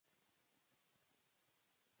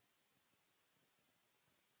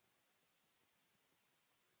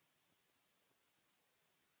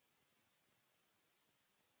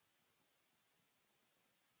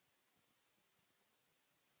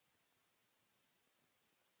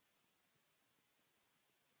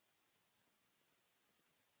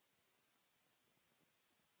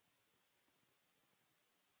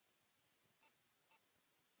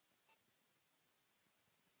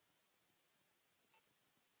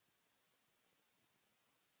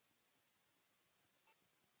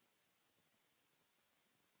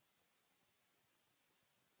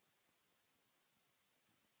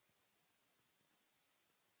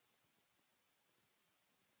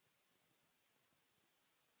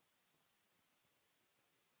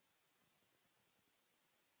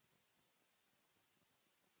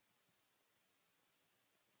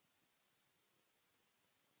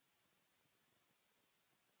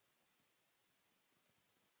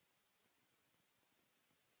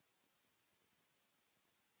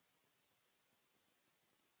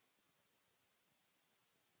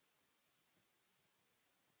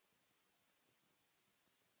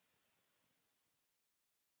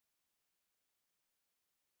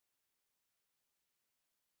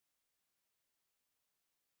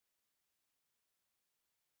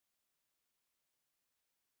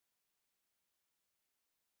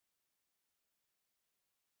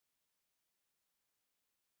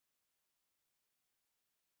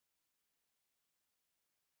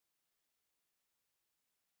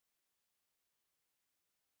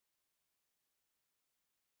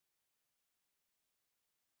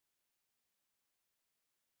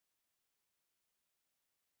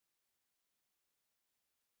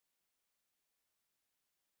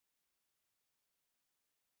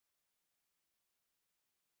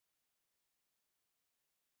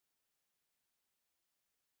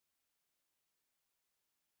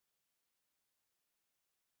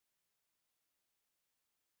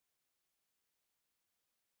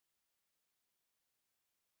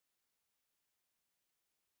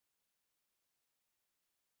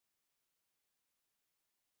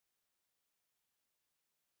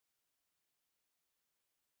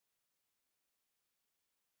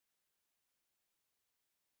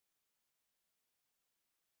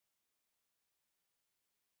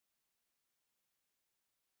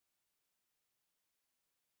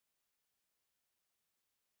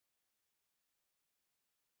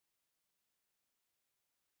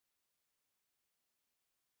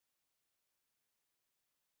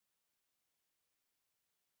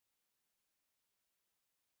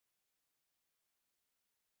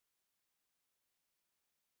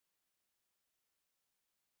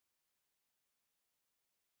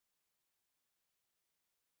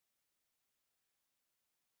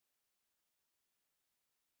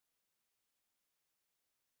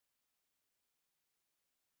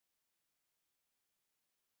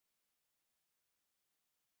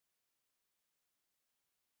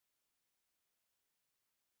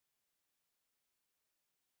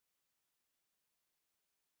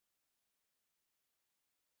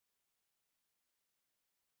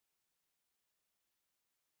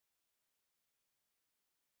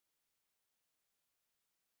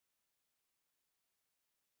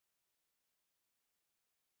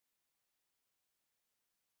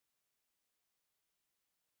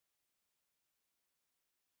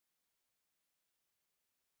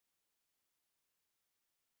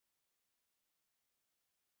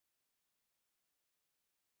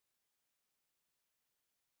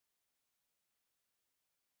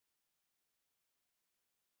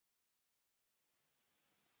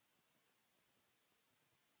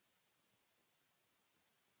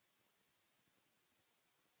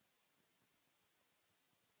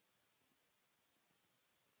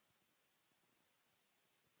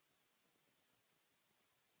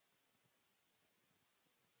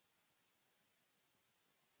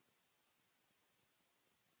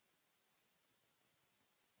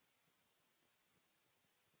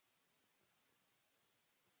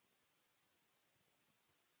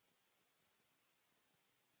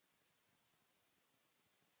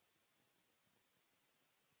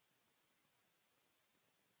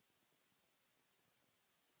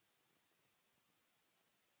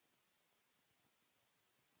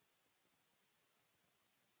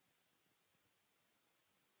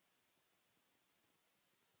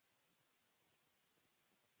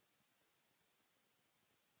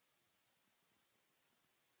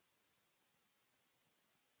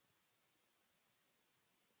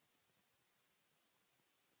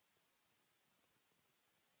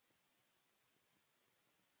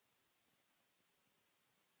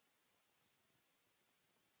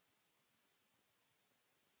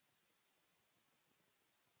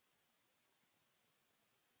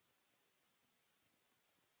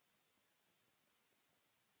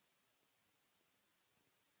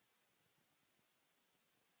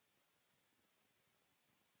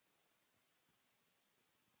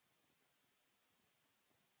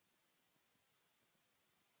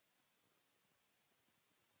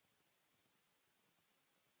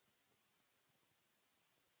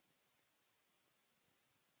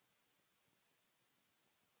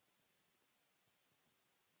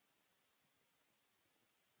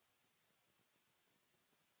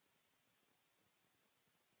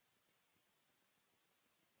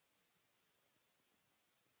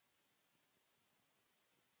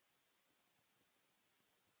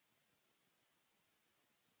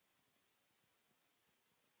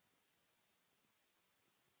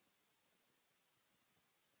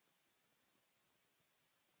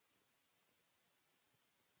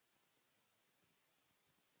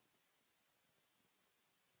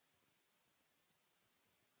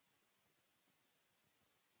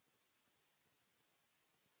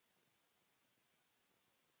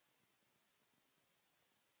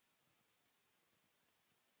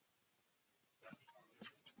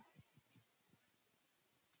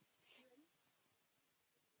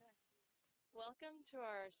Welcome to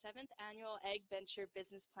our 7th annual Ag Venture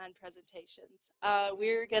Business Plan presentations.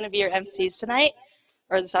 We're going to be your MCs tonight,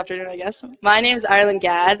 or this afternoon, I guess. My name is Ireland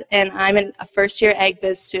Gadd, and I'm a first-year Ag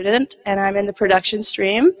Biz student, and I'm in the production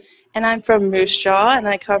stream, and I'm from Moose Jaw, and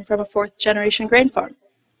I come from a fourth-generation grain farm.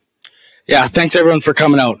 Yeah, thanks everyone for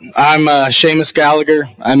coming out. I'm Seamus Gallagher.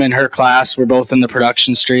 I'm in her class. We're both in the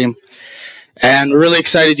production stream, and we're really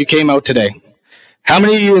excited you came out today. How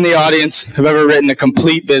many of you in the audience have ever written a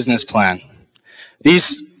complete business plan?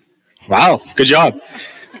 Wow, good job.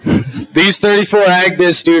 These 34 Ag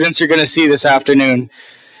Biz students you're going to see this afternoon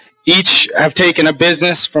each have taken a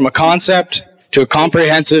business from a concept to a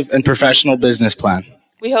comprehensive and professional business plan.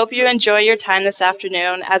 We hope you enjoy your time this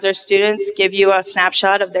afternoon as our students give you a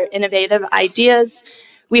snapshot of their innovative ideas.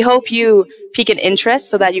 We hope you pique an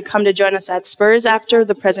interest so that you come to join us at Spurs after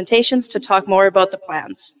the presentations to talk more about the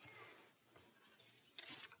plans.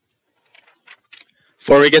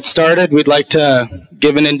 Before we get started, we'd like to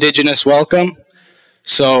give an Indigenous welcome.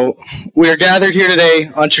 So we are gathered here today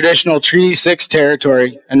on traditional Treaty 6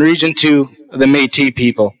 territory and Region 2 of the Métis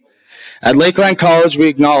people. At Lakeland College, we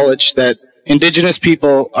acknowledge that Indigenous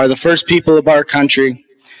people are the first people of our country,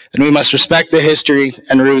 and we must respect the history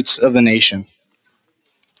and roots of the nation.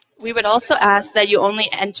 We would also ask that you only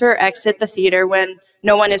enter or exit the theater when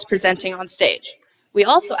no one is presenting on stage. We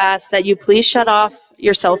also ask that you please shut off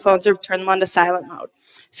your cell phones or turn them on to silent mode.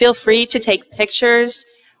 Feel free to take pictures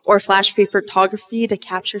or flash-free photography to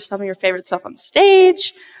capture some of your favorite stuff on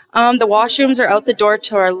stage. The washrooms are out the door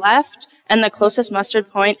to our left, and the closest muster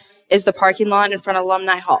point is the parking lot in front of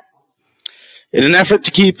Alumni Hall. In an effort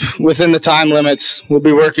to keep within the time limits, we'll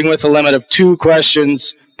be working with a limit of 2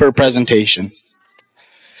 questions per presentation.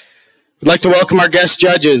 We'd like to welcome our guest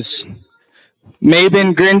judges.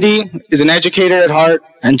 Mabin Grindy is an educator at heart,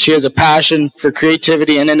 and she has a passion for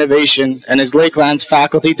creativity and innovation and is Lakeland's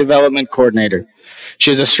faculty development coordinator. She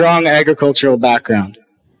has a strong agricultural background,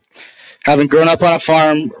 having grown up on a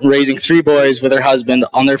farm, raising 3 boys with her husband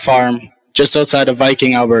on their farm just outside of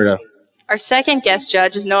Viking, Alberta. Our second guest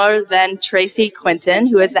judge is no other than Tracy Quinton,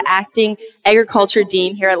 who is the acting agriculture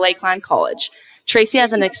dean here at Lakeland College. Tracy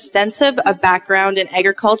has an extensive background in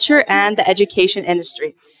agriculture and the education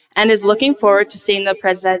industry, and is looking forward to seeing the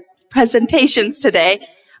presentations today.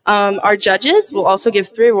 Our judges will also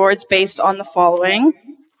give 3 awards based on the following,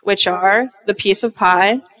 which are the piece of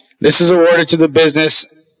pie. This is awarded to the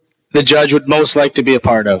business the judge would most like to be a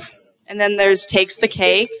part of. And then there's takes the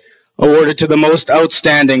cake. Awarded to the most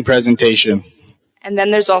outstanding presentation. And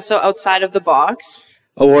then there's also outside of the box.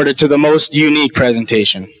 Awarded to the most unique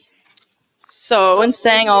presentation. So in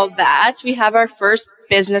saying all that, we have our first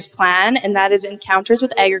business plan, and that is Encounters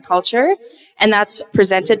with Agriculture, and that's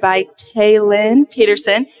presented by Taylin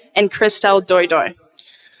Peterson and Christelle Doidoy.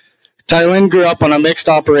 Taylin grew up on a mixed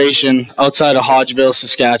operation outside of Hodgeville,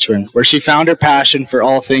 Saskatchewan, where she found her passion for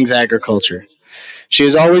all things agriculture. She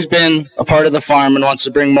has always been a part of the farm and wants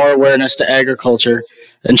to bring more awareness to agriculture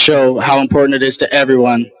and show how important it is to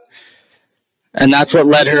everyone. And that's what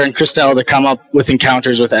led her and Christelle to come up with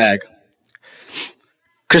Encounters with Ag.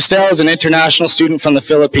 Christelle is an international student from the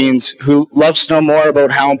Philippines who loves to know more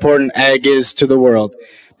about how important ag is to the world,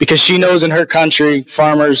 because she knows in her country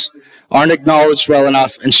farmers aren't acknowledged well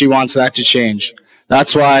enough, and she wants that to change.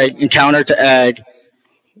 That's why Encounter to Ag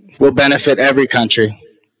will benefit every country.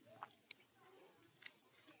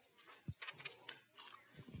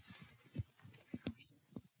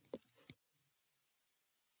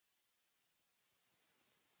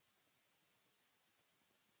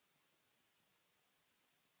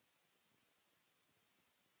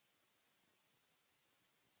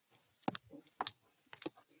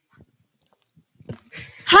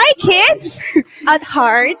 Hi, kids! At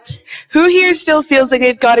heart. Who here still feels like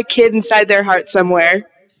they've got a kid inside their heart somewhere?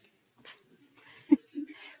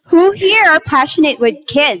 Who here are passionate with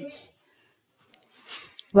kids?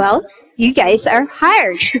 Well, you guys are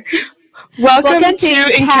hired. Welcome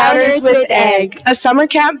to Encounters with Ag, a summer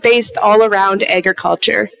camp based all around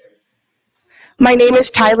agriculture. My name is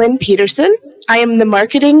Taylin Peterson. I am the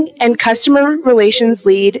Marketing and Customer Relations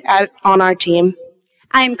Lead on our team.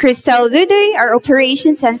 I'm Christelle Doidoy, our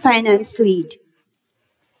Operations and Finance Lead.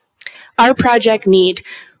 Our project need.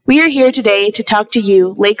 We are here today to talk to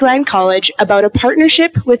you, Lakeland College, about a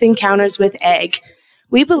partnership with Encounters with Ag.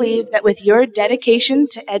 We believe that with your dedication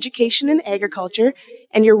to education and agriculture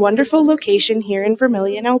and your wonderful location here in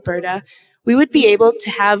Vermilion, Alberta, we would be able to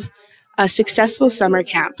have a successful summer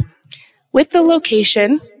camp. With the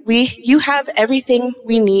location, you have everything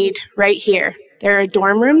we need right here. There are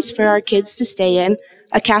dorm rooms for our kids to stay in,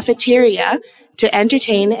 a cafeteria to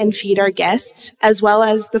entertain and feed our guests, as well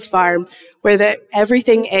as the farm, where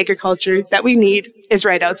everything agriculture that we need is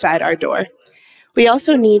right outside our door. We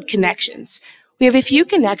also need connections. We have a few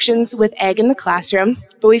connections with Ag in the classroom,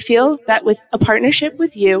 but we feel that with a partnership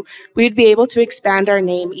with you, we'd be able to expand our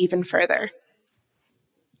name even further.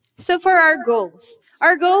 So for our goals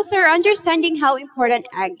are understanding how important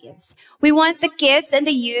ag is. We want the kids and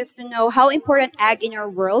the youth to know how important ag in our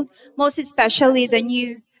world, most especially the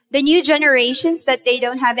new generations that they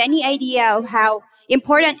don't have any idea of how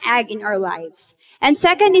important ag in our lives. And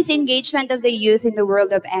second is engagement of the youth in the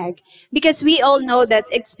world of ag, because we all know that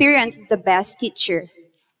experience is the best teacher.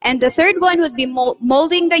 And the third one would be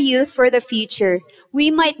molding the youth for the future. We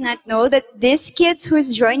might not know that these kids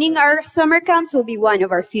who's joining our summer camps will be one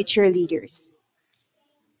of our future leaders.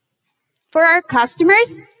 For our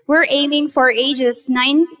customers, we're aiming for ages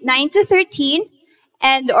 9 to 13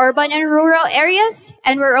 and urban and rural areas.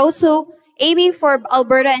 And we're also aiming for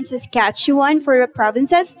Alberta and Saskatchewan for the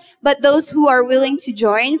provinces. But those who are willing to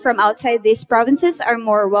join from outside these provinces are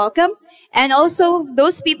more welcome. And also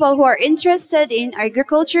those people who are interested in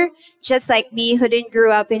agriculture, just like me, who didn't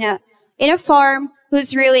grow up in a farm,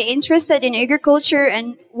 who's really interested in agriculture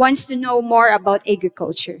and wants to know more about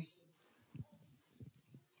agriculture.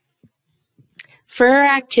 For our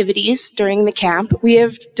activities during the camp, we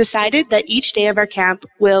have decided that each day of our camp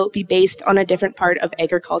will be based on a different part of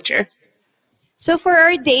agriculture. So for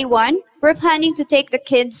our day one, we're planning to take the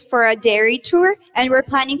kids for a dairy tour, and we're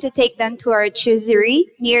planning to take them to our cheesery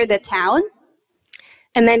near the town.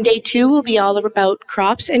 And then day two will be all about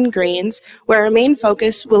crops and grains, where our main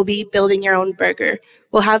focus will be building your own burger.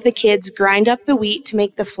 We'll have the kids grind up the wheat to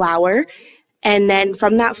make the flour, and then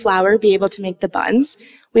from that flour be able to make the buns.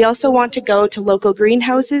 We also want to go to local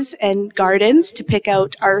greenhouses and gardens to pick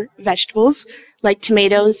out our vegetables like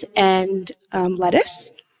tomatoes and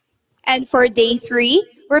lettuce. And for day three,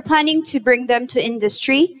 we're planning to bring them to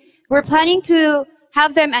industry. We're planning to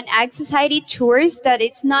have them an ag society tours, that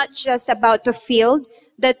it's not just about the field,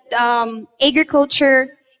 that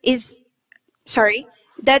agriculture is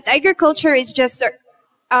just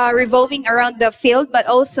revolving around the field, but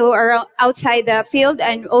also around outside the field,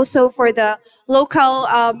 and also for the local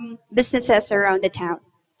businesses around the town.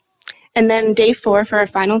 And then day four for our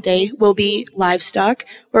final day will be livestock,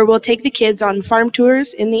 where we'll take the kids on farm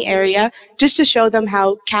tours in the area just to show them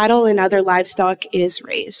how cattle and other livestock is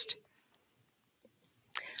raised.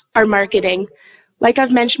 Our marketing. Like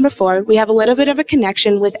I've mentioned before, we have a little bit of a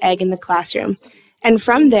connection with Ag in the classroom. And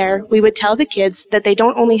from there, we would tell the kids that they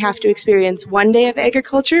don't only have to experience one day of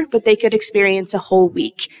agriculture, but they could experience a whole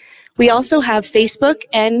week. We also have Facebook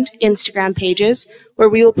and Instagram pages where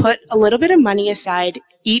we will put a little bit of money aside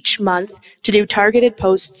each month to do targeted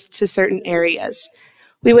posts to certain areas.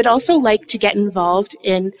 We would also like to get involved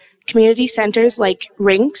in community centers like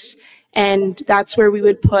rinks, and that's where we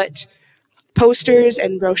would put posters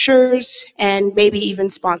and brochures and maybe even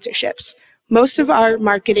sponsorships. Most of our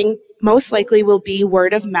marketing most likely will be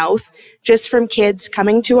word of mouth, just from kids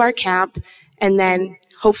coming to our camp and then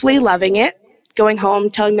hopefully loving it, going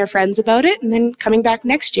home, telling their friends about it, and then coming back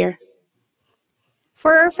next year.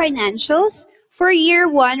 For our financials, for year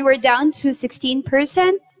one, we're down to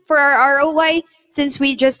 16% for our ROI, since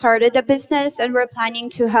we just started a business and we're planning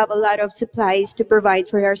to have a lot of supplies to provide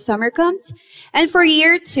for our summer camps. And for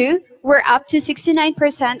year two, we're up to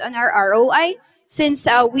 69% on our ROI, since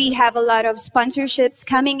we have a lot of sponsorships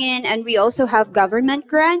coming in, and we also have government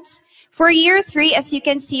grants. For year three, as you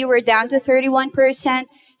can see, we're down to 31%,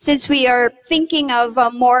 since we are thinking of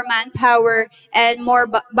more manpower and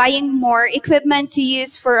buying more equipment to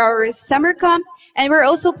use for our summer camp. And we're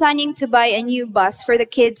also planning to buy a new bus for the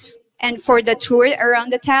kids and for the tour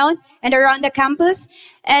around the town and around the campus.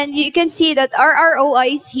 And you can see that our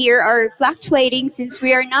ROIs here are fluctuating, since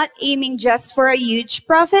we are not aiming just for a huge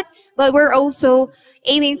profit, but we're also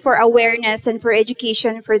aiming for awareness and for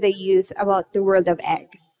education for the youth about the world of ag.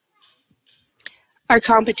 Our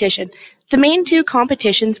competition. The main two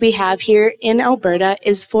competitions we have here in Alberta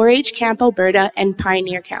is 4-H Camp Alberta and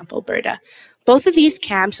Pioneer Camp Alberta. Both of these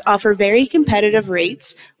camps offer very competitive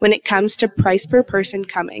rates when it comes to price per person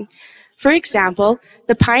coming. For example,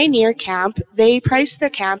 the Pioneer Camp, they price their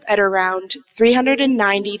camp at around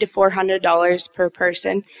 $390 to $400 per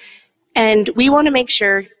person. And we want to make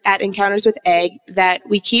sure at Encounters with Ag that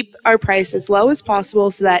we keep our price as low as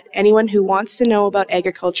possible so that anyone who wants to know about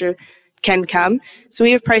agriculture can come. So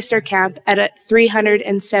we have priced our camp at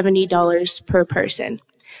 $370 per person.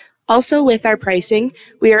 Also with our pricing,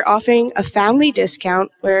 we are offering a family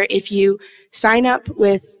discount where if you sign up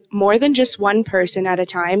with more than just one person at a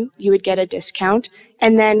time, you would get a discount.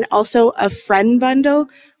 And then also a friend bundle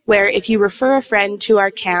where if you refer a friend to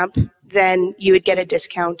our camp, then you would get a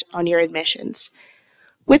discount on your admissions.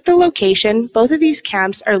 With the location, both of these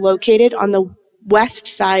camps are located on the west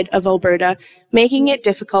side of Alberta, making it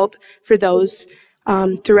difficult for those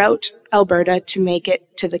throughout Alberta to make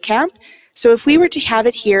it to the camp. So if we were to have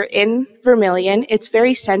it here in Vermilion, it's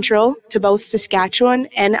very central to both Saskatchewan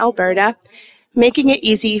and Alberta, making it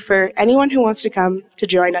easy for anyone who wants to come to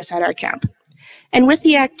join us at our camp. And with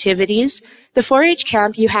the activities, the 4-H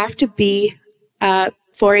camp, you have to be a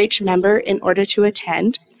 4-H member in order to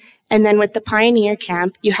attend. And then with the Pioneer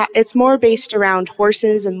Camp, it's more based around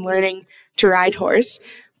horses and learning to ride horse.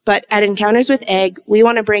 But at Encounters with Ag, we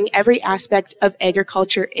want to bring every aspect of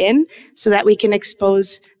agriculture in so that we can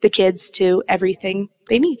expose the kids to everything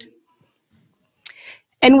they need.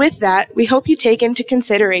 And with that, we hope you take into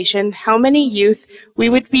consideration how many youth we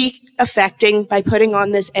would be affecting by putting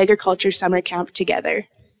on this agriculture summer camp together.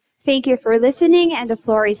 Thank you for listening, and the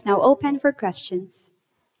floor is now open for questions.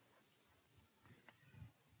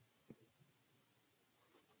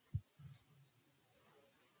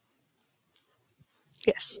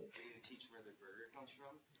 Yes.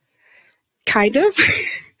 Kind of.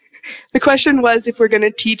 The question was if we're going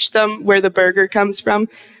to teach them where the burger comes from.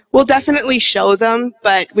 We'll definitely show them,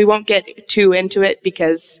 but we won't get too into it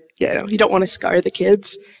because, you don't want to scar the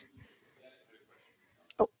kids.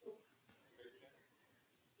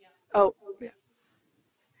 Oh, yeah.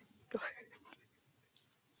 Go ahead.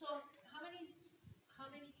 So how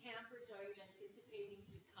many campers are you anticipating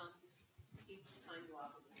to come each time you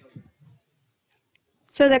offer the program?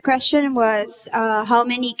 So the question was, how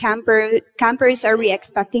many campers are we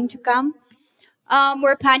expecting to come?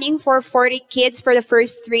 We're planning for 40 kids for the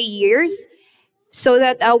first 3 years, so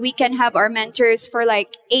that we can have our mentors for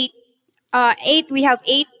like eight. We have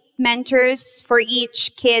 8 mentors for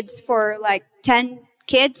each kids for like 10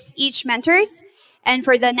 kids each mentors, and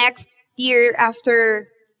for the next year after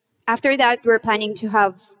that, we're planning to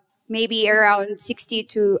have maybe around 60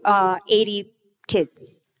 to 80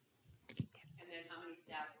 kids.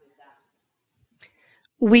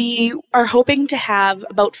 We are hoping to have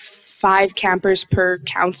about 5 campers per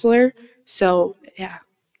counselor. So, yeah,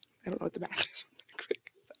 I don't know what the math is.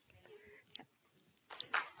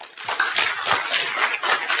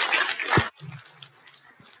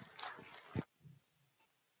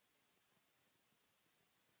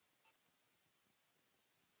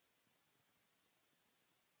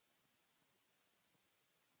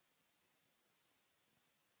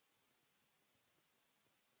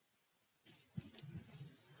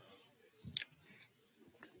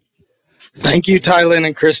 Thank you, Tylin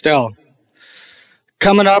and Christelle.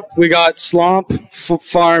 Coming up, we got Slomp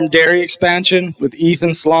Farm Dairy Expansion with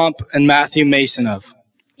Ethan Slomp and Matthew Masonov.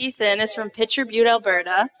 Ethan is from Pitcher Butte,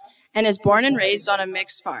 Alberta, and is born and raised on a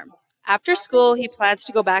mixed farm. After school, he plans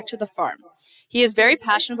to go back to the farm. He is very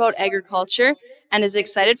passionate about agriculture and is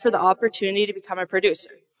excited for the opportunity to become a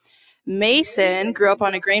producer. Mason grew up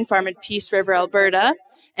on a grain farm in Peace River, Alberta,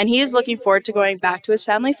 and he is looking forward to going back to his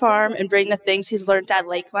family farm and bring the things he's learned at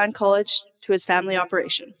Lakeland College to his family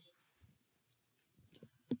operation.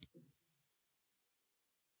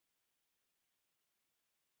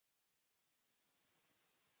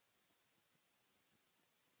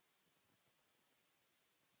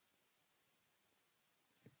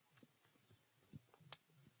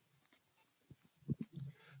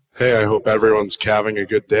 Hey, I hope everyone's having a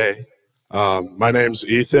good day. My name's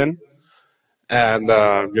Ethan, and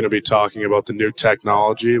I'm going to be talking about the new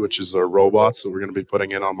technology, which is the robots that we're going to be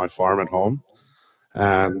putting in on my farm at home.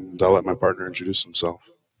 And I'll let my partner introduce himself.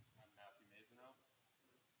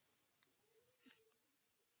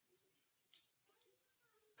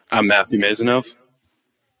 I'm Matthew Masonov.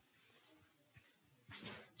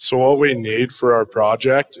 So what we need for our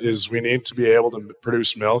project is we need to be able to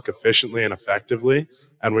produce milk efficiently and effectively.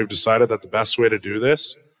 And we've decided that the best way to do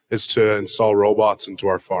this is to install robots into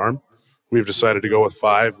our farm. We've decided to go with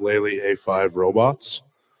 5 Lely A5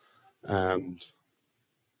 robots. And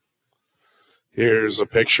here's a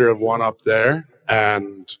picture of one up there.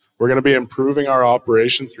 And we're going to be improving our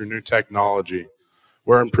operation through new technology.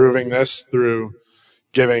 We're improving this through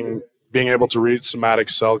being able to read somatic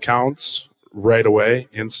cell counts right away,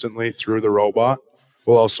 instantly through the robot.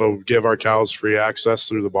 We'll also give our cows free access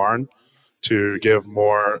through the barn to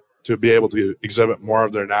be able to exhibit more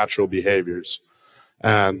of their natural behaviors.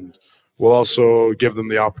 And we'll also give them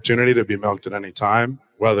the opportunity to be milked at any time,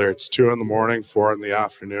 whether it's 2 in the morning, 4 in the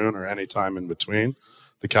afternoon, or any time in between.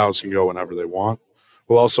 The cows can go whenever they want.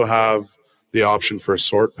 We'll also have the option for a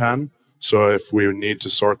sort pen. So if we need to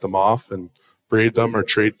sort them off and breed them or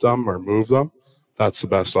treat them or move them, that's the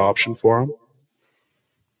best option for them.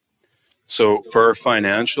 So for our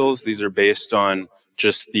financials, these are based on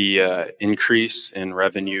just the increase in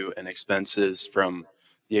revenue and expenses from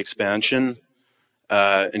the expansion.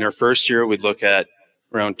 In our first year, we'd look at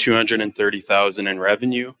around 230,000 in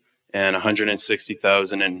revenue and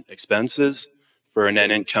 160,000 in expenses for a net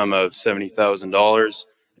income of $70,000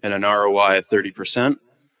 and an ROI of 30%.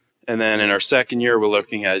 And then in our second year, we're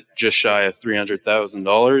looking at just shy of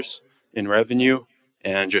 $300,000 in revenue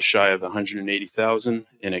and just shy of 180,000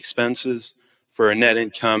 in expenses for a net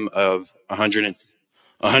income of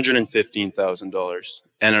 $115,000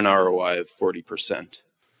 and an ROI of 40%.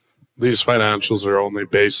 These financials are only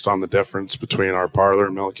based on the difference between our parlor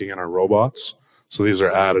milking and our robots. So these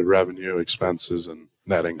are added revenue, expenses, and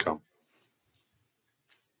net income.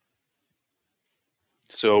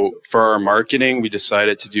 So for our marketing, we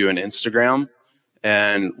decided to do an Instagram,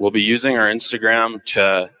 and we'll be using our Instagram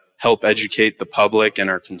to help educate the public and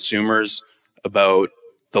our consumers about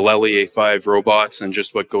the Lely A5 robots and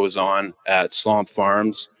just what goes on at Swamp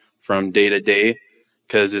Farms from day to day,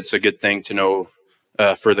 because it's a good thing to know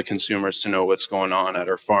for the consumers to know what's going on at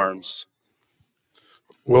our farms.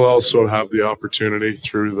 We'll also have the opportunity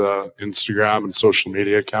through the Instagram and social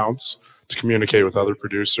media accounts to communicate with other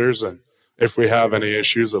producers. And if we have any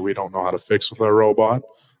issues that we don't know how to fix with our robot,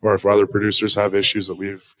 or if other producers have issues that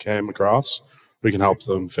we've came across, we can help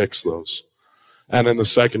them fix those. And in the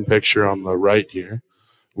second picture on the right here,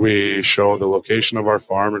 we show the location of our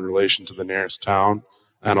farm in relation to the nearest town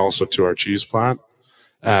and also to our cheese plant.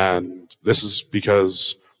 And this is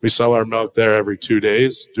because we sell our milk there every 2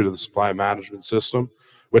 days due to the supply management system,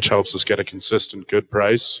 which helps us get a consistent good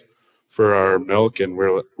price for our milk, and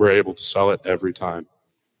we're able to sell it every time.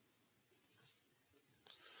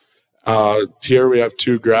 Here we have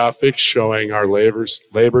two graphics showing our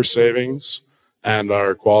labor savings and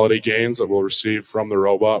our quality gains that we'll receive from the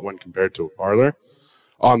robot when compared to a parlor.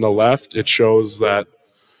 On the left, it shows that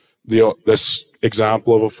this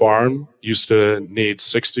example of a farm used to need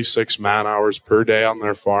 66 man-hours per day on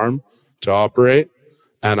their farm to operate.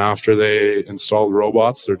 And after they installed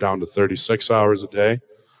robots, they're down to 36 hours a day,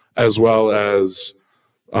 as well as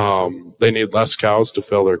they need less cows to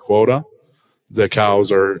fill their quota. The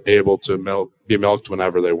cows are able to be milked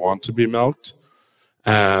whenever they want to be milked.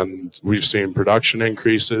 And we've seen production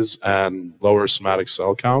increases and lower somatic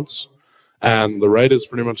cell counts. And the right is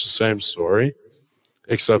pretty much the same story,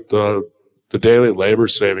 except the daily labor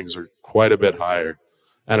savings are quite a bit higher.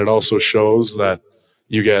 And it also shows that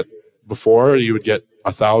before you would get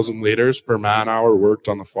 1,000 liters per man-hour worked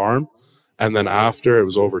on the farm. And then after, it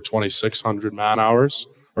was over 2,600 man-hours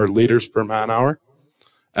or liters per man-hour.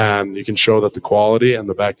 And you can show that the quality and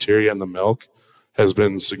the bacteria in the milk has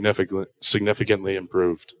been significantly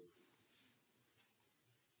improved.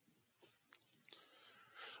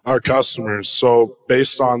 Our customers, so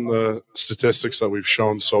based on the statistics that we've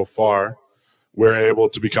shown so far, we're able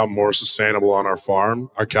to become more sustainable on our farm.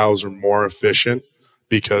 Our cows are more efficient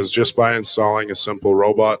because just by installing a simple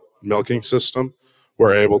robot milking system,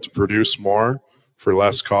 we're able to produce more for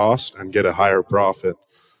less cost and get a higher profit.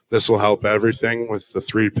 This will help everything with the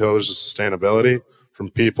 3 pillars of sustainability, from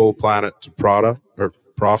people, planet to product or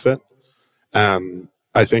profit. And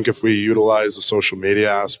I think if we utilize the social media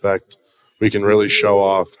aspect, we can really show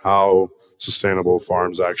off how sustainable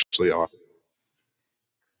farms actually are.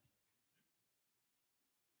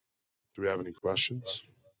 Do we have any questions?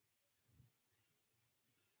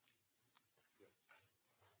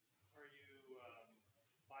 Are you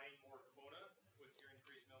buying more quota with your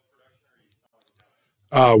increased milk production, or are you selling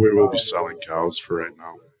cows? We will be selling cows for right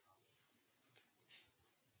now.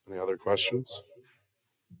 Any other questions?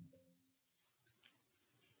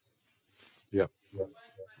 Yep.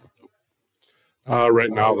 Right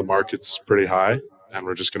now the market's pretty high, and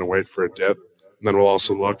we're just going to wait for a dip. And then we'll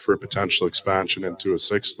also look for a potential expansion into a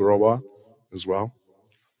 6th robot as well.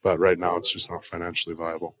 But right now it's just not financially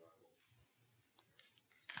viable.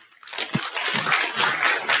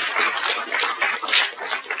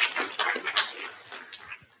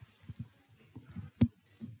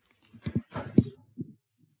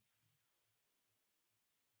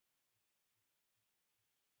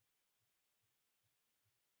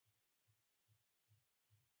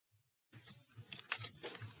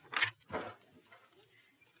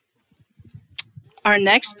 Our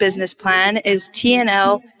next business plan is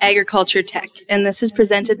T&L Agriculture Tech, and this is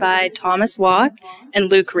presented by Thomas Walk and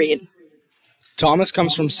Luke Reed. Thomas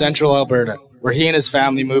comes from central Alberta, where he and his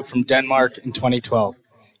family moved from Denmark in 2012.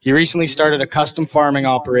 He recently started a custom farming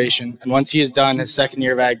operation, and once he is done his second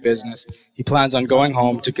year of ag business, he plans on going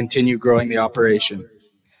home to continue growing the operation.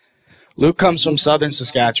 Luke comes from southern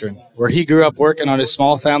Saskatchewan, where he grew up working on his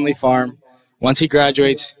small family farm. Once he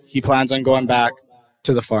graduates, he plans on going back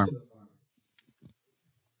to the farm.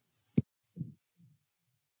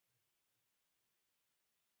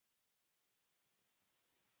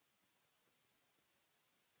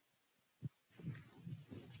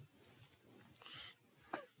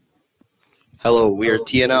 Hello, we are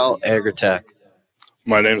TNL Agritech.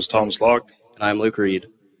 My name is Thomas Locke. And I'm Luke Reed.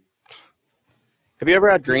 Have you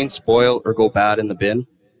ever had grain spoil or go bad in the bin?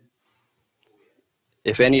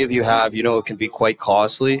 If any of you have, you know it can be quite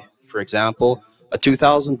costly. For example, a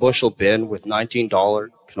 2,000 bushel bin with $19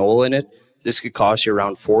 canola in it, this could cost you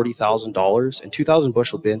around $40,000. And 2,000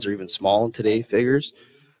 bushel bins are even small in today's figures.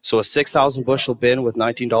 So a 6,000 bushel bin with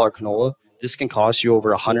 $19 canola, this can cost you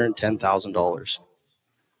over $110,000.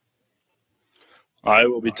 I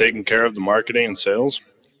will be taking care of the marketing and sales.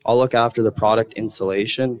 I'll look after the product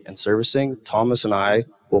installation and servicing. Thomas and I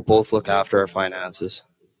will both look after our finances.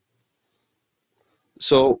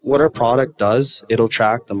 So what our product does, it'll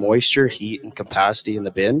track the moisture, heat, and capacity in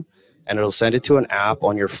the bin, and it'll send it to an app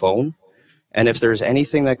on your phone. And if there's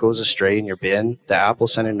anything that goes astray in your bin, the app will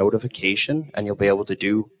send a notification, and you'll be able to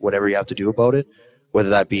do whatever you have to do about it, whether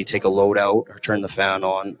that be take a load out or turn the fan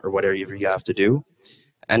on or whatever you have to do.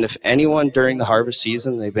 And if anyone during the harvest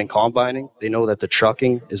season, they've been combining, they know that the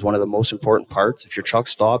trucking is one of the most important parts. If your truck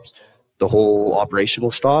stops, the whole operation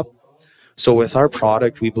will stop. So with our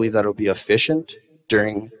product, we believe that it'll be efficient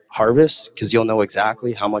during harvest because you'll know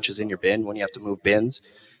exactly how much is in your bin when you have to move bins.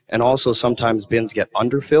 And also sometimes bins get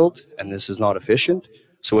underfilled and this is not efficient.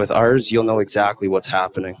 So with ours, you'll know exactly what's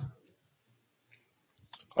happening.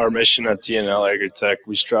 Our mission at TNL Agritech,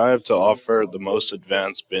 we strive to offer the most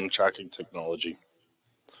advanced bin tracking technology.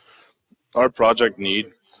 Our project me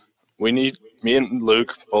and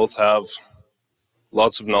Luke both have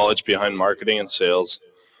lots of knowledge behind marketing and sales,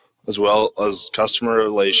 as well as customer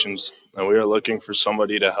relations, and we are looking for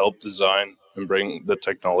somebody to help design and bring the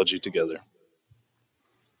technology together.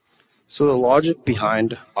 So the logic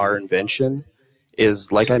behind our invention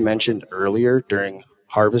is, like I mentioned earlier, during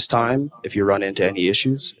harvest time, if you run into any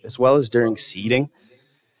issues, as well as during seeding.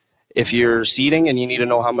 If you're seeding and you need to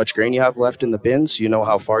know how much grain you have left in the bin so you know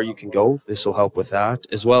how far you can go, this will help with that.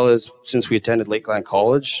 As well as, since we attended Lakeland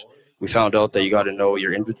College, we found out that you got to know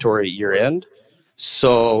your inventory at year end.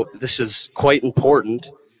 So this is quite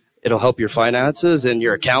important. It'll help your finances and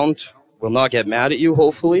your accountant will not get mad at you,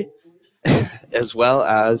 hopefully. As well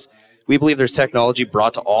as, we believe there's technology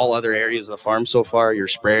brought to all other areas of the farm so far, your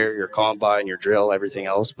sprayer, your combine, your drill, everything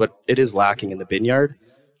else, but it is lacking in the bin yard.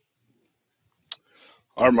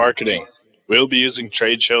 Our marketing. We'll be using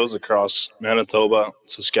trade shows across Manitoba,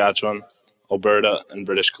 Saskatchewan, Alberta, and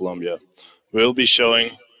British Columbia. We'll be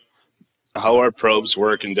showing how our probes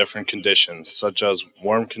work in different conditions, such as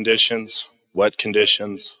warm conditions, wet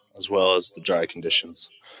conditions, as well as the dry conditions.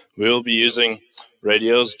 We will be using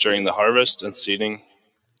radios during the harvest and seeding,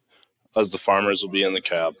 as the farmers will be in the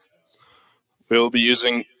cab. We will be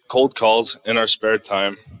using cold calls in our spare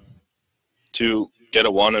time to get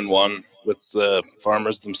a one-on-one with the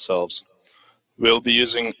farmers themselves. We'll be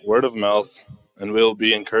using word of mouth, and we'll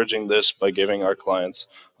be encouraging this by giving our clients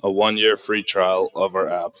a 1-year free trial of our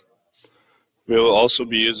app. We will also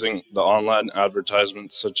be using the online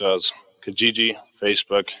advertisements such as Kijiji,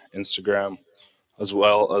 Facebook, Instagram, as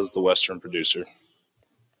well as the Western Producer.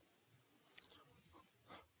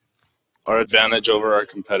 Our advantage over our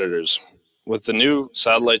competitors. With the new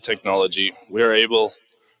satellite technology, we are able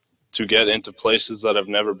to get into places that have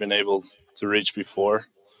never been able to reach before.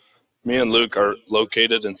 Me and Luke are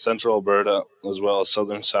located in central Alberta as well as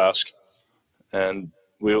southern Sask, and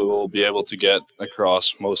we will be able to get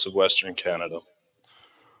across most of Western Canada.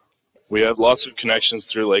 We have lots of connections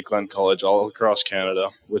through Lakeland College all across Canada,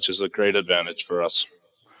 which is a great advantage for us.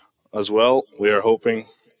 As well, we are hoping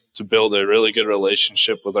to build a really good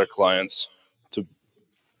relationship with our clients to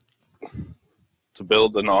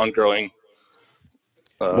build an ongoing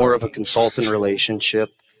more of a consultant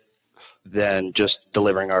relationship than just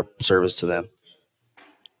delivering our service to them.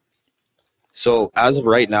 So as of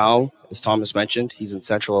right now, as Thomas mentioned, he's in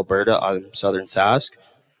central Alberta on southern Sask.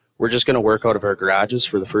 We're just going to work out of our garages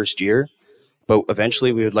for the first year, but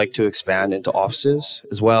eventually we would like to expand into offices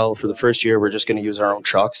as well. For the first year, we're just going to use our own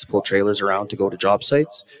trucks, pull trailers around to go to job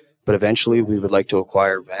sites, but eventually we would like to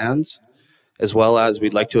acquire vans, as well as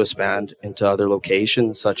we'd like to expand into other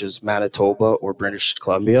locations such as Manitoba or British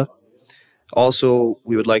Columbia. Also,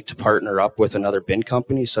 we would like to partner up with another bin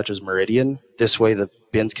company such as Meridian. This way the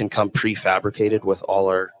bins can come prefabricated with all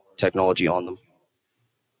our technology on them.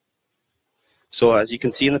 So as you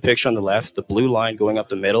can see in the picture on the left, the blue line going up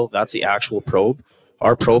the middle, that's the actual probe.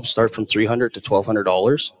 Our probes start from $300 to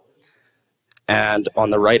 $1,200. And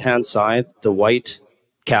on the right-hand side, the white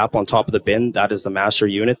cap on top of the bin, that is the master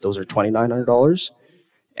unit. Those are $2,900.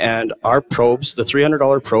 And our probes, the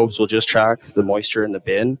 $300 probes will just track the moisture in the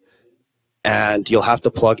bin, and you'll have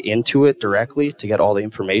to plug into it directly to get all the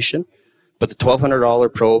information. But the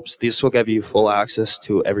 $1,200 probes, these will give you full access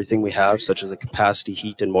to everything we have, such as the capacity,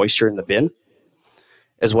 heat, and moisture in the bin.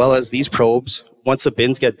 As well as these probes, once the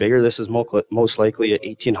bins get bigger, this is most likely a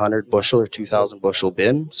 1,800 bushel or 2,000 bushel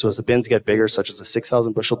bin. So as the bins get bigger, such as a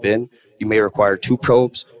 6,000 bushel bin, you may require 2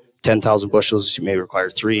 probes, 10,000 bushels, you may require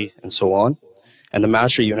 3, and so on. And the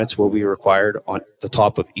master units will be required on the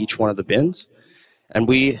top of each one of the bins. And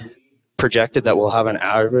we projected that we'll have an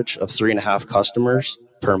average of 3.5 customers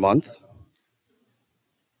per month.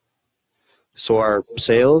 So our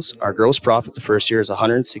sales, our gross profit the first year is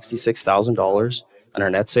 $166,000, and our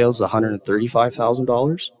net sales is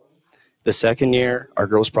 $135,000. The second year, our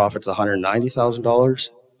gross profit is $190,000,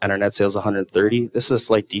 and our net sales is $130,000. This is a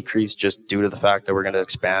slight decrease just due to the fact that we're going to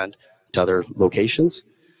expand to other locations.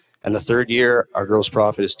 And the third year, our gross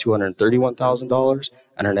profit is $231,000,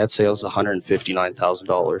 and our net sales is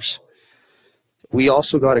 $159,000. We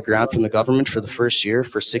also got a grant from the government for the first year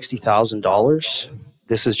for $60,000.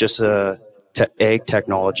 This is just a ag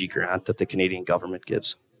technology grant that the Canadian government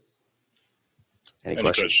gives. Any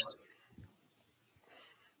questions?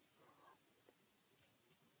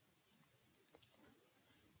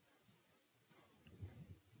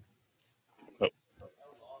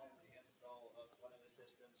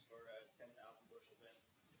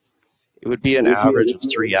 It would be an average of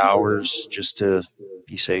 3 hours just to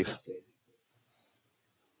be safe.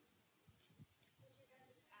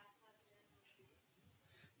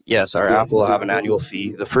 Yes, our app will have an annual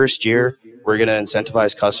fee. The first year, we're going to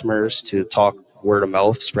incentivize customers to talk word of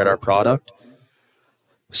mouth, spread our product.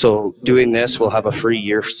 So doing this, we'll have a free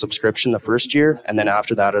year subscription the first year, and then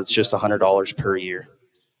after that, it's just $100 per year.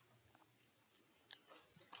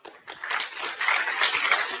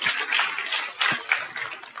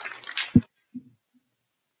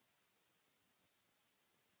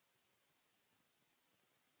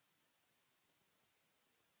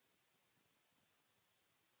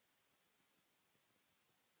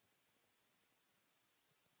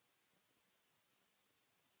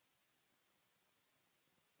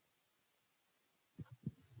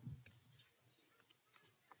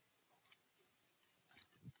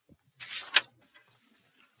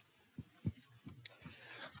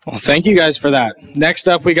 Well, thank you guys for that. Next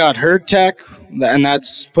up, we got Herd Tech, and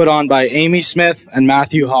that's put on by Amy Smith and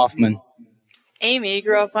Matthew Hoffman. Amy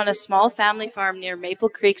grew up on a small family farm near Maple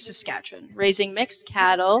Creek, Saskatchewan, raising mixed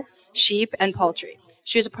cattle, sheep, and poultry.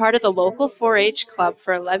 She was a part of the local 4-H club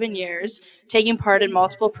for 11 years, taking part in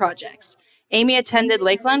multiple projects. Amy attended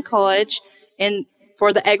Lakeland College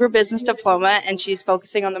for the Agribusiness diploma, and she's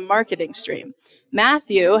focusing on the marketing stream.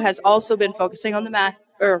 Matthew has also been focusing on the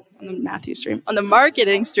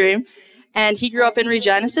marketing stream, and he grew up in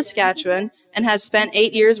Regina, Saskatchewan, and has spent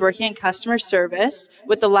 8 years working in customer service,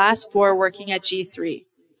 with the last 4 working at G3.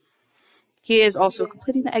 He is also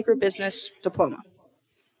completing the Agribusiness diploma.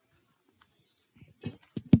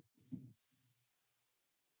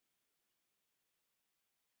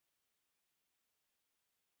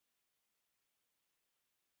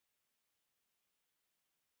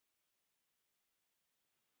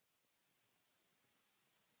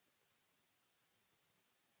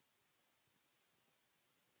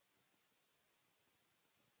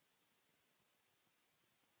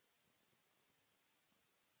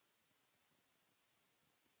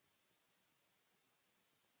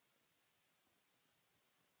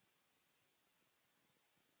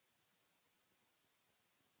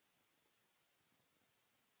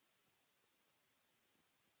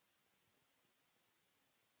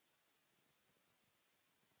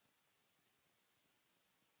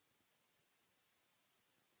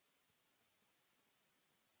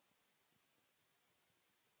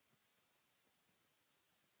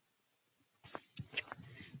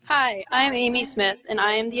 Hi, I'm Amy Smith, and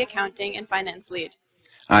I am the Accounting and Finance Lead.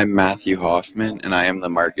 I'm Matthew Hoffman, and I am the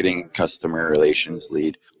Marketing and Customer Relations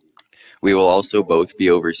Lead. We will also both be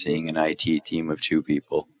overseeing an IT team of 2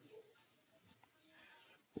 people.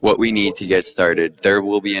 What we need to get started, there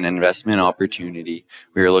will be an investment opportunity.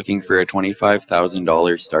 We are looking for a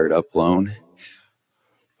 $25,000 startup loan.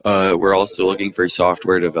 We're also looking for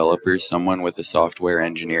software developers, someone with a software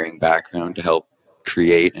engineering background to help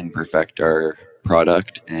create and perfect our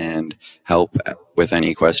product and help with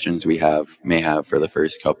any questions we may have for the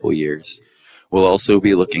first couple years. We'll also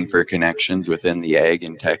be looking for connections within the ag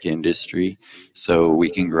and tech industry so we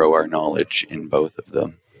can grow our knowledge in both of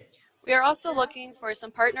them. We are also looking for some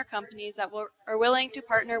partner companies that are willing to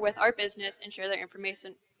partner with our business and share their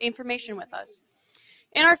information with us.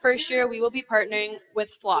 In our first year, we will be partnering with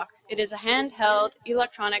Flock. It is a handheld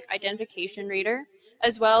electronic identification reader,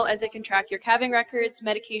 as well as it can track your calving records,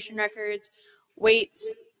 medication records,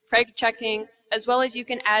 weights, preg checking, as well as you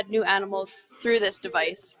can add new animals through this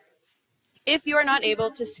device. If you are not able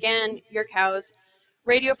to scan your cow's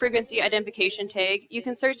radio frequency identification tag, you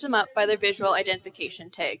can search them up by their visual identification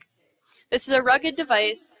tag. This is a rugged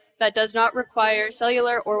device that does not require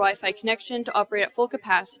cellular or Wi-Fi connection to operate at full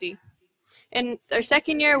capacity. In our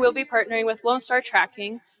second year, we'll be partnering with Lone Star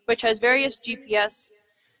Tracking, which has various GPS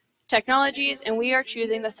technologies, and we are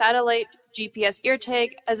choosing the satellite GPS ear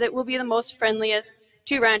tag as it will be the most friendliest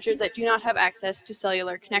to ranchers that do not have access to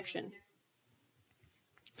cellular connection.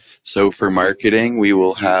 So for marketing, we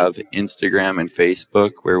will have Instagram and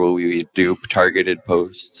Facebook where we do targeted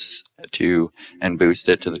posts and boost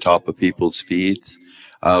it to the top of people's feeds.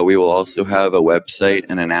 We will also have a website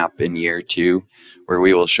and an app in year 2 where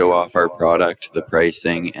we will show off our product, the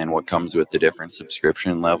pricing, and what comes with the different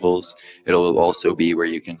subscription levels. It'll also be where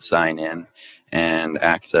you can sign in and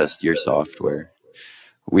access your software.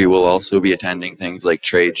 We will also be attending things like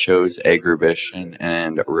trade shows, Agribusiness,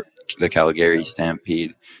 and the Calgary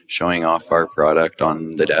Stampede, showing off our product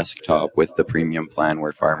on the desktop with the premium plan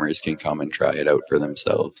where farmers can come and try it out for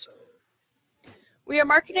themselves. We are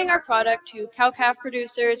marketing our product to cow-calf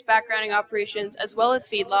producers, backgrounding operations, as well as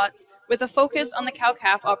feedlots, with a focus on the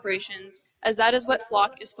cow-calf operations, as that is what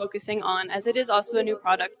Flock is focusing on, as it is also a new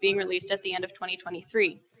product being released at the end of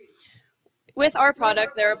 2023. With our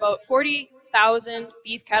product, there are about 40,000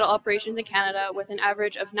 beef cattle operations in Canada with an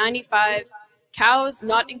average of 95 cows,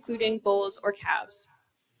 not including bulls or calves.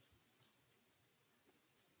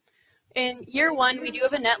 In year 1, we do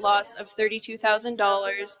have a net loss of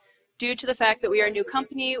 $32,000 due to the fact that we are a new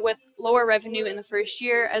company with lower revenue in the first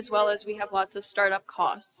year, as well as we have lots of startup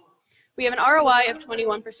costs. We have an ROI of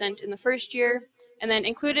 21% in the first year, and then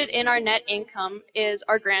included in our net income is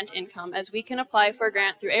our grant income, as we can apply for a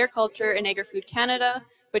grant through Agriculture and Agri-Food Canada,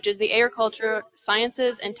 which is the Agriculture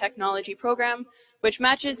Sciences and Technology Program, which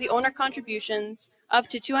matches the owner contributions up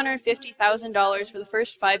to $250,000 for the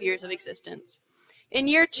first 5 years of existence. In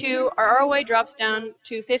year 2, our ROI drops down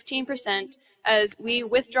to 15% as we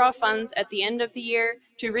withdraw funds at the end of the year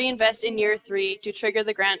to reinvest in year 3 to trigger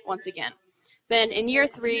the grant once again. Then in year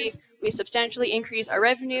 3, we substantially increase our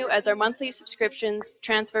revenue as our monthly subscriptions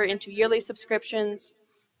transfer into yearly subscriptions.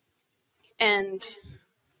 And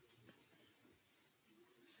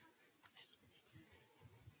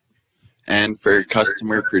for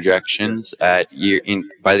customer projections, by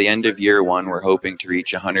the end of year 1, we're hoping to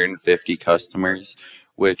reach 150 customers,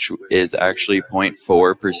 which is actually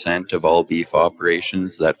 0.4% of all beef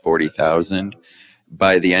operations, that 40,000.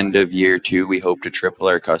 By the end of year 2, we hope to triple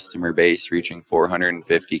our customer base, reaching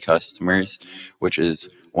 450 customers, which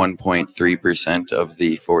is 1.3% of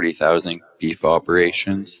the 40,000 beef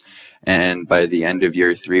operations. And by the end of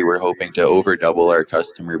year 3, we're hoping to over double our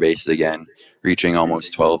customer base again, reaching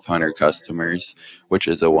almost 1,200 customers, which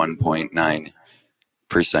is a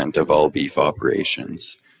 1.9% of all beef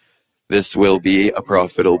operations. This will be a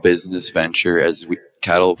profitable business venture as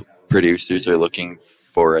cattle producers are looking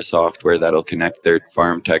for a software that'll connect their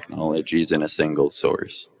farm technologies in a single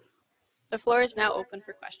source. The floor is now open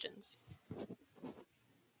for questions.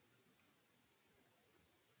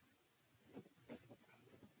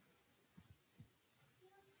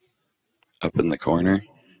 Up in the corner.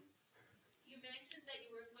 You mentioned that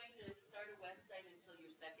you weren't going to start a website until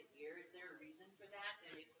your second year. Is there a reason for that,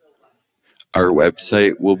 and if so, what? Our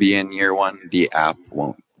website will be in year 1. The app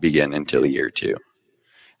won't begin until year 2.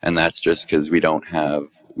 And that's just because we don't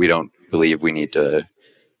believe we need to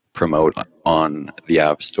promote on the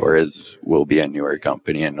App Store, as we'll be a newer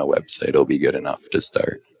company and a website will be good enough to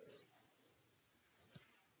start.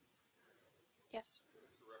 Yes.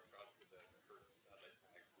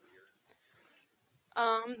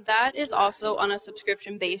 That is also on a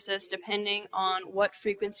subscription basis, depending on what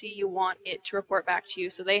frequency you want it to report back to you.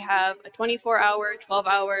 So they have a 24-hour,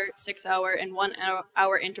 12-hour, 6-hour, and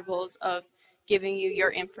 1-hour intervals of giving you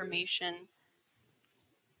your information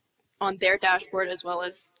on their dashboard, as well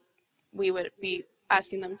as we would be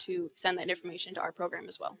asking them to send that information to our program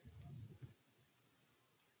as well.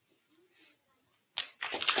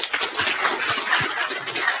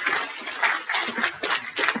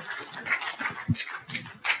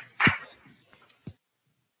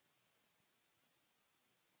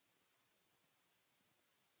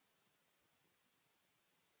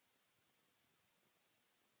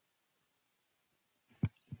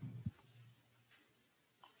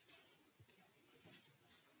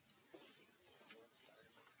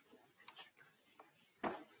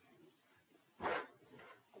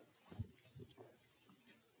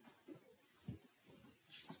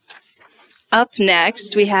 Up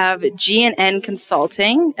next, we have G&N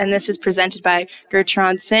Consulting, and this is presented by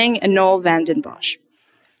Gertrude Singh and Noel Vandenbosch.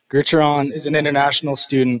 Gurcharan is an international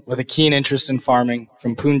student with a keen interest in farming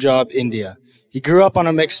from Punjab, India. He grew up on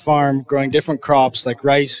a mixed farm, growing different crops like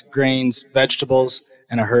rice, grains, vegetables,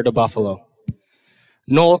 and a herd of buffalo.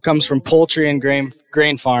 Noel comes from poultry and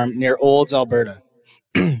grain farm near Olds, Alberta.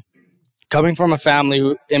 Coming from a family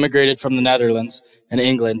who immigrated from the Netherlands and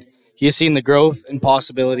England, he has seen the growth and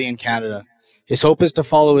possibility in Canada. His hope is to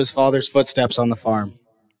follow his father's footsteps on the farm.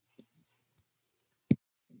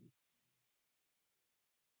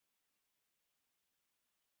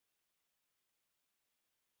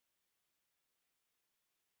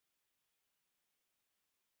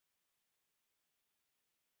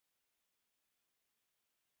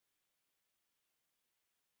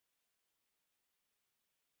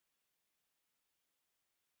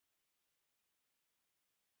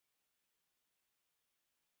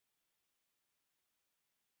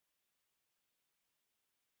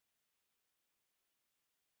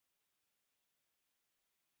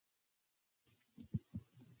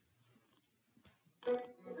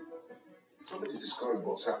 Somebody describe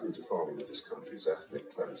what's happening to farming in this country as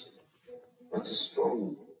ethnic cleansing. That's a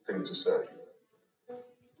strong thing to say.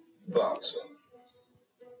 But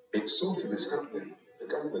it sort of is happening. The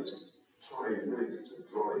government is pioneering it to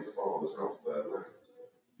drive farmers off their land.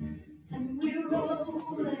 And we're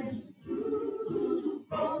rolling, rolling,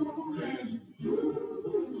 rolling on the river.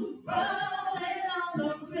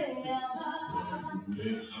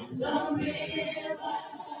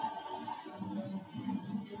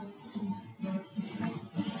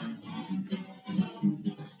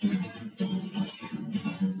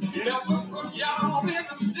 Never put job in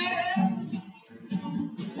the city,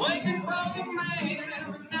 waking for the man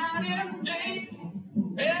every night and day.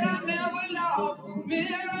 And I never lost a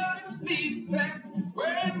minute of speed back,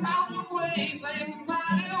 worried about the way things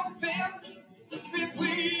might have been. If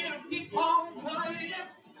we keep on playing,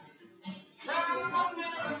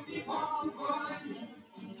 keep on playing.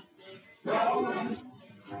 Rolling,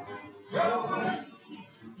 rolling,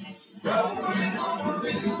 rolling on the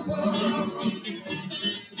river.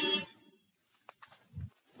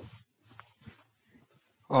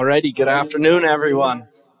 Alrighty, good afternoon, everyone.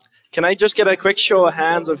 Can I just get a quick show of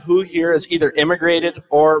hands of who here has either immigrated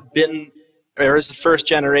or is the first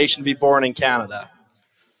generation to be born in Canada?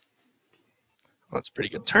 Well, that's a pretty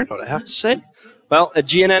good turnout, I have to say. Well, at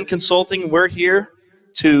GNN Consulting, we're here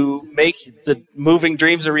to make the moving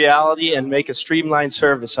dreams a reality and make a streamlined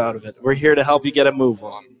service out of it. We're here to help you get a move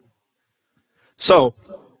on. So,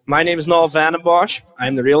 my name is Noel Vandenbosch.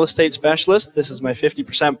 I'm the real estate specialist. This is my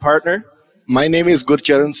 50% partner. My name is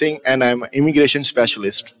Gurcharan Singh and I'm an immigration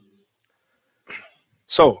specialist.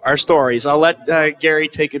 So, our stories. I'll let Gary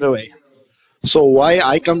take it away. So why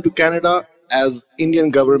I come to Canada, as Indian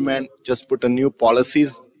government just put a new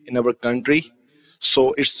policies in our country.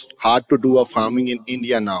 So it's hard to do a farming in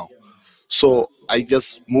India now. So I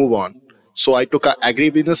just move on. So I took an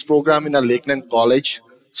agribusiness program in a Lakeland college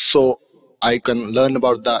so I can learn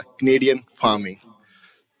about the Canadian farming.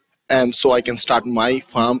 And so I can start my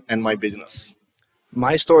farm and my business.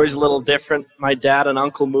 My story is a little different. My dad and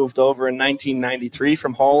uncle moved over in 1993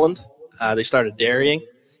 from Holland. They started dairying.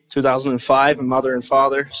 2005, my mother and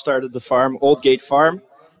father started the farm, Oldgate Farm.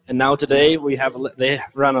 And now today they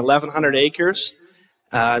run 1,100 acres.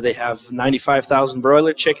 They have 95,000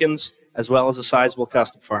 broiler chickens, as well as a sizable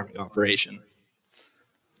custom farming operation.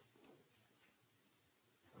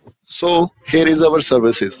 So here is our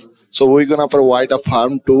services. So we're gonna provide a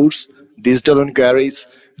farm tours, digital inquiries,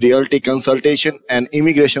 realty consultation, and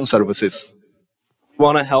immigration services. We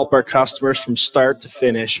want to help our customers from start to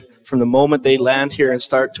finish, from the moment they land here and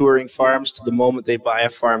start touring farms to the moment they buy a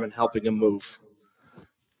farm and helping them move.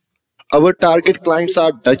 Our target clients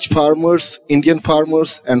are Dutch farmers, Indian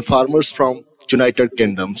farmers, and farmers from United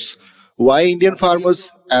Kingdoms. Why Indian farmers?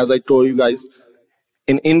 As I told you guys,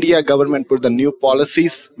 in India, government put the new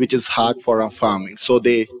policies, which is hard for our farming. So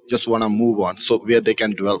they just want to move on, so where they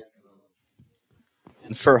can develop.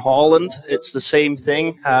 And for Holland, it's the same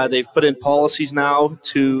thing. They've put in policies now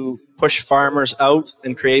to push farmers out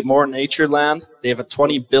and create more nature land. They have a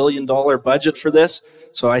 $20 billion budget for this,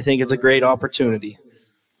 so I think it's a great opportunity.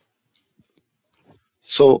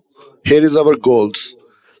 So here is our goals.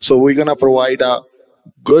 So we're gonna provide a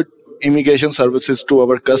good immigration services to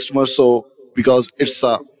our customers. So because it's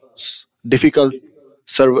a difficult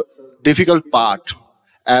part,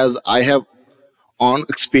 as I have on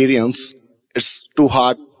experience, it's too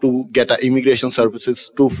hard to get immigration services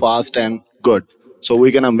too fast and good. So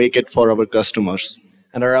we're gonna make it for our customers.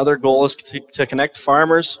 And our other goal is to connect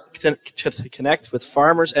farmers, to connect with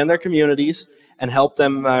farmers and their communities and help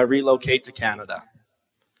them relocate to Canada.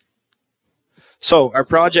 So our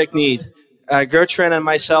project need, Gertrude and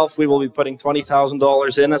myself, we will be putting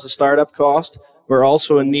 $20,000 in as a startup cost. We're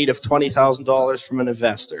also in need of $20,000 from an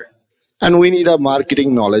investor. And we need a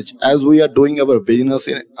marketing knowledge as we are doing our business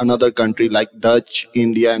in another country like Dutch,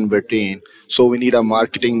 India, and Britain. So we need a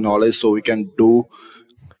marketing knowledge so we can do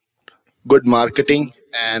good marketing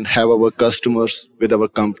and have our customers with our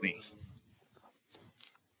company.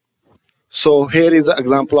 So here is an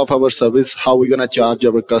example of our service, how we're gonna charge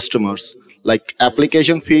our customers. Like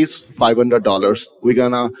application fees, $500. We're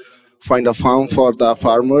gonna find a farm for the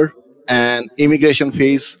farmer, and immigration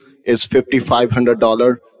fees is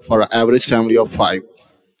 $5,500 for an average family of 5.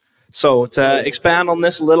 So to expand on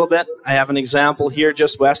this a little bit, I have an example here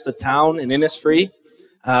just west of town in Innisfree.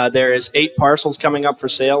 There is 8 parcels coming up for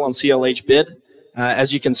sale on CLH bid.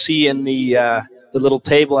 As you can see in the little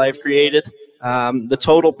table I've created, the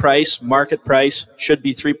total price, market price, should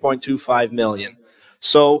be $3.25 million.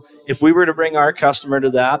 So if we were to bring our customer to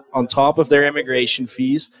that on top of their immigration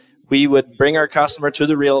fees, we would bring our customer to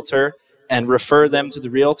the realtor and refer them to the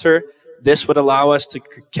realtor. This would allow us to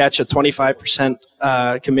catch a 25%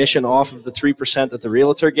 commission off of the 3% that the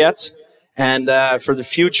realtor gets. And for the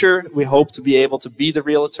future, we hope to be able to be the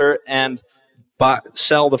realtor and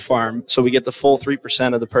sell the farm so we get the full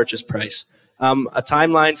 3% of the purchase price. A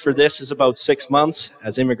timeline for this is about 6 months,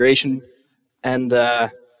 as immigration and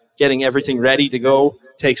getting everything ready to go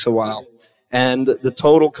takes a while. And the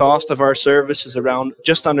total cost of our service is around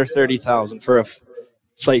just under $30,000 for a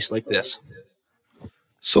place like this.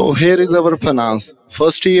 So here is our finance.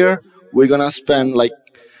 First year, we're gonna spend like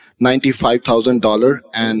 $95,000,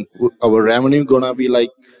 and our revenue gonna be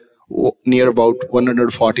like near about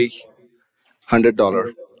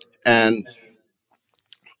 $140,000.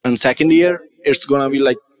 And second year, it's gonna be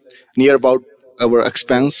like near about, our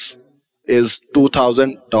expense is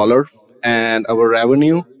 $2,000, and our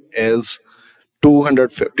revenue is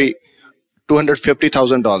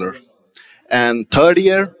 $250,000. And third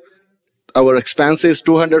year, our expense is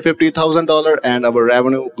 $250,000, and our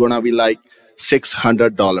revenue gonna be like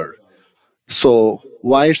 $600. So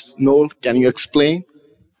why Noel? Can you explain?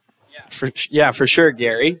 For sure,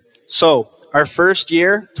 Gary. So our first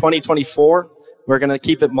year, 2024, we're going to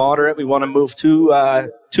keep it moderate. We want to move two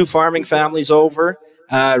farming families over.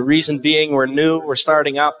 Reason being, we're new, we're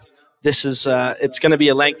starting up. This is it's going to be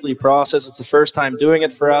a lengthy process. It's the first time doing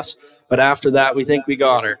it for us, but after that, we think we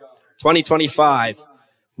got her. 2025,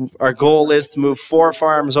 our goal is to move 4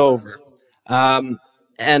 farms over, and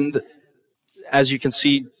as you can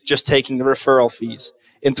see, just taking the referral fees.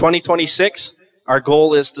 In 2026, our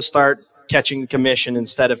goal is to start catching the commission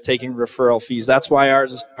instead of taking referral fees. That's why our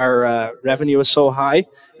revenue is so high,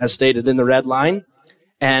 as stated in the red line.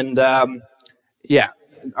 And yeah,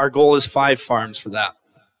 our goal is 5 farms for that.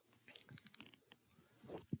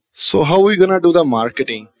 So how we gonna do the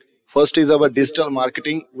marketing? First is our digital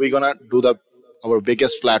marketing. We're gonna do our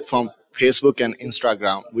biggest platform, Facebook and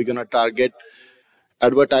Instagram. We're gonna target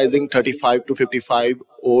advertising 35 to 55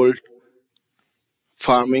 old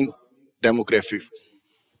farming demographic.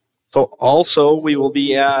 So also, we will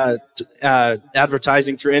be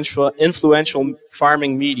advertising through influential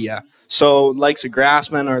farming media. So likes of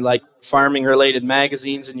Grassman or like farming-related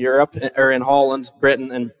magazines in Europe, or in Holland,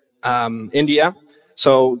 Britain, and India.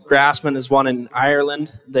 So Grassman is one in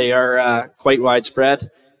Ireland. They are quite widespread.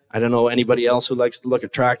 I don't know anybody else who likes to look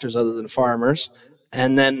at tractors other than farmers.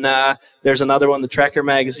 And then there's another one, the Trekker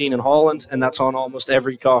magazine in Holland, and that's on almost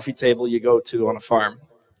every coffee table you go to on a farm.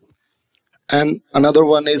 And another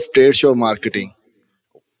one is trade show marketing.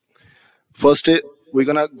 First, we're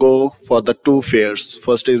gonna go for the 2 fairs.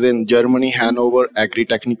 First is in Germany, Hanover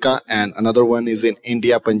Agritechnica, and another one is in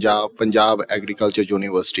India, Punjab Agriculture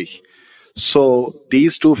University. So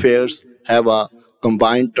these 2 fairs have a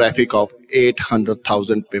combined traffic of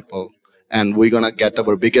 800,000 people, and we're gonna get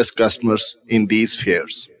our biggest customers in these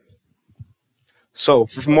fairs. So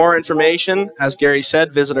for more information, as Gary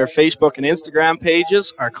said, visit our Facebook and Instagram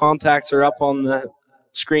pages. Our contacts are up on the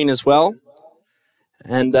screen as well.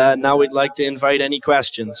 And now we'd like to invite any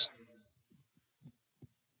questions.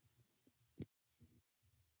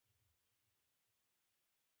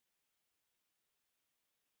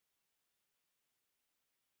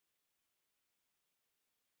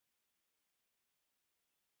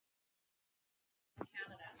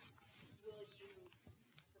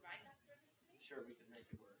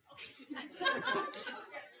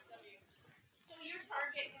 So your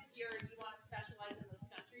target is you want to specialize in those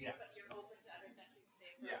countries, but you're open to other countries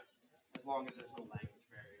today. Yeah, as long as there's no language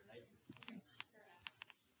barrier, right?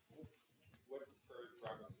 What current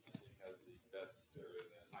province do you think has the best or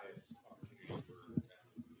the highest opportunity for?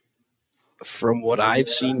 From what I've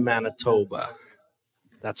seen, Manitoba.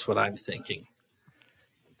 That's what I'm thinking.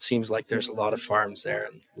 It seems like there's a lot of farms there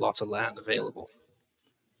and lots of land available.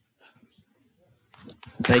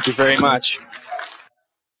 Thank you very much.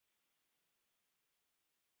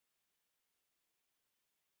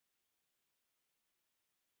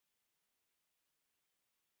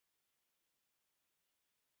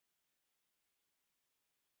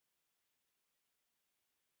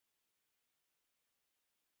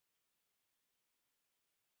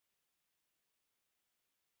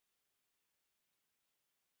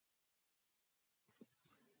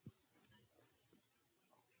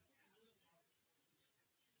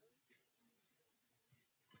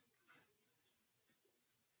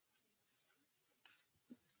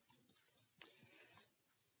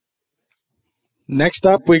 Next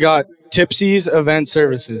up, we got Tipsy's Event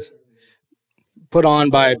Services, put on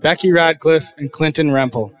by Becky Radcliffe and Clinton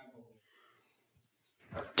Rempel.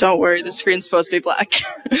 Don't worry, the screen's supposed to be black.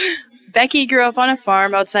 Becky grew up on a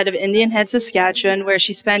farm outside of Indian Head, Saskatchewan, where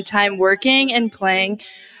she spent time working and playing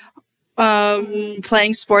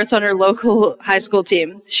sports on her local high school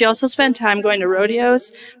team. She also spent time going to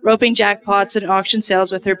rodeos, roping jackpots, and auction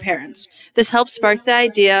sales with her parents. This helped spark the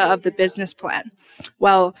idea of the business plan.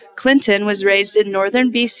 Well, Clinton was raised in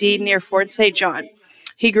northern BC near Fort St. John.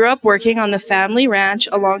 He grew up working on the family ranch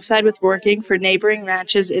alongside with working for neighboring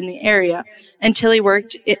ranches in the area until he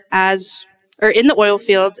worked in the oil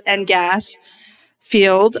field and gas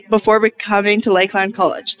field before coming to Lakeland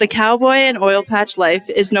College. The cowboy and oil patch life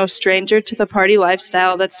is no stranger to the party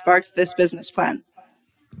lifestyle that sparked this business plan.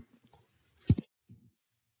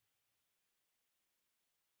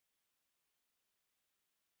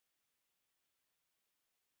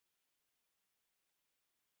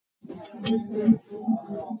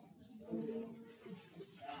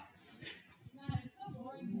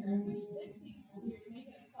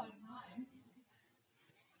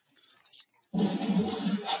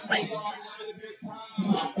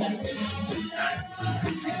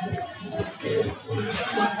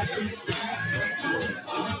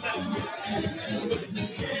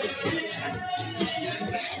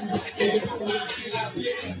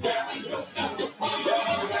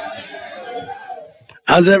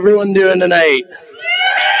 How's everyone doing tonight?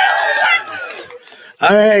 All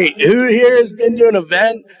right, who here has been to an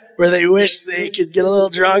event where they wish they could get a little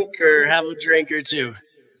drunk or have a drink or two?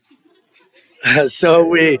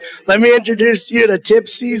 Let me introduce you to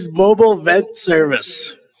Tipsy's mobile event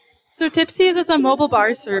service. So Tipsy's is a mobile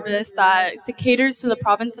bar service that caters to the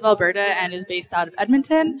province of Alberta and is based out of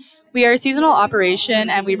Edmonton. We are a seasonal operation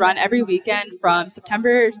and we run every weekend from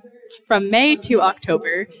May to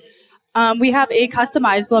October. We have a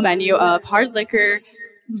customizable menu of hard liquor,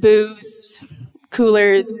 booze,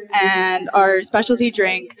 coolers, and our specialty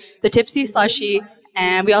drink, the Tipsy Slushy,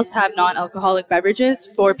 and we also have non-alcoholic beverages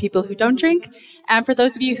for people who don't drink. And for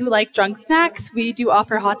those of you who like drunk snacks, we do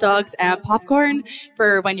offer hot dogs and popcorn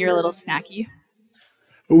for when you're a little snacky.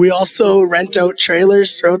 We also rent out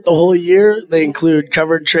trailers throughout the whole year. They include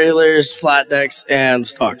covered trailers, flat decks, and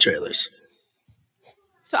stock trailers.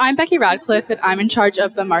 So I'm Becky Radcliffe, and I'm in charge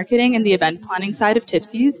of the marketing and the event planning side of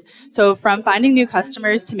Tipsy's. So from finding new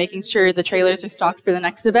customers to making sure the trailers are stocked for the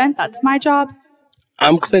next event, that's my job.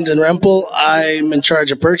 I'm Clinton Rempel. I'm in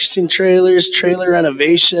charge of purchasing trailers, trailer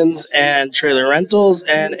renovations, and trailer rentals,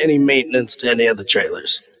 and any maintenance to any of the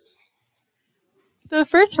trailers. The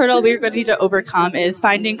first hurdle we're going to need to overcome is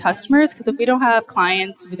finding customers, because if we don't have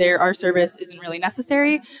clients, our service isn't really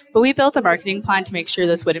necessary. But we built a marketing plan to make sure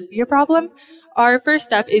this wouldn't be a problem. Our first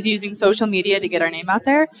step is using social media to get our name out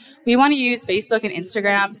there. We want to use Facebook and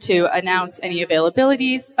Instagram to announce any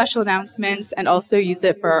availabilities, special announcements, and also use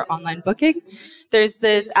it for our online booking. There's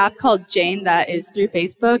this app called Jane that is through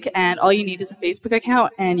Facebook, and all you need is a Facebook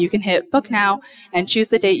account, and you can hit book now and choose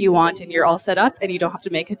the date you want, and you're all set up, and you don't have to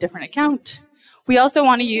make a different account. We also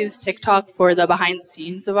want to use TikTok for the behind the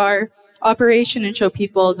scenes of our operation and show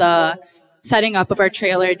people the setting up of our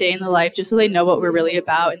trailer, day in the life, just so they know what we're really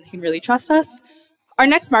about and they can really trust us. Our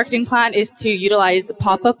next marketing plan is to utilize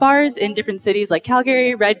pop-up bars in different cities like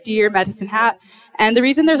Calgary, Red Deer, Medicine Hat. And the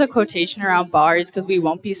reason there's a quotation around bars is because we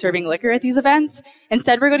won't be serving liquor at these events.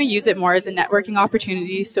 Instead, we're going to use it more as a networking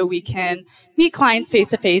opportunity so we can meet clients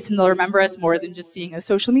face-to-face and they'll remember us more than just seeing a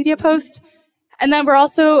social media post. And then we're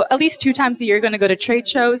also, at least 2 times a year, going to go to trade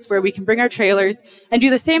shows where we can bring our trailers and do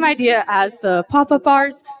the same idea as the pop-up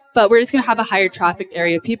bars, but we're just going to have a higher trafficked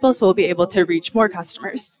area of people, so we'll be able to reach more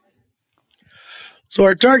customers. So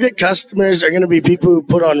our target customers are going to be people who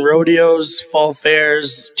put on rodeos, fall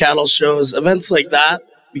fairs, cattle shows, events like that,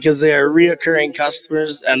 because they are reoccurring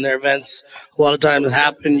customers and their events a lot of times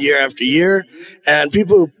happen year after year. And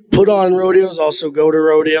people who put on rodeos also go to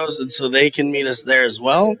rodeos, and so they can meet us there as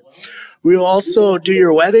well. We will also do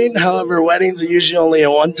your wedding. However, weddings are usually only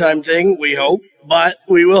a one-time thing, we hope, but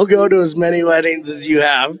we will go to as many weddings as you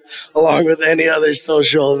have, along with any other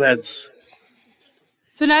social events.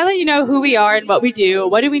 So now that you know who we are and what we do,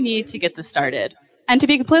 what do we need to get this started? And to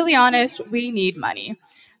be completely honest, we need money.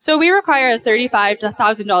 So we require a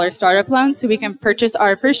 $35,000 startup loan so we can purchase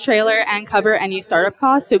our first trailer and cover any startup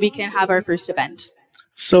costs so we can have our first event.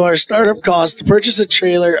 So our startup cost to purchase a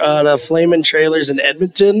trailer at Flamin' Trailers in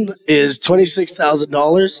Edmonton is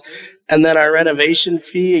 $26,000. And then our renovation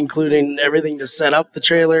fee, including everything to set up the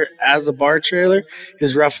trailer as a bar trailer,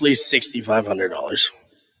 is roughly $6,500.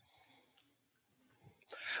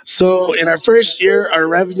 So in our first year, our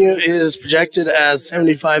revenue is projected as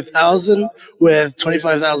 $75,000 with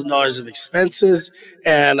 $25,000 of expenses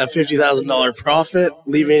and a $50,000 profit,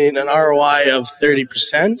 leaving an ROI of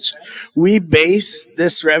 30%. We base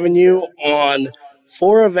this revenue on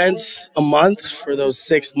 4 events a month for those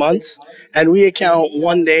 6 months, and we account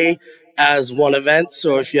one day as one event.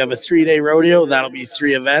 So if you have a 3-day rodeo, that'll be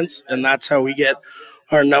 3 events, and that's how we get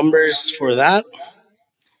our numbers for that.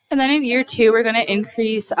 And then in year 2, we're going to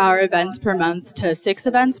increase our events per month to 6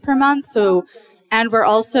 events per month. And we're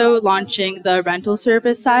also launching the rental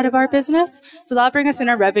service side of our business. So that'll bring us in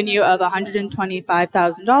a revenue of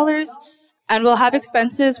 $125,000. And we'll have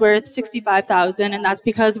expenses worth $65,000, and that's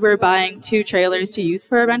because we're buying 2 trailers to use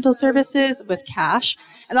for our rental services with cash.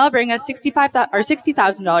 And that'll bring us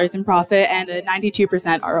 $60,000 in profit and a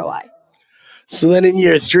 92% ROI. So then in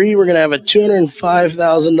year 3, we're going to have a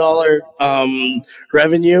 $205,000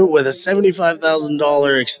 revenue with a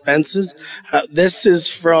 $75,000 expenses. This is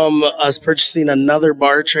from us purchasing another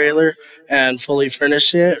bar trailer and fully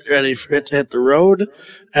furnishing it, ready for it to hit the road.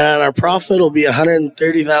 And our profit will be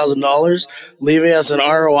 $130,000, leaving us an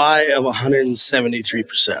ROI of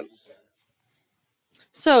 173%.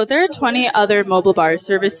 So there are 20 other mobile bar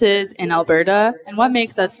services in Alberta, and what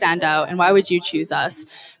makes us stand out, and why would you choose us?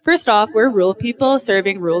 First off, we're rural people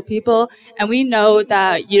serving rural people, and we know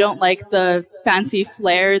that you don't like the fancy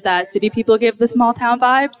flair that city people give the small town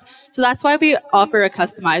vibes. So that's why we offer a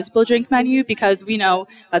customizable drink menu, because we know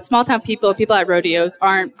that small town people at rodeos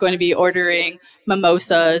aren't going to be ordering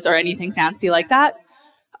mimosas or anything fancy like that.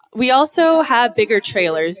 We also have bigger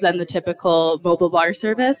trailers than the typical mobile bar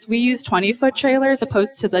service. We use 20-foot trailers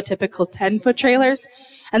opposed to the typical 10-foot trailers.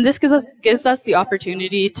 And this gives us the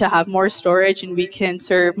opportunity to have more storage, and we can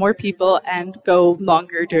serve more people and go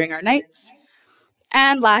longer during our nights.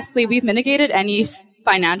 And lastly, we've mitigated any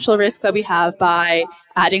financial risk that we have by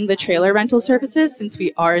adding the trailer rental services. Since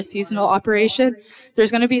we are a seasonal operation,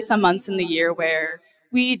 there's going to be some months in the year where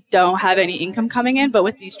we don't have any income coming in, but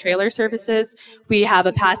with these trailer services, we have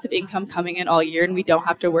a passive income coming in all year, and we don't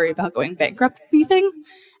have to worry about going bankrupt or anything.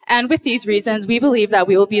 And with these reasons, we believe that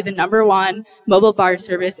we will be the #1 mobile bar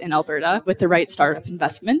service in Alberta with the right startup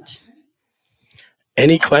investment.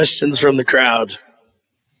 Any questions from the crowd?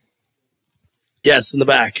 Yes, in the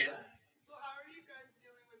back.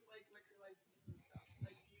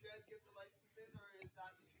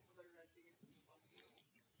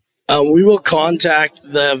 We will contact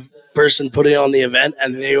the person putting on the event,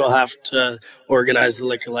 and they will have to organize the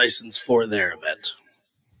liquor license for their event.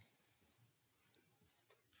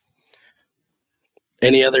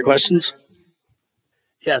 Any other questions?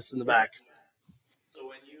 Yes, in the back. So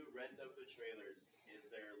when you rent out the trailers, is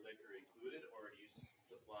there liquor included, or do you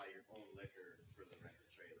supply your own liquor for the rented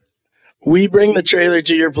trailer? We bring the trailer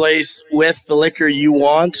to your place with the liquor you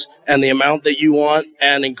want and the amount that you want,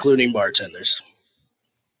 and including bartenders.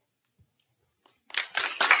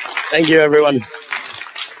 Thank you, everyone.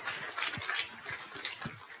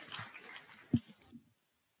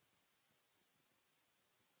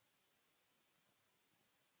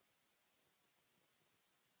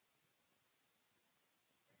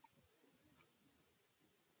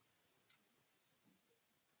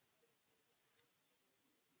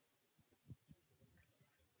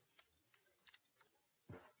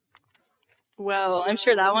 Well, I'm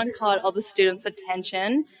sure that one caught all the students'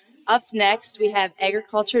 attention. Up next, we have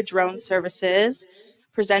Agriculture Drone Services,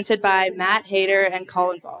 presented by Matt Hayter and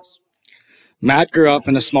Colin Voss. Matt grew up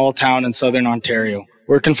in a small town in southern Ontario,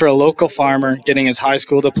 working for a local farmer, getting his high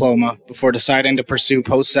school diploma before deciding to pursue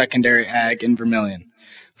post-secondary ag in Vermilion,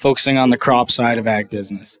 focusing on the crop side of ag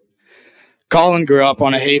business. Colin grew up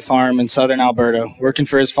on a hay farm in southern Alberta, working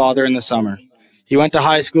for his father in the summer. He went to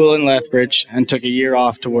high school in Lethbridge and took a year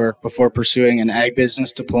off to work before pursuing an ag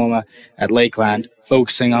business diploma at Lakeland,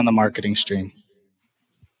 focusing on the marketing stream.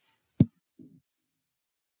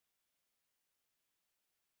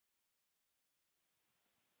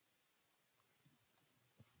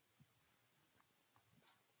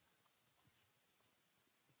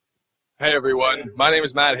 Hey everyone, my name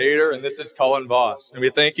is Matt Hayter and this is Colin Voss. And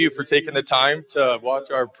we thank you for taking the time to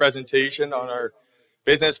watch our presentation on our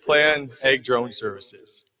business plan, Ag Drone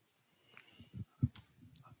Services.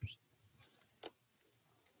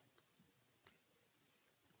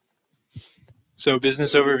 So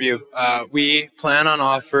business overview. We plan on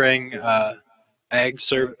offering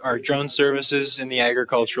our drone services in the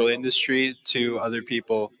agricultural industry to other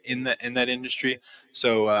people in that industry.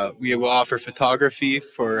 So we will offer photography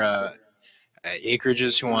for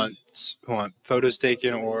acreages who want photos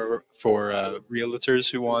taken, or for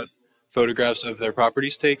realtors who want photographs of their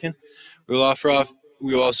properties taken. We will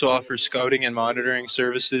also offer scouting and monitoring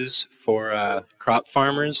services for crop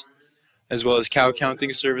farmers, as well as cow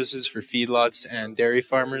counting services for feedlots and dairy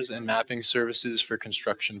farmers, and mapping services for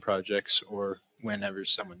construction projects or whenever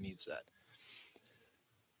someone needs that.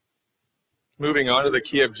 Moving on to the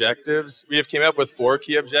key objectives, we have came up with 4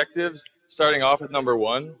 key objectives, starting off with number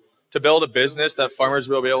 1, to build a business that farmers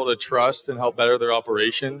will be able to trust and help better their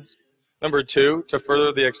operations. Number 2, to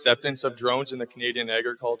further the acceptance of drones in the Canadian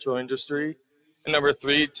agricultural industry. And number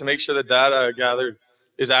 3, to make sure the data gathered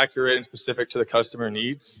is accurate and specific to the customer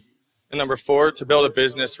needs. And number 4, to build a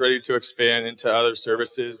business ready to expand into other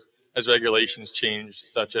services as regulations change,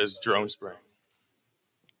 such as drone spraying.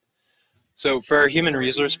 So for our human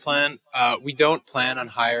resource plan, we don't plan on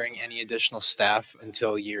hiring any additional staff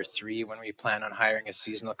until year 3, when we plan on hiring a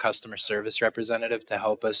seasonal customer service representative to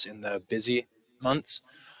help us in the busy months.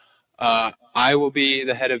 I will be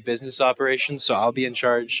the head of business operations, so I'll be in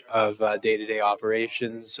charge of day-to-day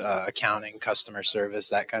operations, accounting, customer service,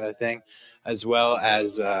 that kind of thing, as well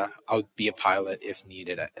as I'll be a pilot if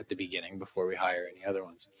needed at the beginning before we hire any other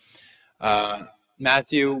ones.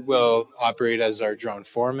 Matthew will operate as our drone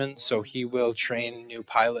foreman, so he will train new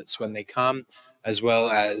pilots when they come, as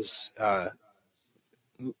well as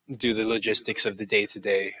do the logistics of the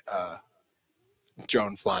day-to-day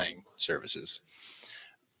drone flying services.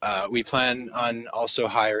 We plan on also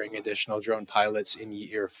hiring additional drone pilots in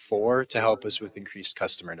year 4 to help us with increased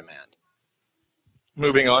customer demand.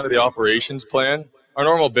 Moving on to the operations plan, our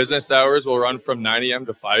normal business hours will run from 9 a.m.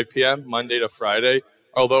 to 5 p.m., Monday to Friday,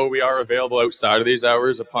 although we are available outside of these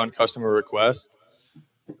hours upon customer request.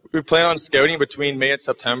 We plan on scouting between May and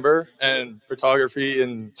September, and photography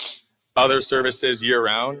and other services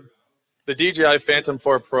year-round. The DJI Phantom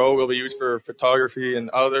 4 Pro will be used for photography and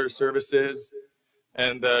other services,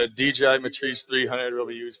 and the DJI Matrice 300 will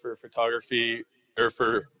be used for photography, or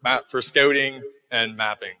for scouting and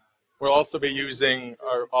mapping. We'll also be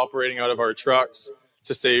operating out of our trucks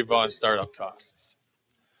to save on startup costs.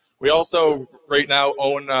 We also right now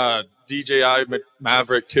own DJI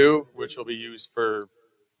Maverick 2, which will be used for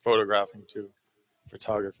photographing too,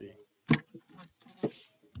 photography.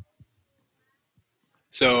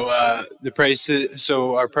 So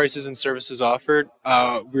our prices and services offered,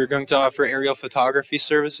 we're going to offer aerial photography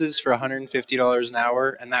services for $150 an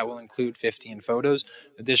hour, and that will include 15 photos.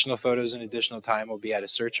 Additional photos and additional time will be at a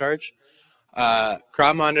surcharge.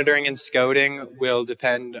 Crop monitoring and scouting will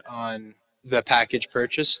depend on the package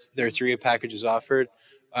purchased. There are 3 packages offered.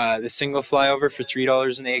 The single flyover for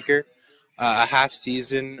 $3 an acre, a half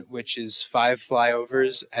season, which is 5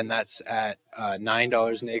 flyovers, and that's at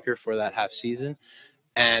 $9 an acre for that half season,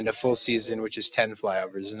 and a full season, which is 10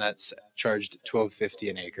 flyovers, and that's charged $12.50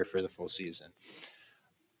 an acre for the full season.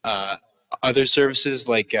 Other services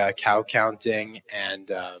like cow counting and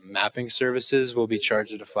mapping services will be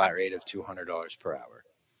charged at a flat rate of $200 per hour.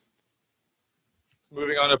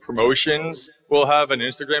 Moving on to promotions, we'll have an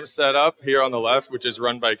Instagram set up here on the left, which is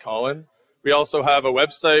run by Colin. We also have a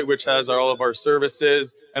website which has all of our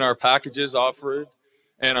services and our packages offered,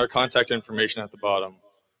 and our contact information at the bottom.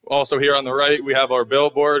 Also here on the right, we have our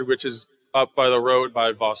billboard, which is up by the road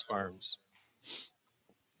by Voss Farms.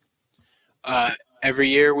 Every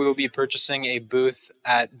year we will be purchasing a booth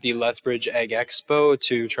at the Lethbridge Ag Expo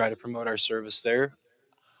to try to promote our service there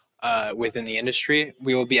within the industry.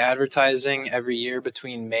 We will be advertising every year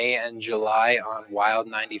between May and July on Wild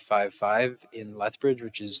 95.5 in Lethbridge,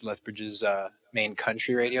 which is Lethbridge's main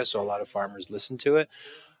country radio, so a lot of farmers listen to it.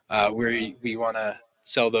 We want to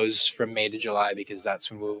sell those from May to July because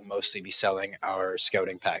that's when we'll mostly be selling our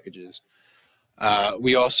scouting packages.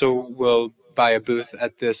 We also will buy a booth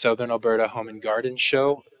at the Southern Alberta Home and Garden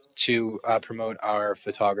Show to promote our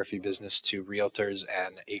photography business to realtors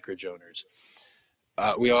and acreage owners.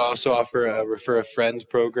 We also offer a refer a friend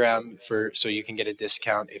program so you can get a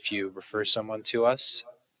discount if you refer someone to us,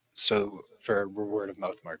 so for word of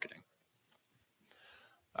mouth marketing.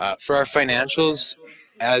 For our financials,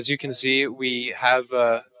 as you can see, we have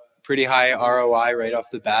a pretty high ROI right off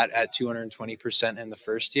the bat at 220% in the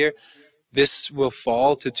first year. This will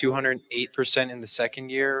fall to 208% in the second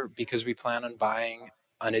year because we plan on buying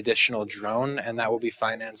an additional drone, and that will be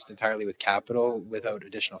financed entirely with capital without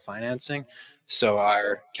additional financing. So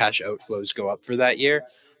our cash outflows go up for that year,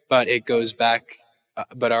 but it goes back.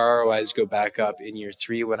 But our ROIs go back up in year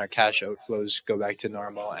 3 when our cash outflows go back to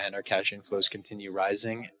normal and our cash inflows continue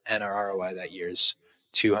rising, and our ROI that year is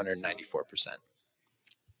 294%.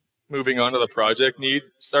 Moving on to the project need,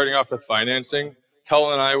 starting off with financing,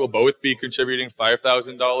 Kel and I will both be contributing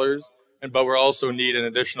 $5,000, but we'll also need an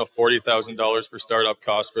additional $40,000 for startup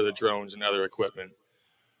costs for the drones and other equipment.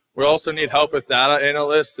 We'll also need help with data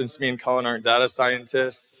analysts, since me and Colin aren't data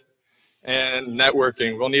scientists, and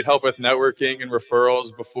networking. We'll need help with networking and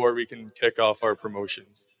referrals before we can kick off our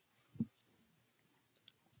promotions.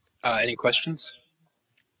 Any questions?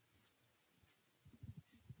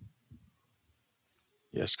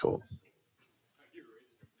 Yes, Cole.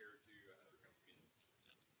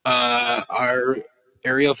 Our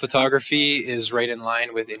aerial photography is right in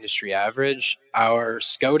line with industry average. Our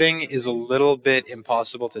scouting is a little bit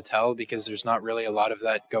impossible to tell because there's not really a lot of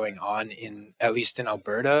that going on at least in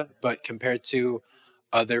Alberta, but compared to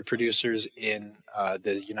other producers in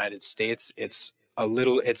the United States, it's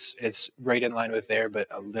right in line with there, but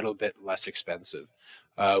a little bit less expensive.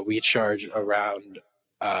 We charge around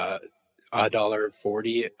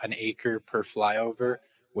 $1.40 an acre per flyover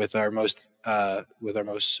with our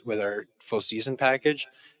full season package.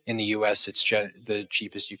 In the US, it's the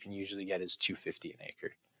cheapest you can usually get is $2.50 an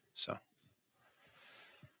acre. So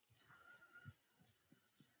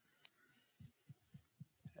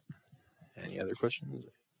any other questions?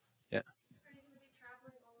 Yeah.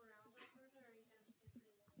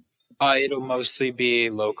 It'll mostly be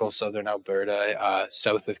local southern Alberta,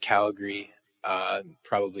 south of Calgary,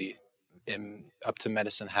 probably up to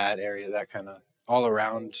Medicine Hat area, that kind of all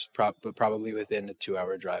around, but probably within a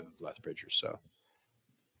 2-hour drive of Lethbridge or so.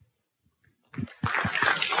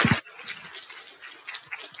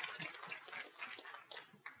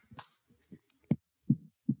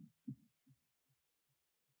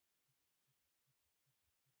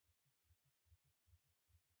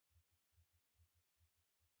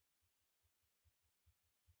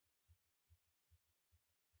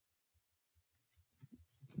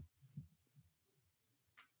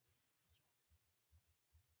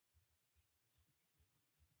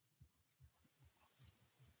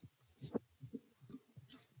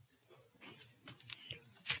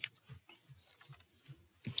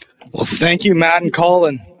 Well, thank you, Matt and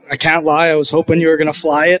Colin. I can't lie, I was hoping you were going to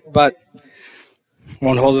fly it, but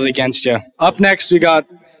won't hold it against you. Up next, we got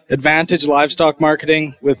Advantage Livestock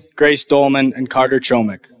Marketing with Grace Dolman and Carter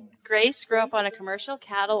Chomick. Grace grew up on a commercial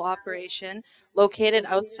cattle operation located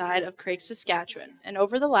outside of Craig, Saskatchewan, and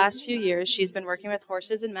over the last few years, she's been working with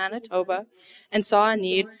horses in Manitoba and saw a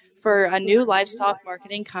need for a new livestock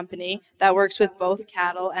marketing company that works with both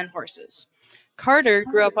cattle and horses. Carter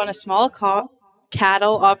grew up on a small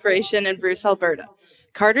cattle operation in Bruce, Alberta.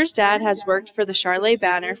 Carter's dad has worked for the Charlet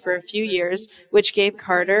banner for a few years, which gave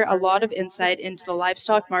Carter a lot of insight into the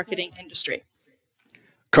livestock marketing industry.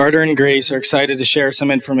 Carter and Grace are excited to share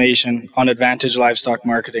some information on Advantage Livestock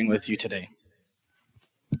Marketing with you today.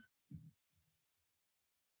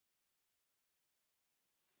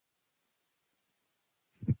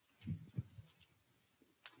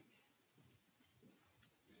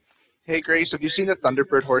 Hey Grace, have you seen the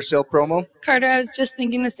Thunderbird horse sale promo? Carter, I was just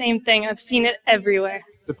thinking the same thing. I've seen it everywhere.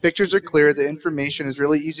 The pictures are clear, the information is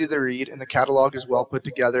really easy to read, and the catalog is well put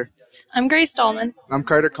together. I'm Grace Dahlman. I'm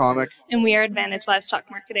Carter Comic. And we are Advantage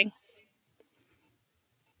Livestock Marketing.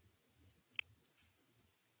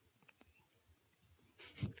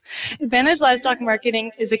 Advantage Livestock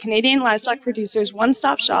Marketing is a Canadian livestock producer's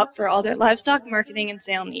one-stop shop for all their livestock marketing and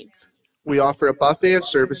sale needs. We offer a buffet of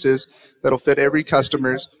services that'll fit every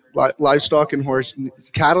customer's livestock and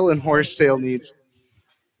cattle and horse sale needs.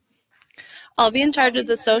 I'll be in charge of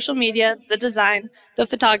the social media, the design, the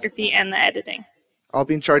photography, and the editing. I'll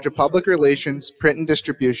be in charge of public relations, print and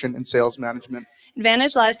distribution, and sales management.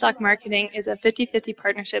 Advantage Livestock Marketing is a 50-50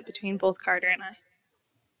 partnership between both Carter and I.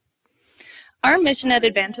 Our mission at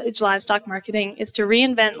Advantage Livestock Marketing is to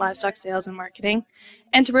reinvent livestock sales and marketing,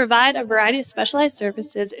 and to provide a variety of specialized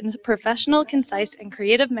services in a professional, concise, and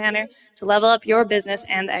creative manner to level up your business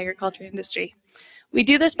and the agriculture industry. We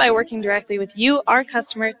do this by working directly with you, our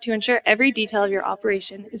customer, to ensure every detail of your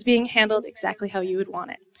operation is being handled exactly how you would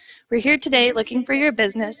want it. We're here today looking for your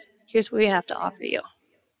business. Here's what we have to offer you.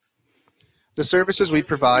 The services we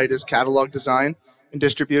provide is catalog design and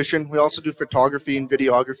distribution. We also do photography and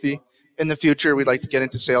videography. In the future, we'd like to get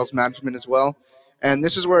into sales management as well. And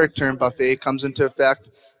this is where our term buffet comes into effect.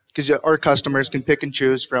 because our customers can pick and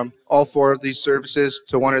choose from all four of these services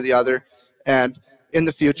to one or the other. And in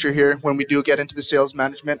the future here, when we do get into the sales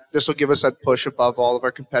management, this will give us that push above all of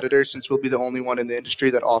our competitors, since we'll be the only one in the industry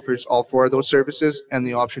that offers all four of those services and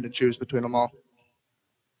the option to choose between them all.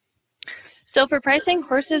 So for pricing,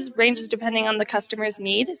 horses ranges depending on the customer's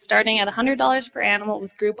need, starting at $100 per animal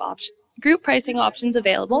with group pricing options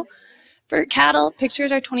available. For cattle,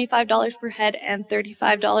 pictures are $25 per head and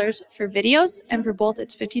 $35 for videos, and for both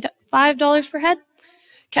it's $55 per head.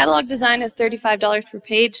 Catalog design is $35 per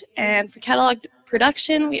page, and for catalog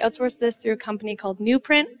production, we outsource this through a company called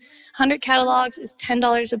Newprint. 100 catalogs is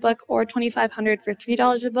 $10 a book or $2,500 for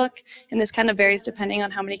 $3 a book, and this kind of varies depending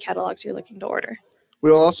on how many catalogs you're looking to order. We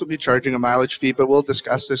will also be charging a mileage fee, but we'll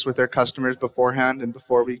discuss this with our customers beforehand and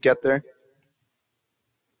before we get there.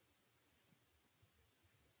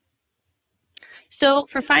 So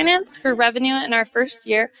for finance, for revenue in our first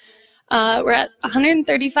year, we're at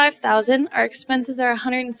 $135,000. Our expenses are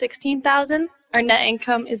 $116,000. Our net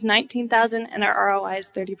income is $19,000, and our ROI is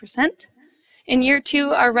 30%. In year 2,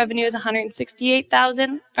 our revenue is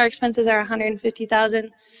 $168,000. Our expenses are $150,000.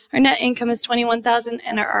 Our net income is $21,000,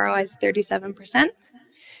 and our ROI is 37%.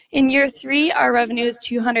 In year 3, our revenue is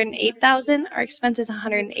 $208,000, our expense is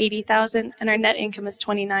 $180,000, and our net income is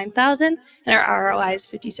 $29,000, and our ROI is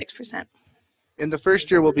 56%. In the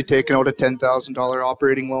first year, we'll be taking out a $10,000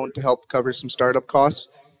 operating loan to help cover some startup costs.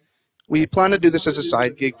 We plan to do this as a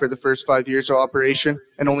side gig for the first 5 years of operation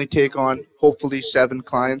and only take on hopefully 7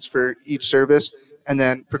 clients for each service, and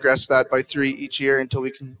then progress that by 3 each year until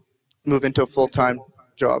we can move into a full-time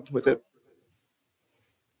job with it.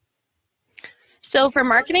 So for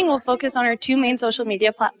marketing, we'll focus on our 2 main social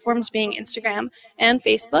media platforms being Instagram and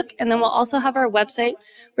Facebook, and then we'll also have our website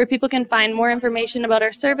where people can find more information about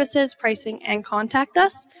our services, pricing, and contact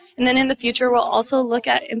us. And then in the future, we'll also look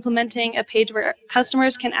at implementing a page where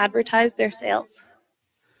customers can advertise their sales.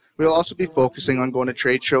 We'll also be focusing on going to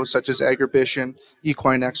trade shows such as Agribusiness,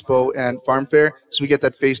 Equine Expo, and Farm Fair, so we get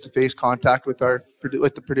that face-to-face contact with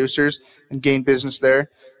the producers and gain business there.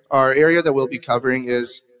 Our area that we'll be covering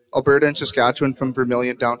is Alberta and Saskatchewan from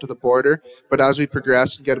Vermilion down to the border, but as we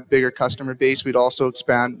progress and get a bigger customer base, we'd also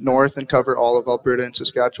expand north and cover all of Alberta and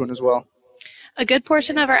Saskatchewan as well. A good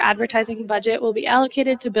portion of our advertising budget will be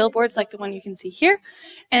allocated to billboards like the one you can see here,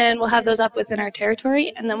 and we'll have those up within our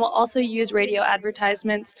territory, and then we'll also use radio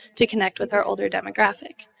advertisements to connect with our older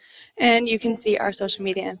demographic. And you can see our social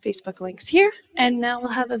media and Facebook links here, and now we'll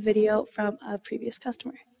have a video from a previous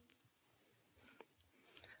customer.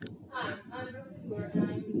 Hi, I'm Rosie Moore, and I'm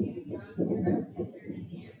a new sales producer in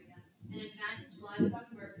the area. And Advantage Livestock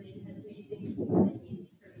Marketing has made things really easy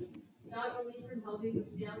for me. Not only from helping with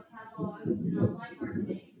sales catalogs and online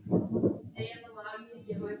marketing, they have allowed me to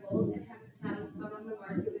get my bulls and heifer cows out on the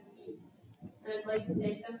market with ease. And I'd like to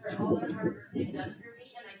thank them for all their hard work they've done for me,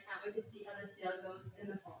 and I can't wait to see how the sale goes in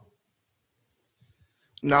the fall.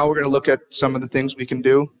 Now we're going to look at some of the things we can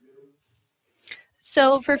do.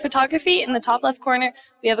 So for photography, in the top left corner,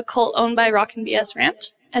 we have a colt owned by Rock and BS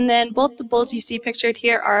Ranch. And then both the bulls you see pictured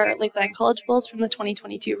here are Lakeland College bulls from the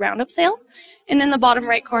 2022 Roundup sale. And in the bottom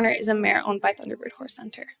right corner is a mare owned by Thunderbird Horse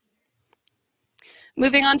Center.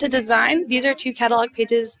 Moving on to design, these are 2 catalog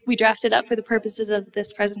pages we drafted up for the purposes of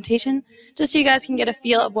this presentation, just so you guys can get a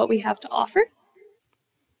feel of what we have to offer.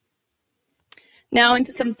 Now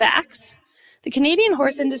into some facts. The Canadian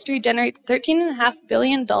horse industry generates $13.5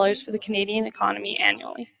 billion for the Canadian economy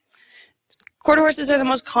annually. Quarter horses are the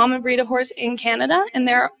most common breed of horse in Canada, and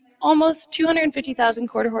there are almost 250,000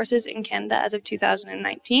 quarter horses in Canada as of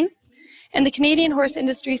 2019. And the Canadian horse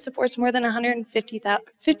industry supports more than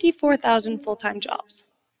 154,000 full-time jobs.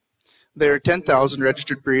 There are 10,000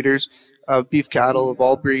 registered breeders of beef cattle of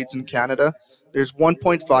all breeds in Canada. There's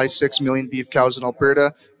 1.56 million beef cows in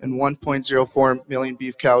Alberta and 1.04 million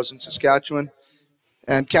beef cows in Saskatchewan.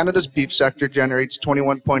 And Canada's beef sector generates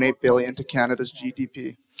 $21.8 billion to Canada's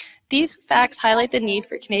GDP. These facts highlight the need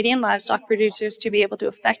for Canadian livestock producers to be able to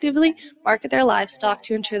effectively market their livestock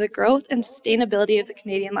to ensure the growth and sustainability of the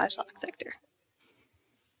Canadian livestock sector.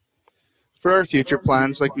 For our future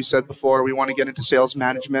plans, like we said before, we want to get into sales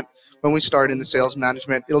management. When we start into sales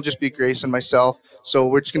management, it'll just be Grace and myself. So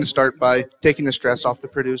we're just going to start by taking the stress off the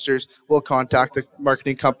producers. We'll contact the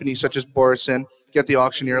marketing companies such as Borison, get the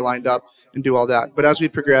auctioneer lined up, and do all that. But as we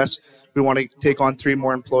progress, we want to take on 3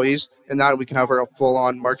 more employees, and that we can have our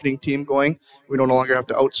full-on marketing team going. We no longer have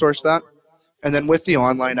to outsource that. And then with the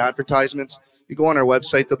online advertisements, you go on our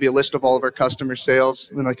website, there'll be a list of all of our customer sales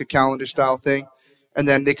and like a calendar style thing. And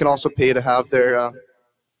then they can also pay to have their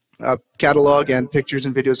catalog and pictures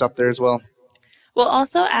and videos up there as well. We'll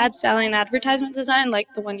also add stallion advertisement design like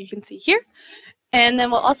the one you can see here. And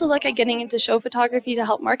then we'll also look at getting into show photography to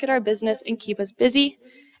help market our business and keep us busy.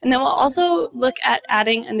 And then we'll also look at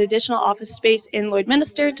adding an additional office space in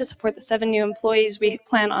Lloydminster to support the 7 new employees we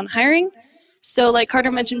plan on hiring. So like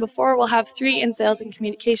Carter mentioned before, we'll have 3 in sales and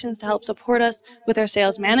communications to help support us with our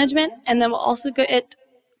sales management. And then we'll also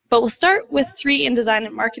we'll start with 3 in design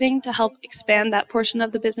and marketing to help expand that portion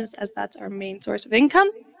of the business, as that's our main source of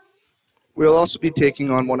income. We'll also be taking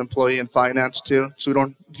on 1 employee in finance too, so you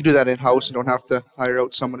can do that in-house and don't have to hire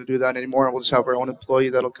out someone to do that anymore. We'll just have our own employee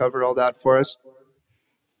that'll cover all that for us.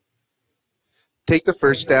 Take the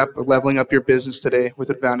first step of leveling up your business today with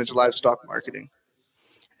Advantage Livestock Marketing.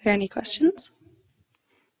 Are there any questions?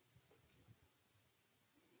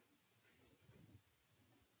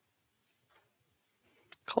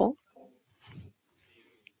 Cole?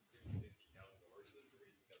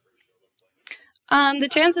 The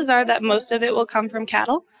chances are that most of it will come from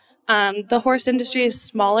cattle. The horse industry is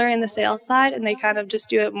smaller in the sales side, and they kind of just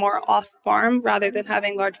do it more off-farm rather than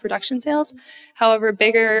having large production sales. However,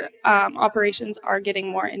 bigger operations are getting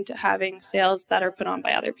more into having sales that are put on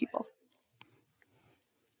by other people.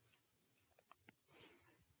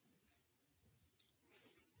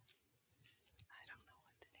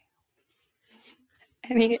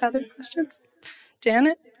 Any other questions?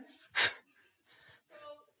 Janet?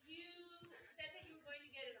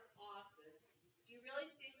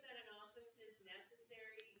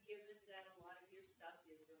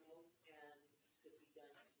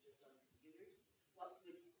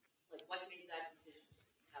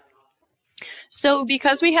 So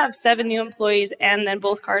because we have 7 new employees and then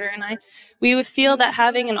both Carter and I, we would feel that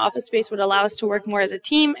having an office space would allow us to work more as a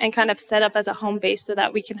team and kind of set up as a home base so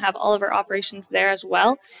that we can have all of our operations there as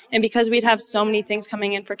well. And because we'd have so many things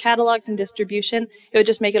coming in for catalogs and distribution, it would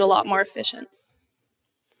just make it a lot more efficient.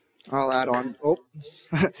 I'll add on.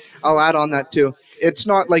 I'll add on that too. It's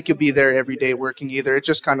not like you'll be there every day working either. It's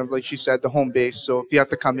just kind of like she said, the home base. So if you have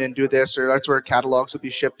to come in, do this, or that's where catalogs will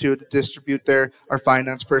be shipped to distribute there. Our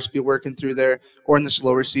finance person will be working through there. Or in the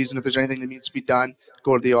slower season, if there's anything that needs to be done,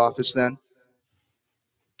 go to the office then.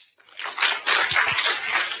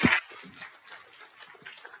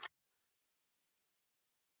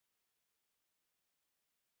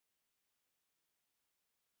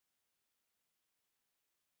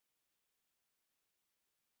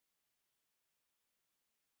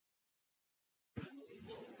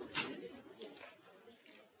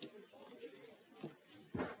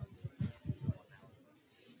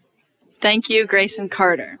 Thank you, Grace and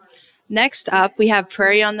Carter. Next up, we have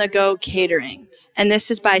Prairie on the Go Catering, and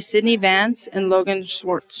this is by Sydney Vance and Logan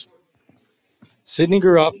Schwartz. Sydney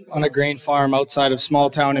grew up on a grain farm outside of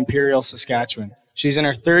small town Imperial, Saskatchewan. She's in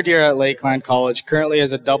her 3rd year at Lakeland College, currently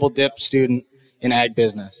as a double dip student in ag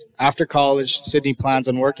business. After college, Sydney plans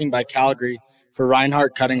on working by Calgary for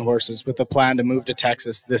Reinhardt Cutting Horses with a plan to move to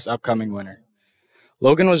Texas this upcoming winter.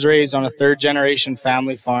 Logan was raised on a 3rd-generation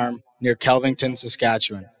family farm near Kelvington,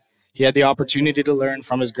 Saskatchewan. He had the opportunity to learn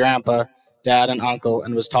from his grandpa, dad, and uncle,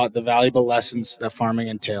 and was taught the valuable lessons that farming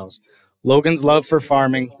entails. Logan's love for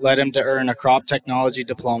farming led him to earn a crop technology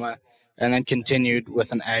diploma and then continued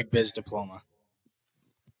with an ag biz diploma.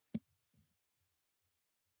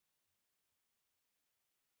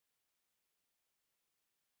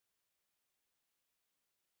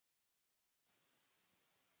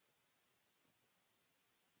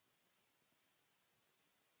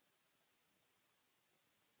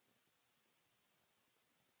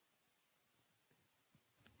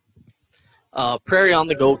 Prairie on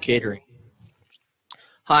the Go Catering.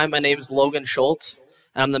 Hi, my name is Logan Schultz,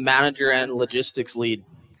 and I'm the manager and logistics lead.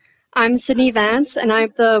 I'm Sydney Vance, and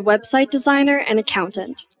I'm the website designer and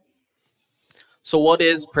accountant. So what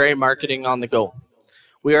is Prairie Marketing on the Go?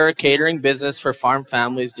 We are a catering business for farm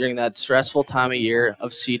families during that stressful time of year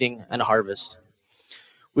of seeding and harvest.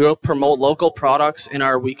 We will promote local products in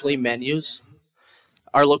our weekly menus.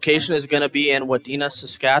 Our location is going to be in Wadena,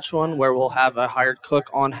 Saskatchewan, where we'll have a hired cook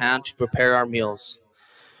on hand to prepare our meals.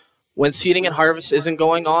 When seeding and harvest isn't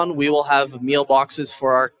going on, we will have meal boxes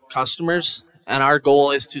for our customers, and our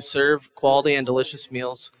goal is to serve quality and delicious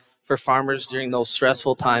meals for farmers during those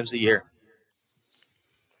stressful times of year.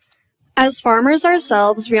 As farmers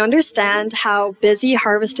ourselves, we understand how busy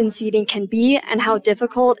harvest and seeding can be and how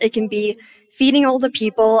difficult it can be feeding all the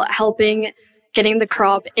people, helping getting the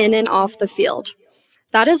crop in and off the field.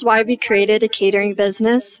 That is why we created a catering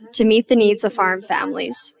business to meet the needs of farm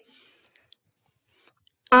families.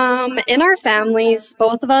 In our families,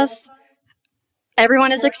 both of us,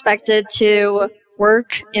 everyone is expected to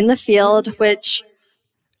work in the field, which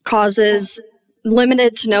causes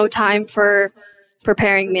limited to no time for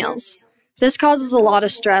preparing meals. This causes a lot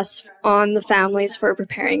of stress on the families for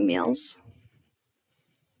preparing meals.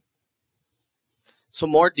 So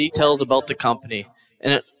more details about the company.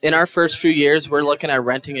 In our first few years, we're looking at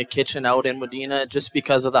renting a kitchen out in Medina just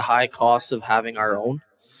because of the high costs of having our own.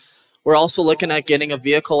 We're also looking at getting a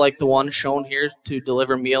vehicle like the one shown here to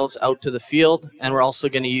deliver meals out to the field, and we're also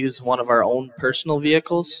going to use one of our own personal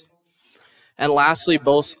vehicles. And lastly,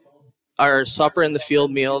 both our supper in the field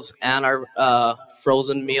meals and our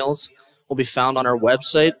frozen meals will be found on our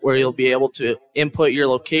website, where you'll be able to input your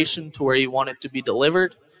location to where you want it to be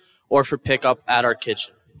delivered or for pickup at our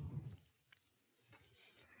kitchen.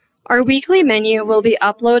 Our weekly menu will be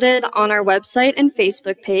uploaded on our website and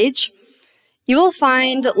Facebook page. You will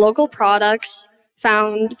find local products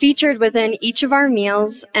found featured within each of our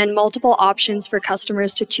meals and multiple options for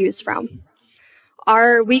customers to choose from.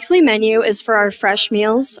 Our weekly menu is for our fresh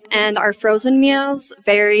meals, and our frozen meals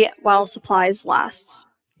vary while supplies last.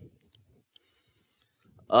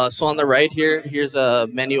 So on the right here, here's a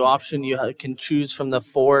menu option. You can choose from the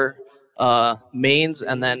 4 mains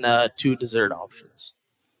and then 2 dessert options.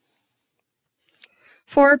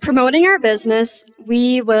 For promoting our business,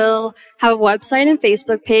 we will have a website and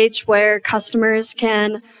Facebook page where customers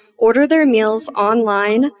can order their meals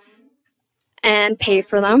online and pay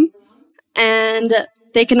for them. And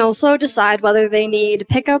they can also decide whether they need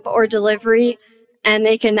pickup or delivery, and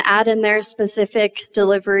they can add in their specific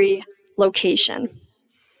delivery location.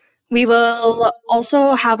 We will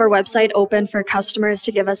also have our website open for customers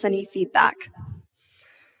to give us any feedback.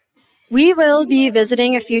 We will be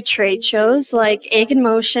visiting a few trade shows like Ag in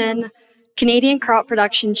Motion, Canadian Crop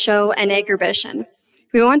Production Show, and Agribusiness.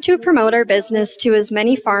 We want to promote our business to as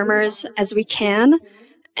many farmers as we can,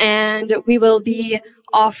 and we will be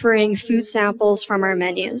offering food samples from our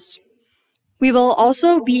menus. We will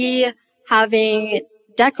also be having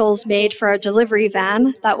decals made for our delivery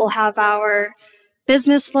van that will have our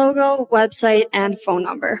business logo, website, and phone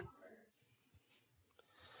number.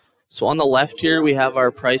 So on the left here, we have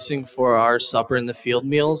our pricing for our supper in the field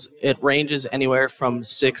meals. It ranges anywhere from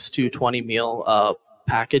 6 to 20 meal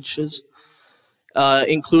packages.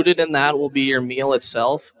 Included in that will be your meal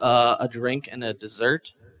itself, a drink, and a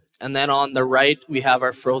dessert. And then on the right, we have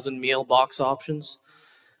our frozen meal box options.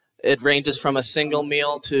 It ranges from a single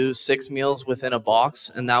meal to 6 meals within a box,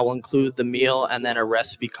 and that will include the meal and then a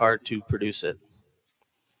recipe card to produce it.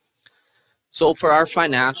 So for our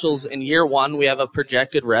financials, in year 1, we have a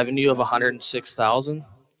projected revenue of $106,000,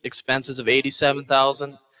 expenses of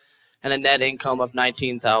 $87,000, and a net income of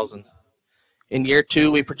 $19,000. In year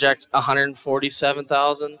 2, we project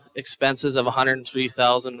 $147,000, expenses of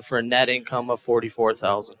 $103,000 for a net income of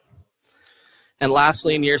 $44,000. And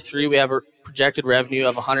lastly, in year 3, we have a projected revenue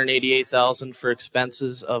of $188,000 for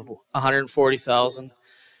expenses of $140,000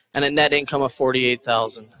 and a net income of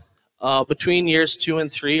 $48,000. Between years 2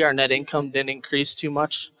 and 3, our net income didn't increase too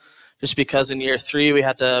much, just because in year 3 we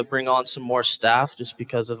had to bring on some more staff just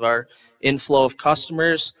because of our inflow of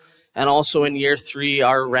customers. And also in year 3,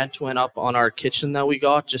 our rent went up on our kitchen that we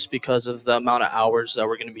got just because of the amount of hours that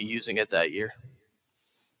we're going to be using it that year.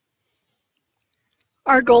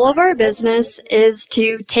 Our goal of our business is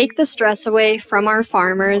to take the stress away from our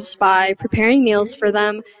farmers by preparing meals for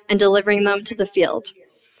them and delivering them to the field.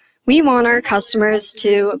 We want our customers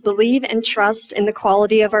to believe and trust in the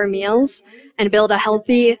quality of our meals and build a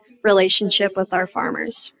healthy relationship with our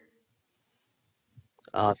farmers.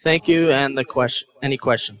 Thank you, and any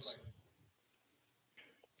questions?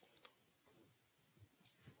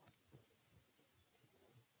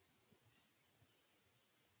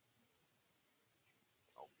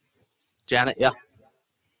 Janet, yeah.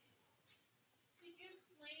 Could you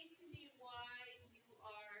explain to me why you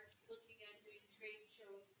are looking at doing trade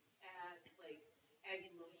shows at like Ag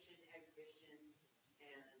in Motion, Agribusiness,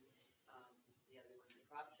 and the other one, the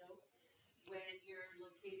crop show, when you're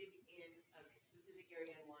located in a specific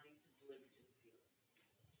area and wanting to deliver to the field?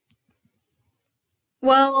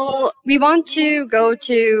 Well,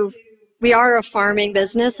 we are a farming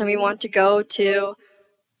business and we want to go to,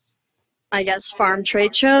 I guess, farm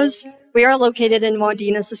trade shows. We are located in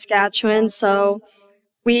Wadena, Saskatchewan, so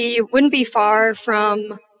we wouldn't be far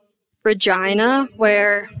from Regina,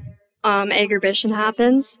 where Agribusiness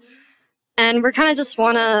happens. And we're kind of just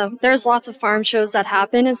there's lots of farm shows that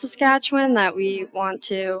happen in Saskatchewan that we want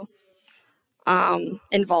to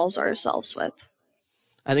involve ourselves with.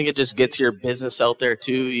 I think it just gets your business out there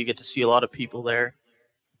too. You get to see a lot of people there.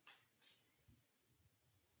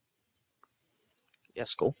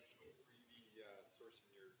 Yes, cool.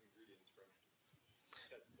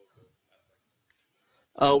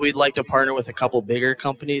 We'd like to partner with a couple bigger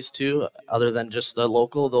companies too, other than just the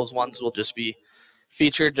local. Those ones will just be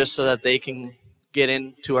featured just so that they can get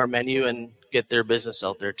into our menu and get their business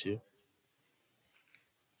out there too.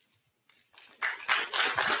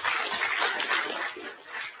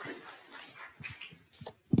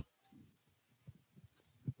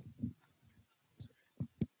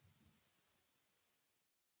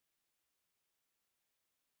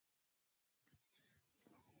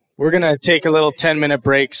 We're going to take a little 10-minute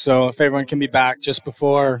break, so if everyone can be back just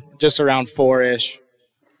around 4-ish.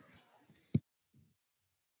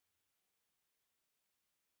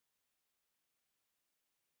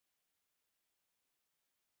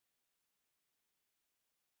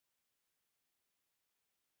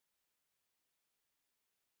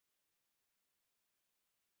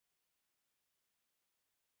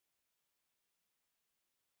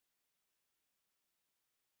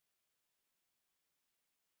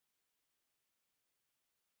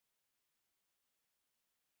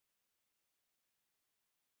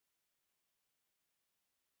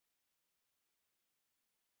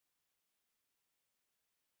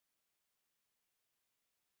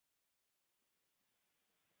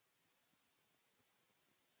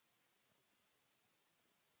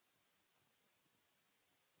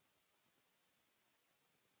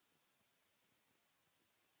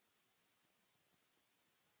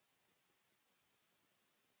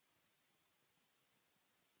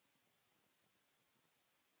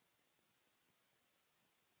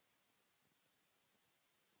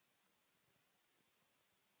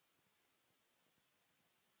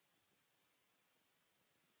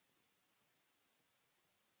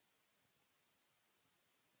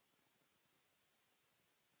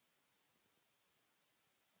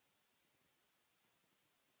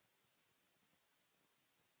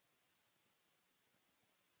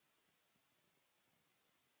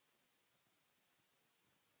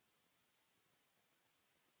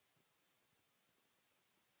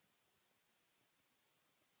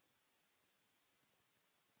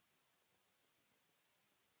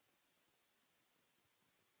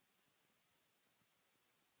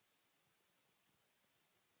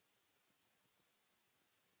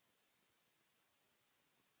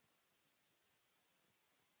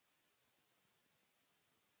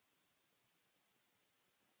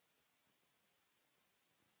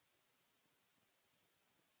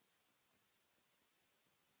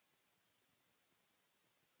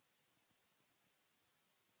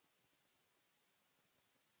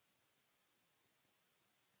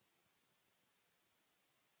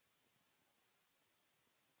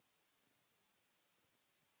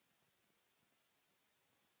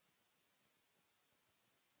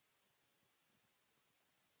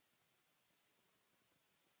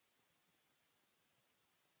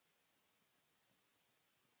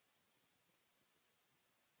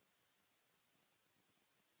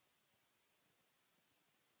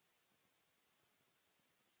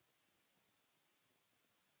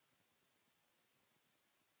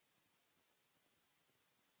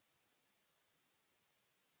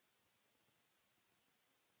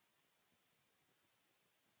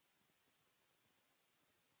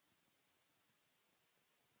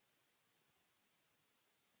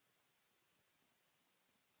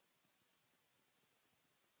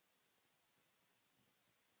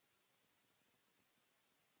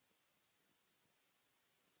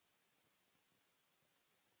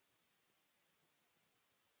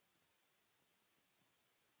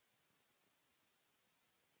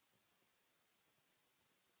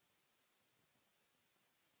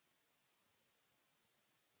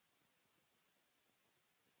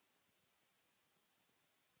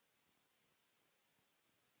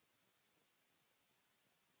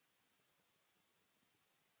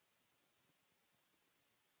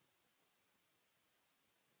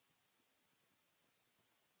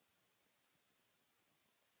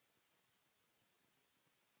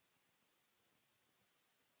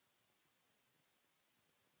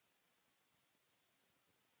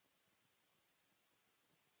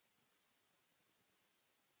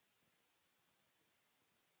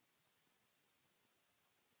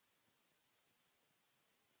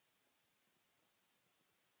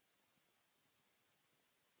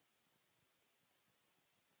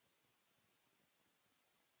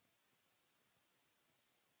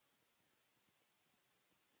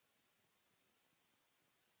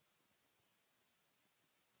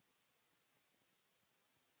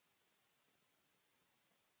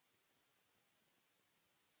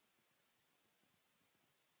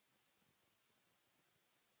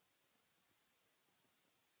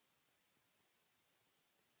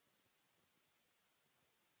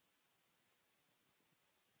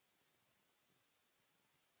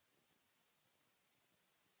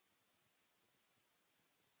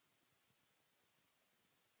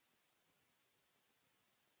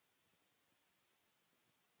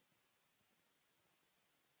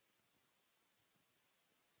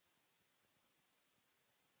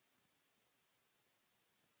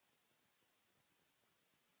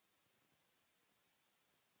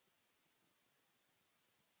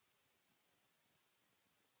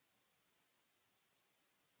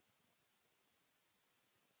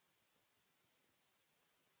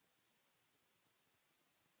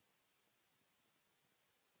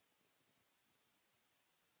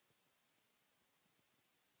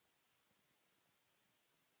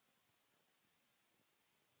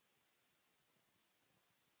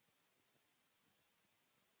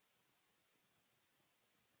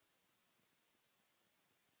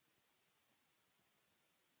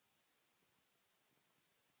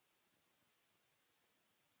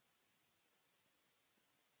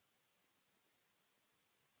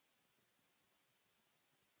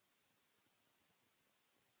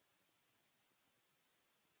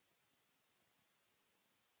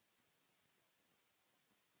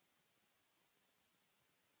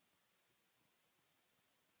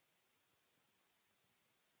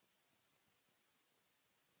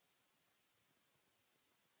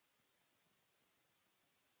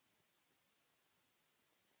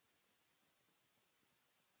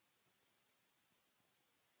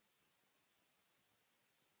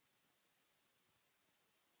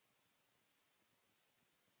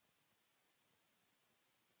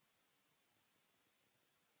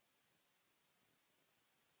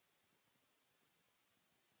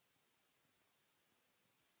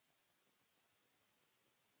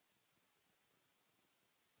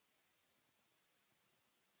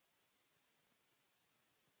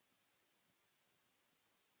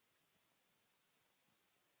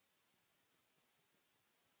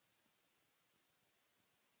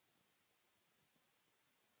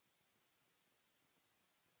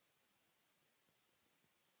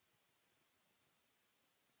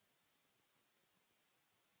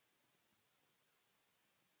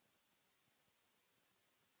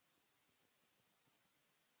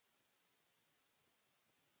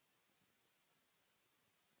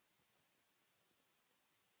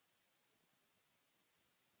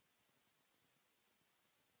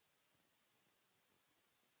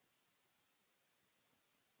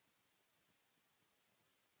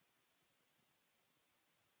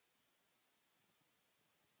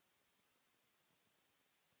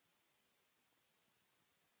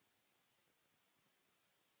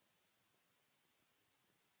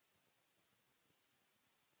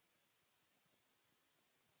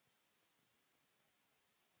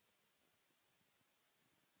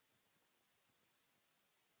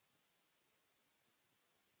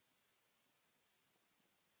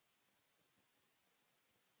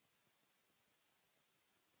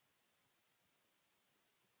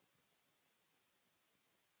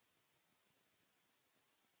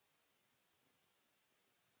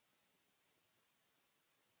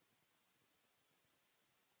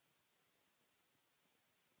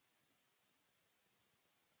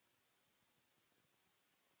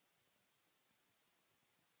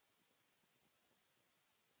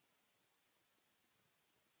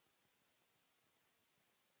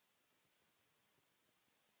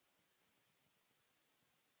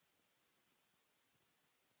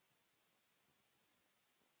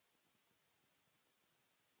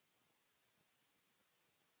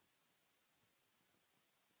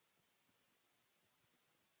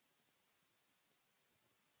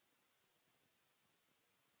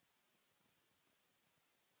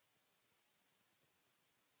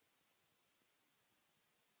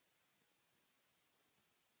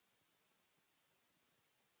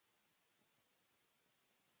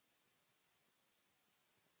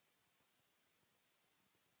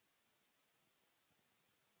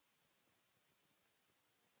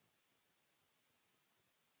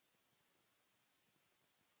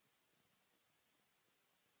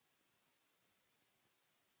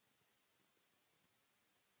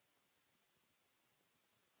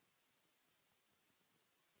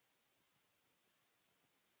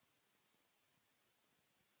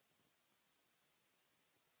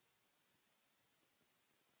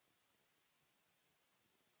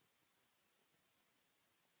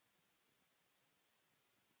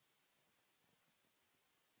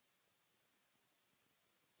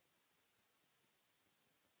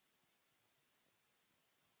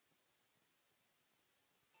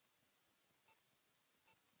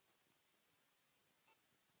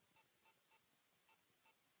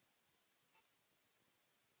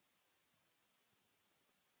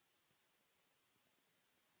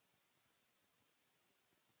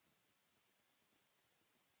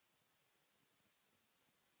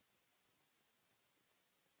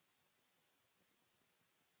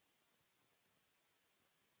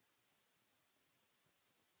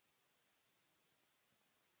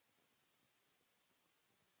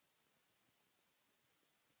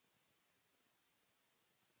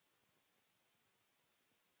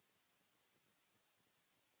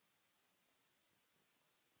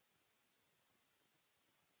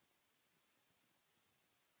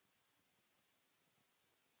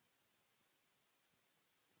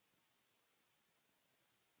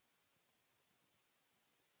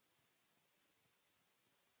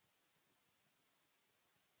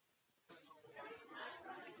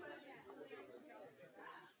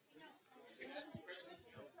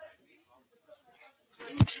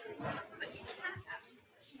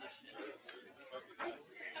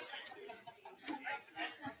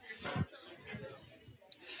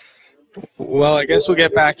 Well, I guess we'll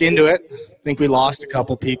get back into it. I think we lost a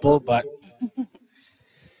couple people, but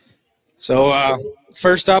so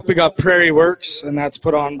first up we got Prairie Works, and that's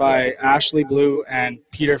put on by Ashley Blue and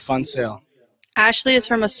Peter Funsale. Ashley is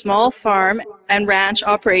from a small farm and ranch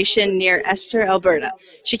operation near Esther, Alberta.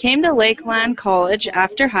 She came to Lakeland College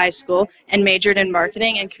after high school and majored in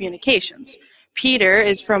marketing and communications. Peter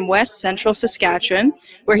is from West Central Saskatchewan,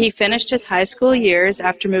 where he finished his high school years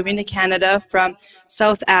after moving to Canada from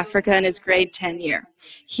South Africa in his grade 10 year.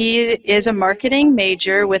 He is a marketing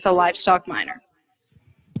major with a livestock minor.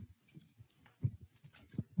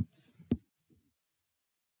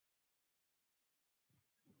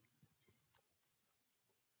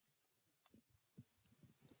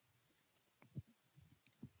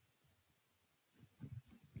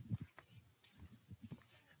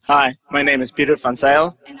 Hi, my name is Peter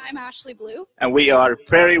Funsale, And I'm Ashley Blue. and we are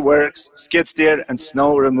Prairie Works Skid Steer and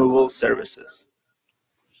Snow Removal Services.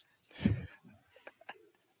 A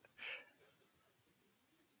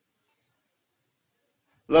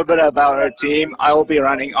little bit about our team. I will be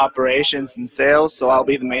running operations and sales, so I'll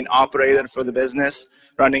be the main operator for the business,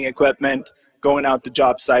 running equipment, going out to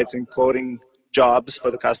job sites and quoting jobs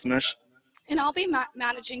for the customers. And I'll be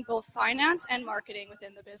managing both finance and marketing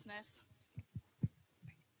within the business.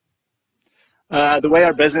 The way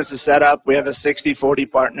our business is set up, we have a 60-40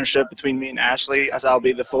 partnership between me and Ashley, as I'll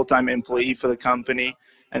be the full-time employee for the company,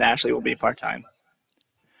 and Ashley will be part-time.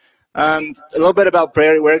 A little bit about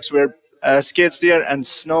Prairie Works. We're a skid steer and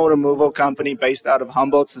snow removal company based out of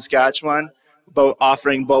Humboldt, Saskatchewan,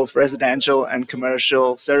 offering both residential and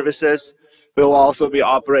commercial services. We will also be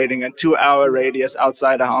operating a 2-hour radius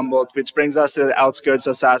outside of Humboldt, which brings us to the outskirts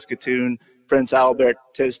of Saskatoon, Prince Albert,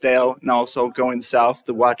 Tisdale, and also going south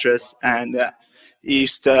to Watrous and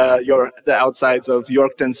east the outsides of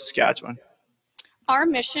Yorkton, Saskatchewan. Our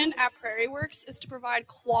mission at Prairie Works is to provide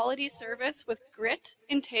quality service with grit,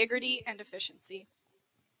 integrity, and efficiency.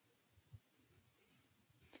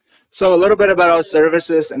 So a little bit about our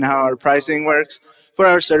services and how our pricing works. For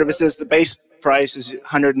our services, the base price is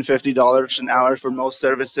 $150 an hour for most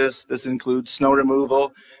services. This includes snow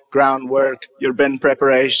removal, groundwork, your bin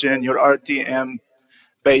preparation, your RTM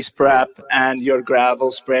base prep, and your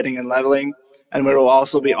gravel spreading and leveling. And we will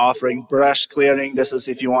also be offering brush clearing. This is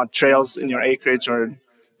if you want trails in your acreage, or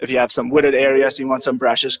if you have some wooded areas, you want some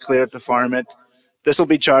brushes cleared to farm it. This will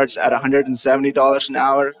be charged at $170 an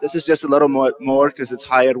hour. This is just a little more because it's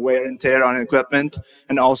higher wear and tear on equipment.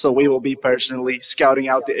 And also we will be personally scouting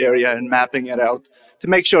out the area and mapping it out to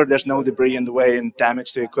make sure there's no debris in the way and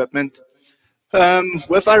damage to equipment.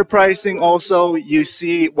 With our pricing also, what you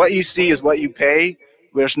see is what you pay.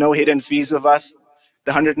 There's no hidden fees with us.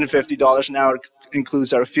 The $150 an hour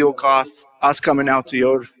includes our fuel costs, us coming out to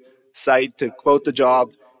your site to quote the job,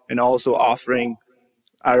 and also offering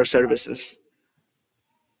our services.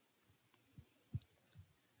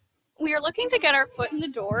 We are looking to get our foot in the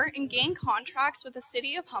door and gain contracts with the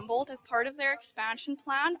City of Humboldt as part of their expansion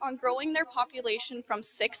plan on growing their population from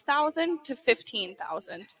 6,000 to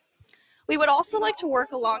 15,000. We would also like to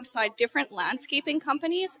work alongside different landscaping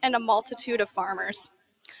companies and a multitude of farmers.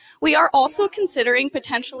 We are also considering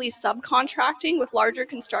potentially subcontracting with larger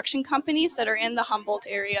construction companies that are in the Humboldt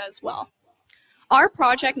area as well. Our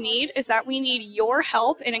project need is that we need your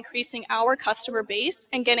help in increasing our customer base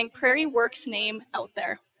and getting Prairie Works' name out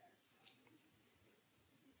there.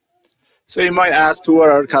 So you might ask, who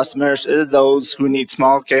are our customers? It is those who need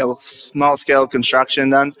small scale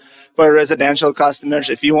construction done. For residential customers,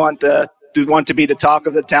 if you want to be the talk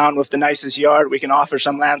of the town with the nicest yard, we can offer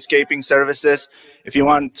some landscaping services. If you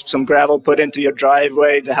want some gravel put into your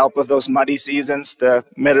driveway to help with those muddy seasons, to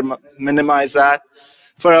minimize that.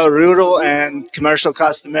 For our rural and commercial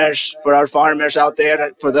customers, for our farmers out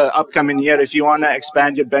there for the upcoming year, if you want to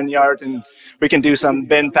expand your bin yard, and we can do some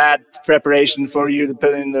bin pad preparation for you to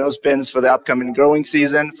put in those bins for the upcoming growing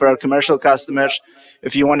season. For our commercial customers,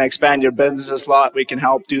 if you want to expand your business lot, we can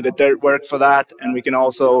help do the dirt work for that. And we can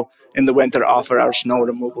also, in the winter, offer our snow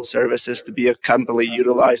removal services to be a company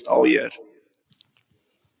utilized all year.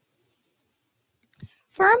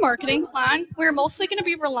 For our marketing plan, we're mostly going to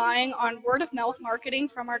be relying on word of mouth marketing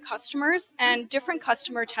from our customers and different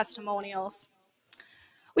customer testimonials.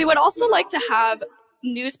 We would also like to have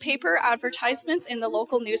newspaper advertisements in the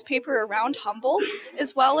local newspaper around Humboldt,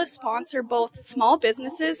 as well as sponsor both small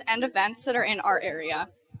businesses and events that are in our area.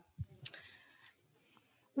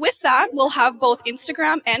 With that, we'll have both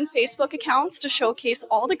Instagram and Facebook accounts to showcase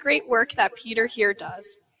all the great work that Peter here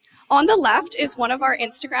does. On the left is one of our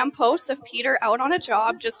Instagram posts of Peter out on a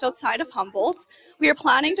job just outside of Humboldt. We are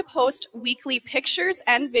planning to post weekly pictures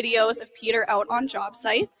and videos of Peter out on job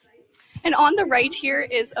sites. And on the right here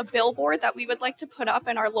is a billboard that we would like to put up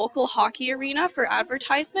in our local hockey arena for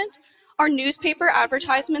advertisement. Our newspaper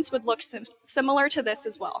advertisements would look similar to this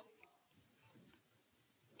as well.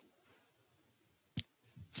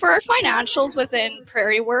 For our financials within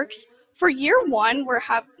Prairie Works, for year one,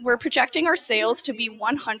 we're projecting our sales to be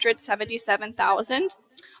 $177,000.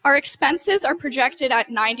 Our expenses are projected at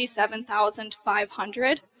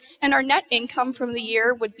 $97,500, and our net income from the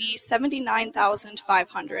year would be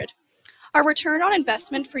 $79,500. Our return on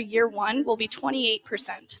investment for year one will be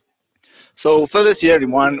 28%. So for this year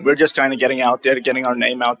one, we're just kind of getting out there, getting our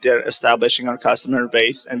name out there, establishing our customer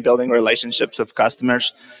base, and building relationships with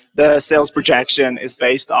customers. The sales projection is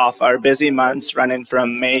based off our busy months running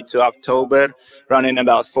from May to October, running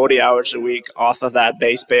about 40 hours a week off of that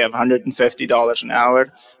base pay of $150 an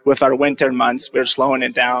hour. With our winter months, we're slowing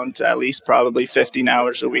it down to at least probably 15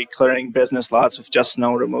 hours a week, clearing business lots with just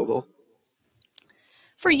snow removal.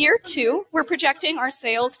 For year two, we're projecting our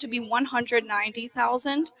sales to be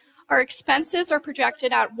 $190,000. Our expenses are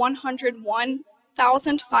projected at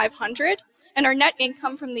 $101,500, and our net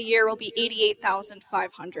income from the year will be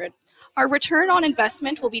 $88,500. Our return on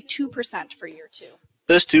investment will be 2% for year two.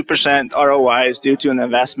 This 2% ROI is due to an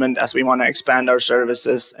investment as we want to expand our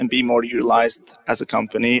services and be more utilized as a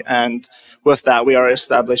company. And with that, we are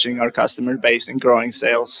establishing our customer base and growing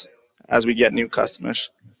sales as we get new customers.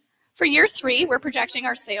 For year three, we're projecting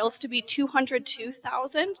our sales to be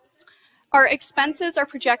 $202,000. Our expenses are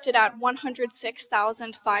projected at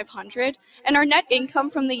 $106,500, and our net income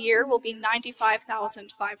from the year will be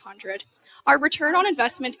 $95,500. Our return on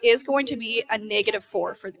investment is going to be a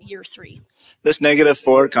 -4 for year three. This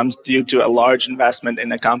 -4 comes due to a large investment in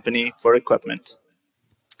the company for equipment.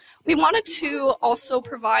 We wanted to also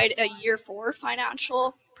provide a year four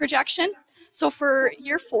financial projection. So for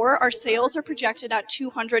year four, our sales are projected at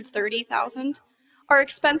 $230,000. Our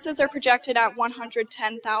expenses are projected at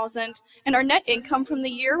 $110,000, and our net income from the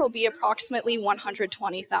year will be approximately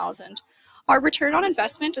 $120,000. Our return on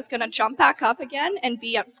investment is going to jump back up again and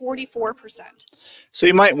be at 44%. So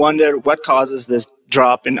you might wonder what causes this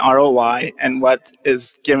drop in ROI and what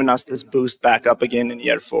is giving us this boost back up again in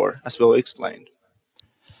year four, as we'll explain.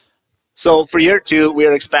 So for year two, we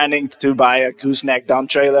are expanding to buy a gooseneck dump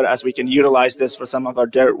trailer as we can utilize this for some of our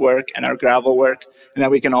dirt work and our gravel work. And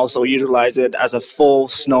then we can also utilize it as a full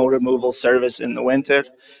snow removal service in the winter.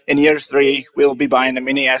 In year three, we'll be buying a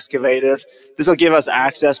mini excavator. This will give us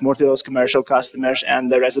access more to those commercial customers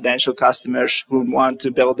and the residential customers who want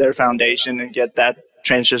to build their foundation and get that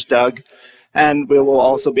trenches dug. And we will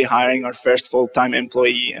also be hiring our first full-time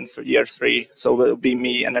employee in for year three. So it will be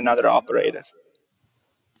me and another operator.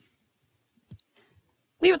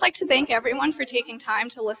 We would like to thank everyone for taking time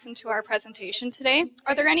to listen to our presentation today.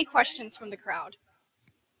 Are there any questions from the crowd?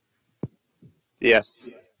 Yes.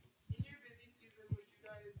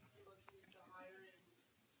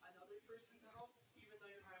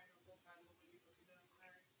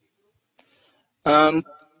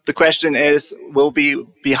 The question is, will we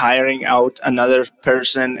be hiring out another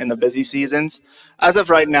person in the busy seasons? As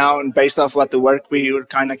of right now, and based off what the work we were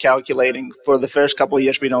kind of calculating, for the first couple of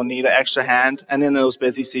years, we don't need an extra hand. And in those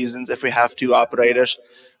busy seasons, if we have two operators,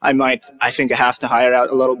 I think I have to hire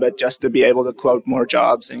out a little bit just to be able to quote more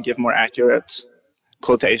jobs and give more accurate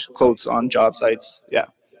quotes on job sites. Yeah.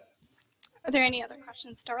 Are there any other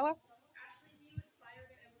questions, Darla?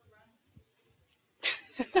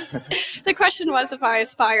 The question was if I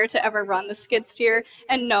aspire to ever run the skid steer,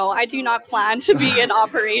 and no, I do not plan to be in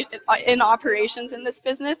operations in this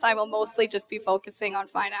business. I will mostly just be focusing on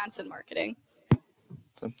finance and marketing.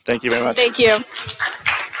 So, thank you very much. Thank you.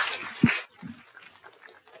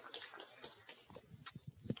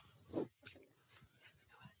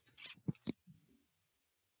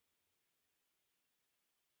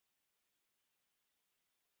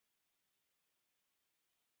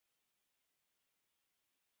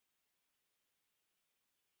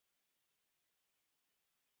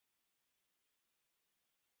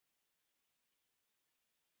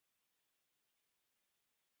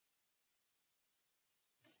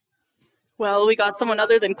 Well, we got someone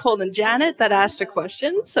other than Cole and Janet that asked a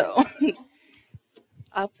question, so.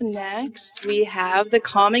 Up next, we have The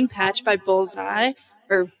Calming Patch by Bullseye,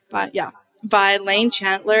 by Lane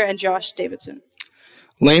Chandler and Josh Davidson.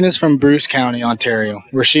 Lane is from Bruce County, Ontario,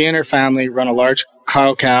 where she and her family run a large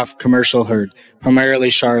cow-calf commercial herd, primarily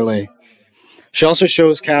Charolais. She also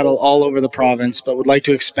shows cattle all over the province, but would like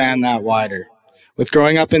to expand that wider. With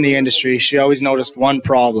growing up in the industry, she always noticed one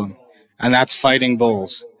problem, and that's fighting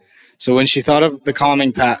bulls. So when she thought of the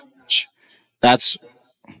calming patch, that's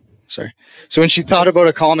sorry. So when she thought about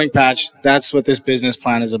a calming patch, that's what this business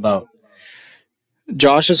plan is about.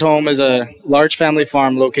 Josh's home is a large family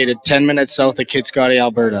farm located 10 minutes south of Kitscoty,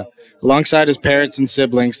 Alberta. Alongside his parents and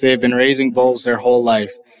siblings, they have been raising bulls their whole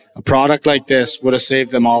life. A product like this would have saved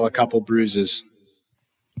them all a couple bruises.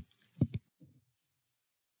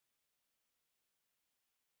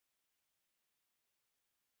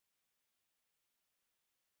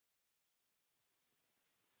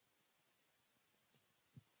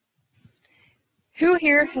 Who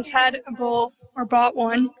here has had a bull or bought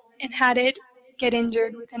one and had it get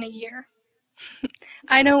injured within a year?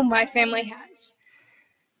 I know my family has.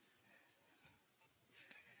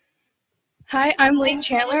 Hi, I'm Lane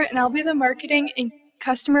Chandler, and I'll be the marketing and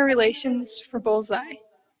customer relations for Bullseye.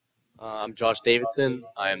 I'm Josh Davidson.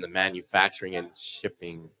 I am the manufacturing and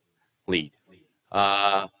shipping lead.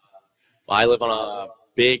 I live on a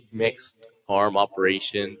big mixed farm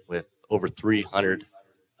operation with over 300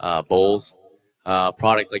 bulls. A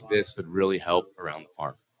product like this would really help around the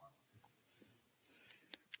farm.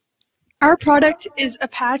 Our product is a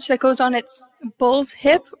patch that goes on its bull's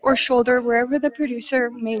hip or shoulder, wherever the producer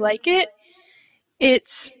may like it.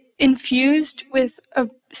 It's infused with a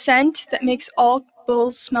scent that makes all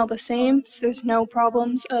bulls smell the same, so there's no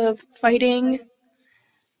problems of fighting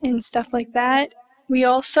and stuff like that. We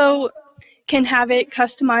also can have it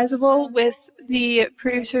customizable with the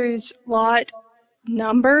producer's lot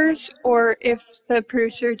numbers, or if the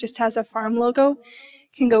producer just has a farm logo,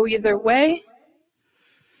 can go either way.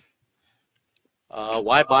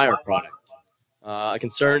 Why buy our product? A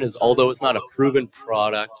concern is, although it's not a proven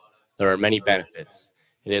product, there are many benefits.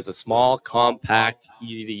 It is a small, compact,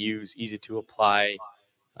 easy to use, easy to apply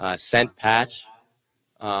scent patch.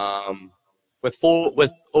 With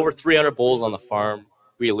over 300 bulls on the farm,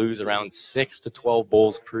 we lose around 6 to 12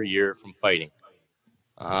 bulls per year from fighting.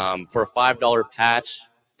 For a $5 patch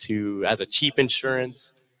as a cheap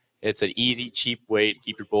insurance, it's an easy, cheap way to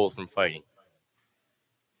keep your bulls from fighting.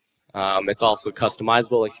 It's also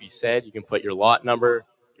customizable, like you said. You can put your lot number,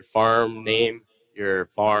 your farm name, your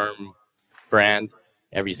farm brand,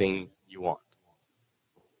 everything you want.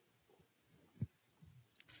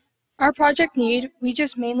 Our project we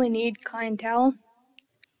just mainly need clientele.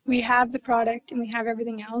 We have the product and we have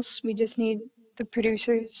everything else. We just need the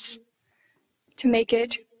producers to make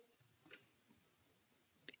it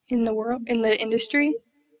in the industry.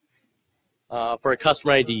 For a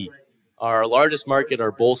customer ID, our largest market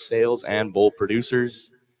are bull sales and bull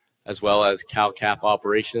producers, as well as cow-calf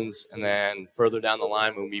operations. And then further down the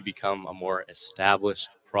line, when we become a more established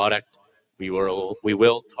product, we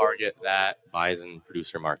will target that bison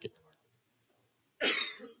producer market.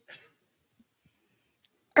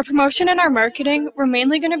 Our promotion and our marketing, we're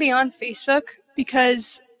mainly going to be on Facebook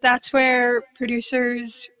because that's where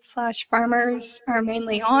producers / farmers are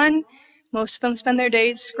mainly on. Most of them spend their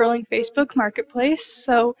days scrolling Facebook Marketplace.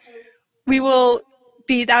 So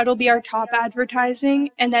that'll be our top advertising.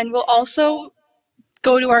 And then we'll also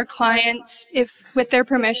go to our clients, if with their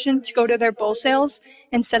permission, to go to their bull sales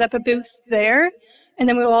and set up a booth there. And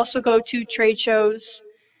then we'll also go to trade shows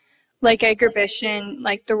like Agribusiness,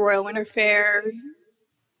 like the Royal Winter Fair,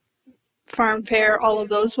 Farm Fair, all of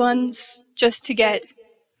those ones, just to get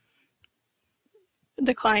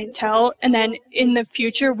the clientele. And then in the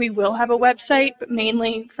future, we will have a website, but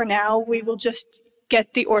mainly for now, we will just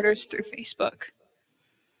get the orders through Facebook.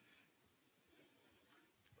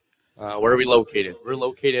 Where are we located? We're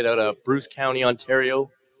located out of Bruce County, Ontario,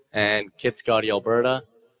 and Kitscoty, Alberta.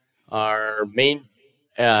 Our main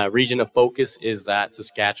region of focus is that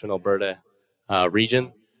Saskatchewan, Alberta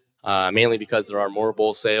region, mainly because there are more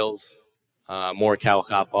bull sales, more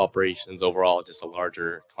cow-calf operations, overall just a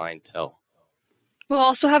larger clientele. We'll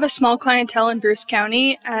also have a small clientele in Bruce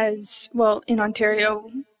County as well, in Ontario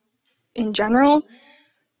in general,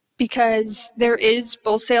 because there is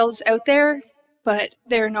bull sales out there, but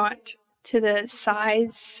they're not to the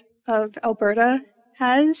size of Alberta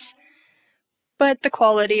has, but the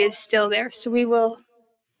quality is still there. So we will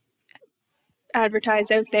advertise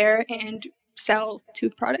out there and sell two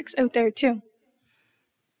products out there too.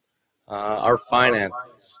 Our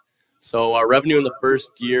finances. So our revenue in the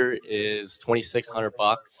first year is $2,600.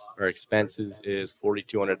 Our expenses is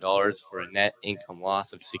 $4,200 for a net income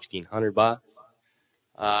loss of $1,600.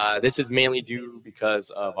 This is mainly due because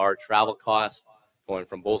of our travel costs, going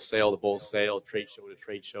from bull sale to bull sale, trade show to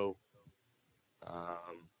trade show.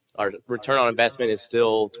 Our return on investment is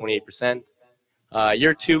still 28%.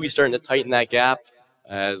 Year two, we're starting to tighten that gap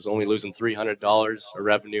as only losing $300. Our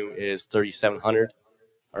revenue is $3,700.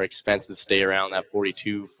 Our expenses stay around that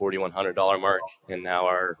 $4,200, $4,100 mark, and now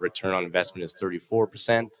our return on investment is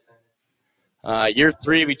 34%. Year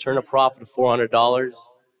 3, we turned a profit of $400.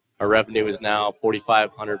 Our revenue is now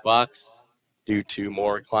 $4,500 due to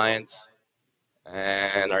more clients,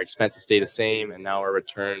 and our expenses stay the same, and now our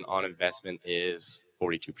return on investment is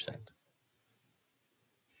 42%.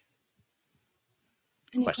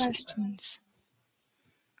 Any questions?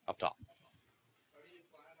 Up top.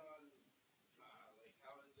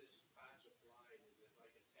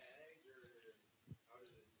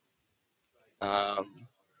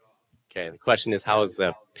 Okay, the question is, how is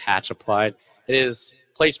the patch applied? It is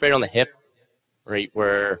placed right on the hip, right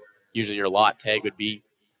where usually your lot tag would be.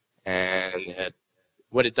 And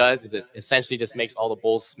what it does is it essentially just makes all the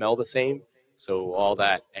bulls smell the same. So all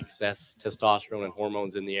that excess testosterone and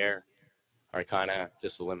hormones in the air are kind of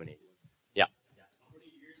just eliminated. Yeah.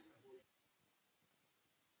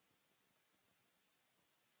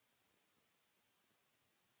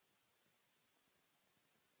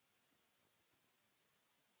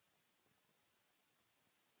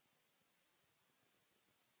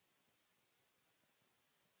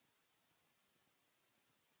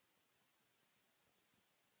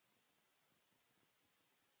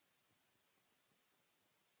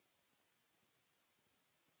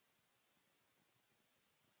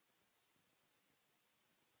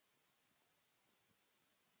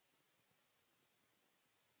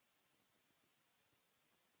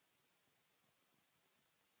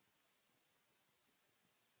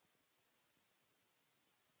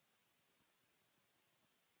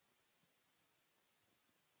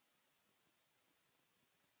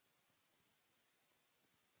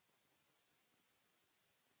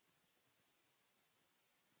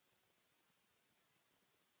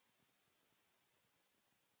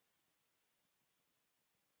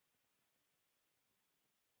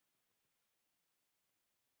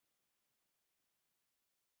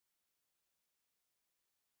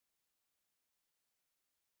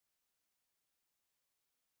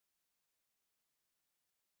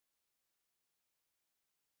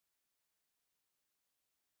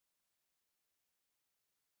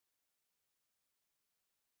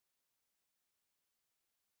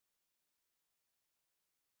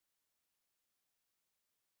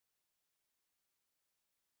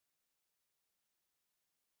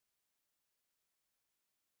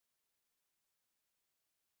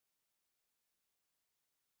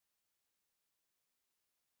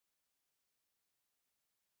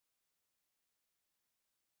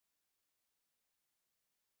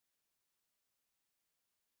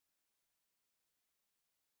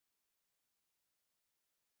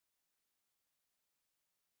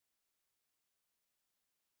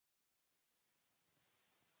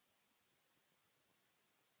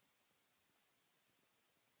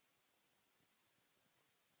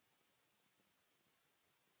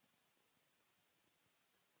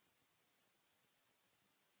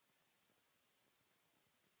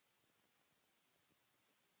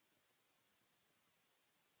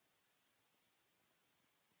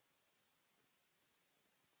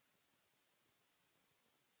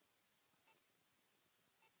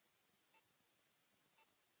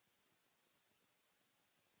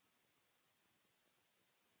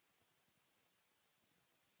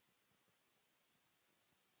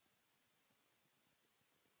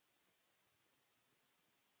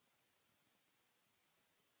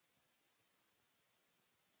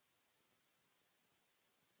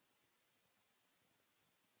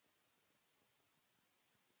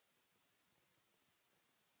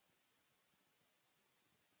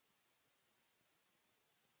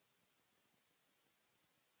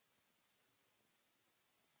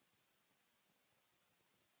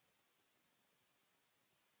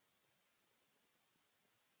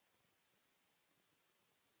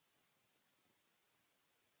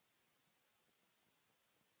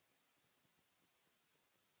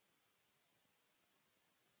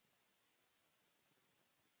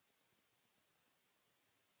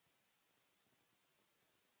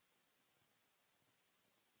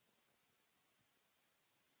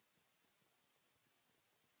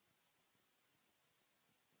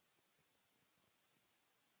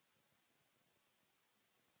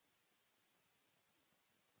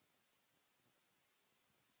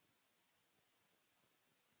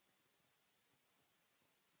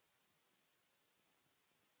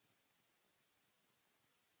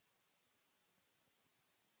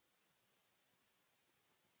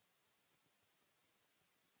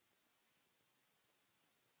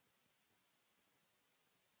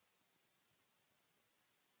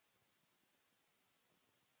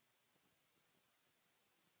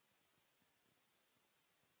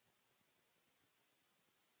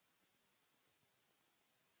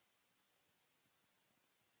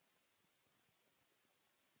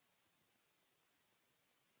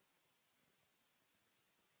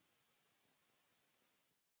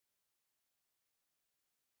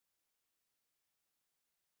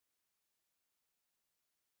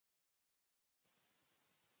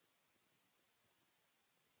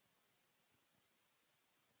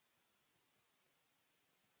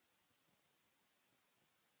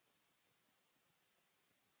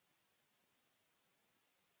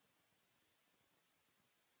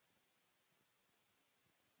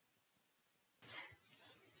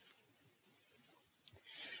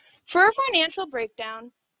 For our financial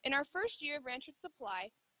breakdown, in our first year of Ranchard Supply,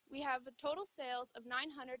 we have a total sales of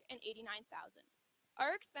 $989,000.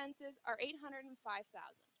 Our expenses are $805,000.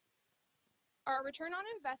 Our return on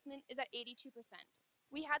investment is at 82%.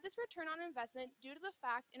 We had this return on investment due to the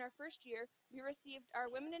fact in our first year we received our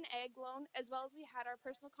Women in Ag loan as well as we had our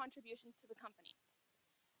personal contributions to the company.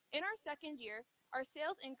 In our second year, our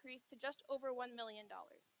sales increased to just over $1 million,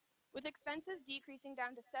 with expenses decreasing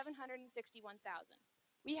down to $761,000.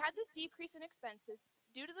 We had this decrease in expenses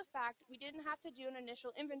due to the fact we didn't have to do an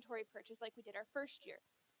initial inventory purchase like we did our first year.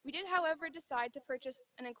 We did, however, decide to purchase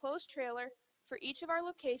an enclosed trailer for each of our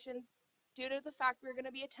locations due to the fact we were going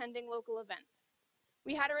to be attending local events.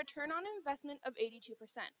 We had a return on investment of 82%.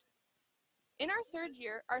 In our third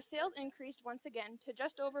year, our sales increased once again to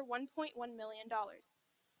just over $1.1 million.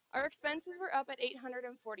 Our expenses were up at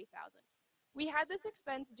 $840,000. We had this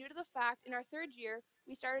expense due to the fact in our third year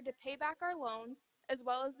we started to pay back our loans as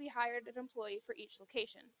well as we hired an employee for each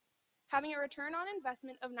location, having a return on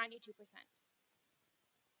investment of 92%.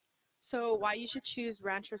 So why you should choose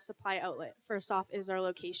Rancher Supply Outlet? First off is our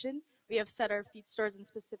location. We have set our feed stores in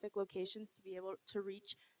specific locations to be able to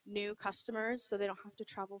reach new customers so they don't have to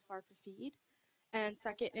travel far for feed. And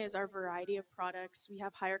second is our variety of products. We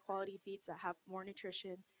have higher quality feeds that have more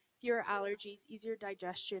nutrition, fewer allergies, easier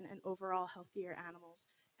digestion, and overall healthier animals.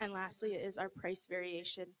 And lastly is our price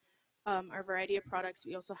variation. Our variety of products,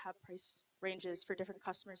 we also have price ranges for different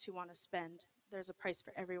customers who want to spend. There's a price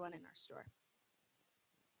for everyone in our store.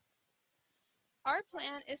 Our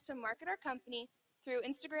plan is to market our company through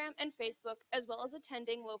Instagram and Facebook, as well as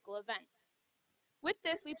attending local events. With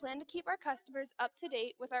this, we plan to keep our customers up to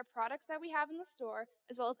date with our products that we have in the store,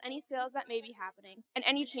 as well as any sales that may be happening, and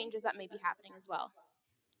any changes that may be happening as well.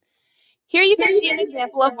 Here you can see an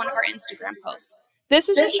example of one of our Instagram posts. This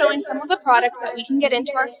is just showing some of the products that we can get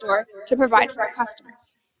into our store to provide for our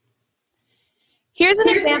customers. Here's an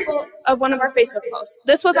example of one of our Facebook posts.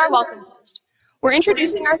 This was our welcome post. We're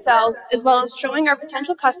introducing ourselves as well as showing our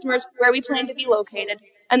potential customers where we plan to be located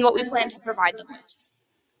and what we plan to provide them with.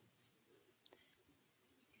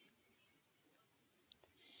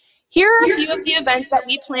 Here are a few of the events that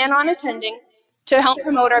we plan on attending to help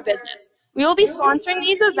promote our business. We will be sponsoring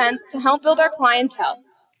these events to help build our clientele.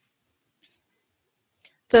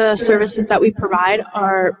 The services that we provide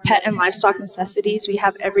are pet and livestock necessities. We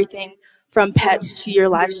have everything from pets to your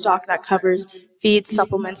livestock that covers feed,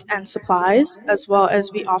 supplements, and supplies, as well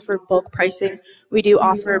as we offer bulk pricing. We do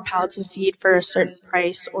offer pallets of feed for a certain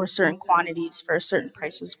price or certain quantities for a certain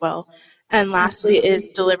price as well. And lastly is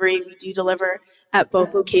delivery. We do deliver at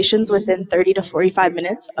both locations within 30 to 45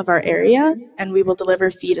 minutes of our area, and we will deliver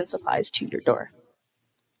feed and supplies to your door.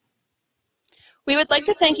 We would like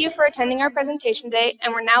to thank you for attending our presentation today,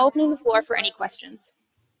 and we're now opening the floor for any questions.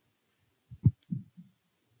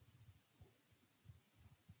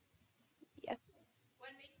 Yes? When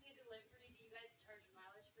making a delivery, do you guys charge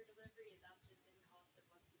mileage for delivery, and that's just in cost of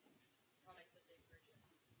what the product that they purchase?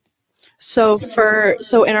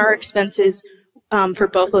 So in our expenses for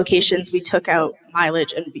both locations, we took out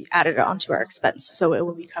mileage and we added it onto our expense, so it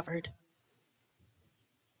will be covered.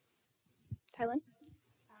 Tylen?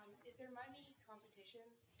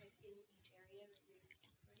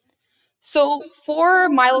 So for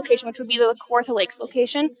my location, which would be the Kawartha Lakes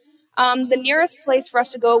location, the nearest place for us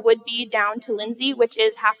to go would be down to Lindsay, which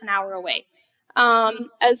is half an hour away.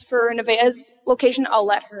 As for Nevaeh's location, I'll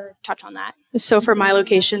let her touch on that. So for my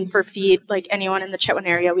location for feed, like anyone in the Chetwynd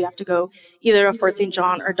area, we have to go either to Fort St.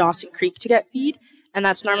 John or Dawson Creek to get feed, and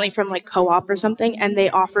that's normally from like Co-op or something, and they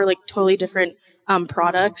offer like totally different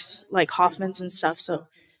products like Hoffman's and stuff, so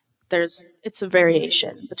it's a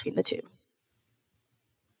variation between the two.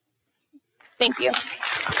 Thank you.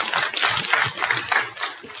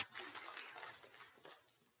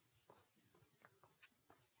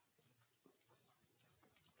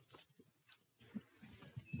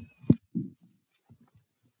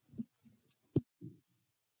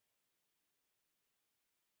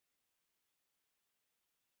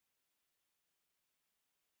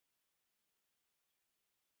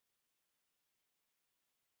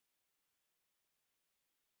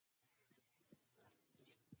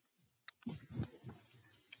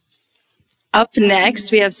 Up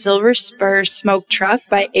next, we have Silver Spur Smoke Truck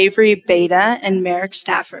by Avery Beta and Merrick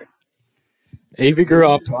Stafford. Avery grew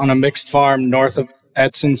up on a mixed farm north of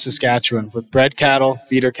Edson, Saskatchewan, with bred cattle,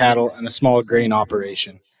 feeder cattle, and a small grain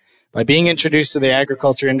operation. By being introduced to the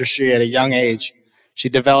agriculture industry at a young age, she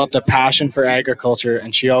developed a passion for agriculture,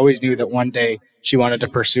 and she always knew that one day she wanted to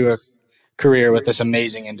pursue a career with this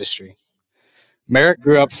amazing industry. Merrick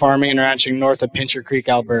grew up farming and ranching north of Pincher Creek,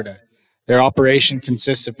 Alberta. Their operation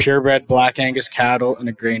consists of purebred Black Angus cattle and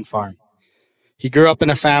a grain farm. He grew up in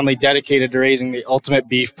a family dedicated to raising the ultimate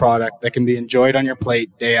beef product that can be enjoyed on your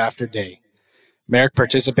plate day after day. Merrick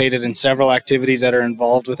participated in several activities that are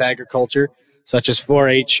involved with agriculture, such as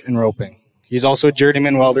 4-H and roping. He's also a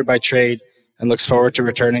journeyman welder by trade and looks forward to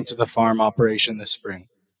returning to the farm operation this spring.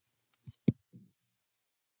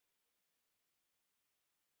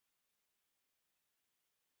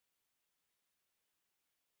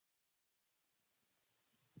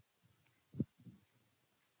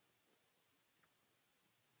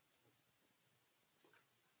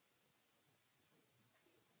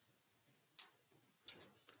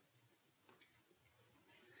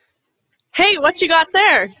 Hey, what you got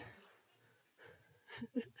there?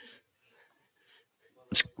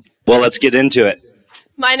 Well, let's get into it.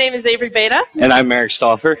 My name is Avery Beta. And I'm Merrick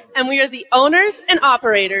Stauffer. And we are the owners and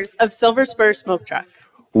operators of Silver Spur Smoke Truck.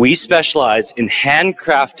 We specialize in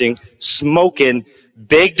handcrafting, smoking,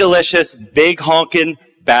 big delicious, big honking,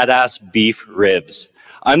 badass beef ribs.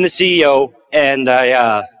 I'm the CEO, and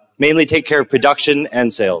I mainly take care of production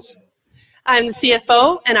and sales. I'm the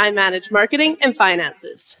CFO, and I manage marketing and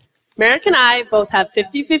finances. Merrick and I both have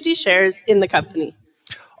 50-50 shares in the company.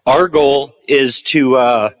 Our goal is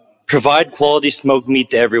to provide quality smoked meat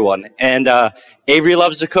to everyone. And Avery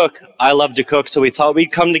loves to cook, I love to cook, so we thought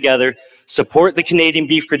we'd come together, support the Canadian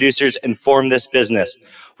beef producers, and form this business.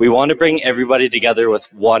 We want to bring everybody together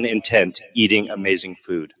with one intent: eating amazing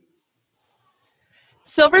food.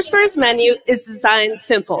 Silver Spur's menu is designed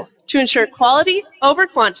simple to ensure quality over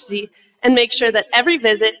quantity and make sure that every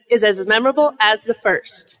visit is as memorable as the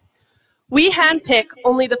first. We handpick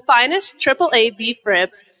only the finest AAA beef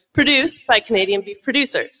ribs produced by Canadian beef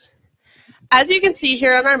producers. As you can see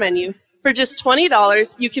here on our menu, for just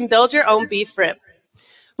 $20, you can build your own beef rib.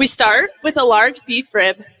 We start with a large beef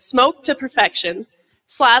rib smoked to perfection,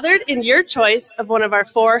 slathered in your choice of one of our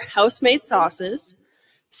 4 house-made sauces,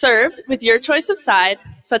 served with your choice of side,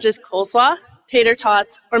 such as coleslaw, tater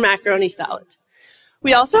tots, or macaroni salad.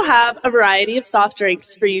 We also have a variety of soft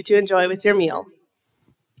drinks for you to enjoy with your meal.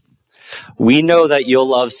 We know that you'll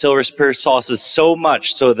love Silver Spur sauces so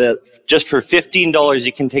much so that just for $15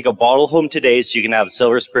 you can take a bottle home today so you can have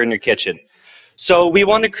Silver Spur in your kitchen. So we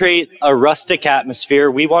want to create a rustic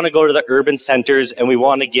atmosphere. We want to go to the urban centers and we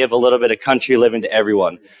want to give a little bit of country living to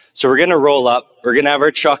everyone. So we're going to roll up, we're going to have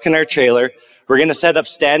our truck and our trailer. We're going to set up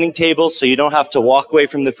standing tables so you don't have to walk away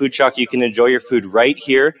from the food truck. You can enjoy your food right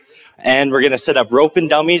here. And we're going to set up rope and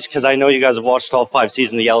dummies because I know you guys have watched all 5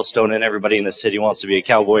 seasons of Yellowstone and everybody in the city wants to be a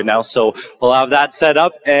cowboy now. So we'll have that set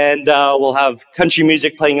up and we'll have country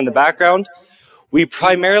music playing in the background. We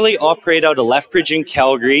primarily operate out of Lethbridge in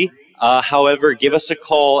Calgary. However, give us a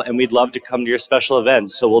call and we'd love to come to your special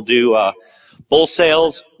events. So we'll do bull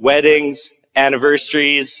sales, weddings,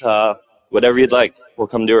 anniversaries, whatever you'd like. We'll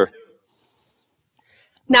come do her.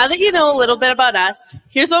 Now that you know a little bit about us,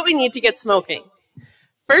 here's what we need to get smoking.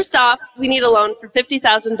 First off, we need a loan for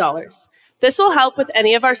 $50,000. This will help with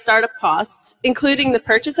any of our startup costs, including the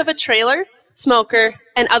purchase of a trailer, smoker,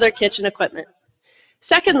 and other kitchen equipment.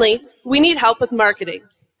 Secondly, we need help with marketing.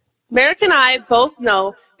 Merrick and I both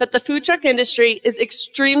know that the food truck industry is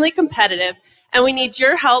extremely competitive, and we need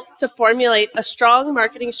your help to formulate a strong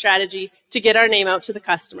marketing strategy to get our name out to the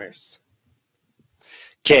customers.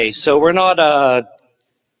 Okay, so we're not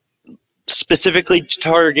specifically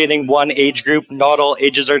targeting one age group. Not all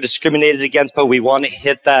ages are discriminated against, but we want to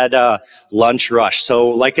hit that lunch rush. So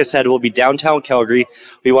like I said, we'll be downtown Calgary.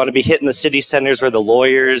 We want to be hitting the city centers where the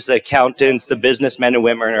lawyers, the accountants, the businessmen and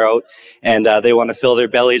women are out and they want to fill their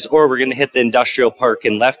bellies, or we're going to hit the industrial park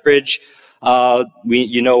in Lethbridge.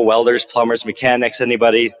 Welders, plumbers, mechanics,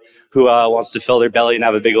 anybody who wants to fill their belly and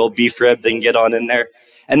have a big old beef rib, they can get on in there.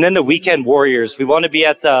 And then the weekend warriors, we want to be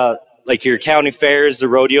at like your county fairs, the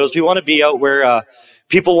rodeos. We want to be out where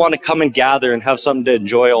people want to come and gather and have something to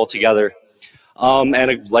enjoy all together.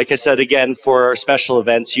 And like I said, again, for our special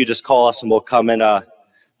events, you just call us and we'll come and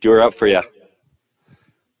do her up for you.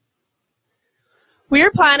 We are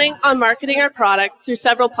planning on marketing our product through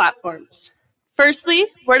several platforms. Firstly,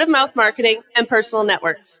 word-of-mouth marketing and personal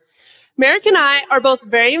networks. Merrick and I are both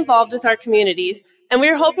very involved with our communities, and we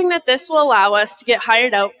are hoping that this will allow us to get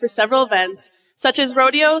hired out for several events such as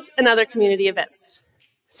rodeos and other community events.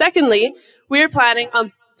 Secondly, we are planning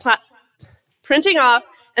on printing off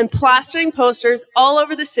and plastering posters all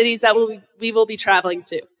over the cities that we will be traveling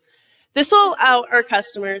to. This will allow our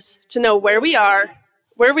customers to know where we are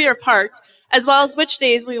parked, as well as which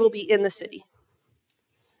days we will be in the city.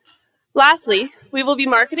 Lastly, we will be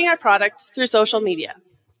marketing our product through social media,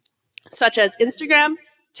 such as Instagram,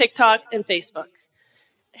 TikTok, and Facebook.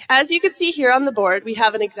 As you can see here on the board, we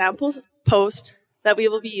have an example post that we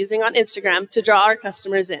will be using on Instagram to draw our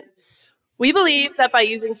customers in. We believe that by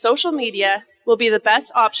using social media will be the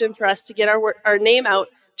best option for us to get our name out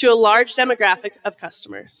to a large demographic of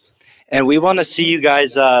customers. And we want to see you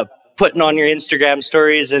guys putting on your Instagram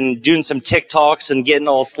stories and doing some TikToks and getting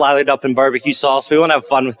all slathered up in barbecue sauce. We want to have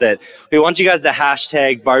fun with it. We want you guys to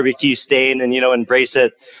hashtag barbecue stain and, embrace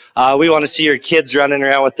it. We want to see your kids running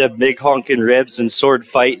around with the big honking ribs and sword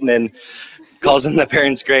fighting and causing the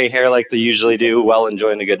parents gray hair like they usually do while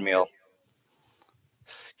enjoying a good meal.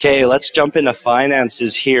 Okay, let's jump into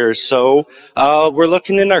finances here. So we're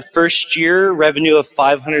looking in our first year revenue of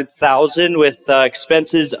 $500,000 with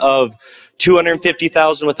expenses of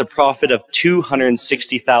 $250,000 with a profit of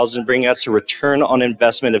 $260,000, bringing us a return on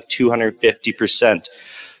investment of 250%.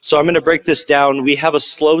 So I'm going to break this down. We have a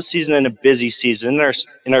slow season and a busy season.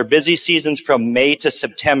 In our busy seasons from May to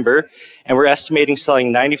September, and we're estimating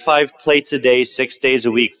selling 95 plates a day, 6 days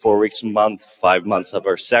a week, 4 weeks a month, 5 months of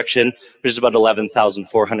our section, which is about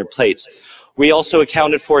 11,400 plates. We also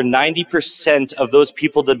accounted for 90% of those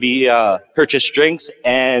people to be purchase drinks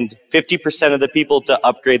and 50% of the people to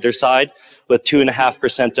upgrade their side, with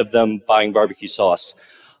 2.5% of them buying barbecue sauce.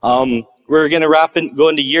 We're going to go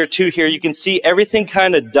into year 2 here. You can see everything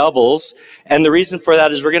kind of doubles. And the reason for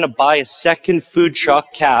that is we're going to buy a second food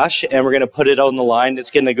truck cash and we're going to put it on the line. It's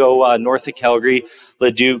going to go north of Calgary,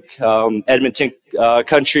 Leduc, Edmonton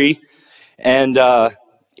country. And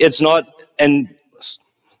it's not, and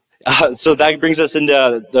so that brings us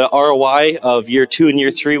into the ROI of year 2 and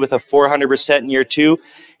year 3 with a 400% in year 2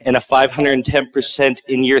 and a 510%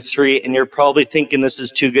 in year 3. And you're probably thinking this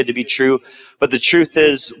is too good to be true. But the truth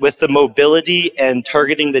is, with the mobility and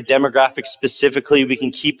targeting the demographic specifically, we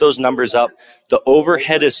can keep those numbers up. The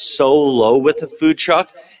overhead is so low with the food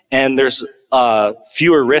truck, and there's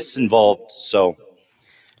fewer risks involved. So,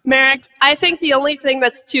 Merrick, I think the only thing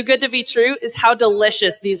that's too good to be true is how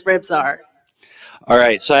delicious these ribs are. all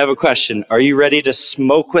right, so I have a question. Are you ready to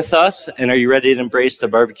smoke with us, and are you ready to embrace the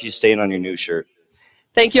barbecue stain on your new shirt?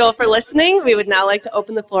 Thank you all for listening. We would now like to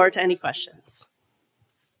open the floor to any questions.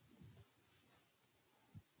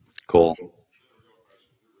 Cool.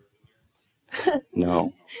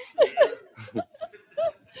 No.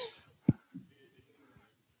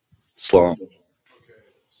 Slow. Okay,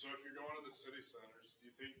 so if you're going to the city centers, do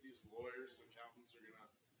you think these lawyers and accountants are going to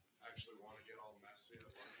actually want to get all messy at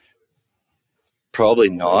once? Probably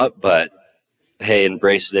not, but hey,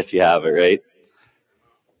 embrace it if you have it, right?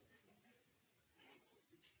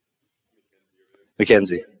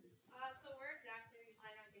 Mackenzie.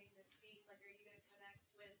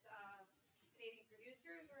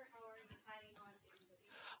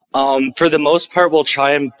 For the most part, we'll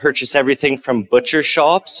try and purchase everything from butcher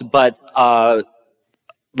shops, but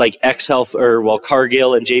like XL or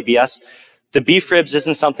Cargill and JBS, the beef ribs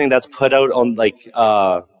isn't something that's put out on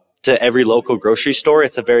to every local grocery store.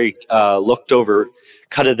 It's a very looked over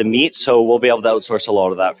cut of the meat, so we'll be able to outsource a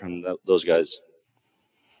lot of that from those guys.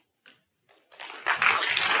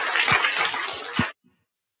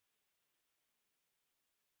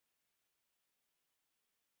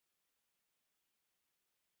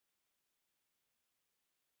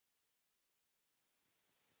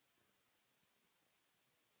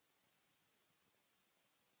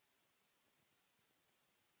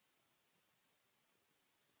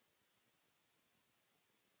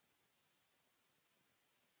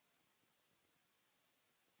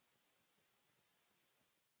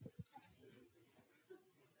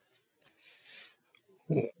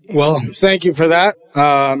 Well, thank you for that,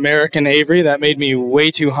 Merrick and Avery. That made me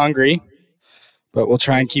way too hungry, but we'll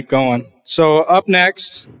try and keep going. So up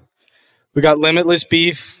next, we got Limitless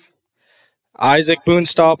Beef. Isaac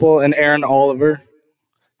Boonstoppel and Aaron Oliver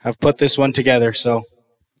have put this one together. So,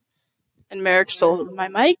 and Merrick stole my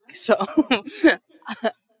mic. So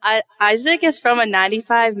Isaac is from a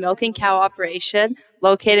 95 milking cow operation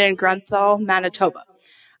located in Grunthal, Manitoba.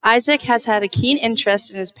 Isaac has had a keen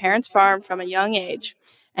interest in his parents' farm from a young age,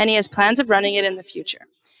 and he has plans of running it in the future.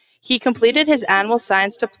 He completed his animal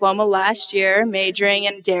science diploma last year, majoring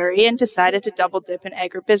in dairy, and decided to double dip in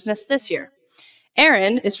agribusiness this year.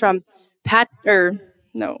 Aaron is from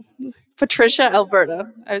Patricia,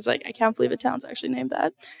 Alberta. I was like, I can't believe a town's actually named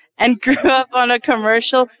that. And grew up on a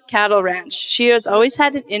commercial cattle ranch. She has always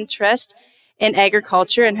had an interest in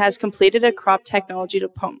agriculture and has completed a crop technology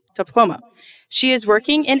diploma. She is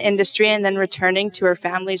working in industry and then returning to her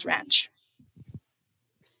family's ranch.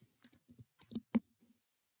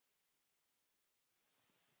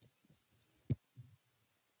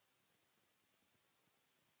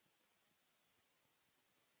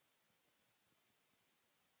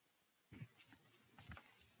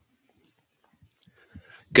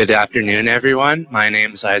 Good afternoon, everyone. My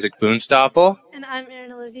name is Isaac Boonstoppel, And I'm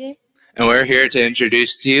Erin Olivier. and we're here to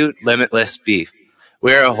introduce to you Limitless Beef.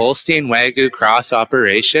 We're a Holstein Wagyu cross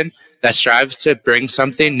operation that strives to bring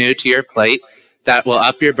something new to your plate that will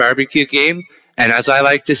up your barbecue game, and as I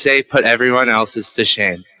like to say, put everyone else's to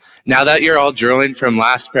shame. Now that you're all drooling from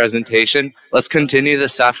last presentation, let's continue the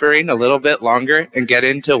suffering a little bit longer and get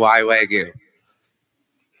into why Wagyu.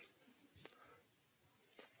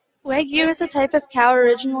 Wagyu is a type of cow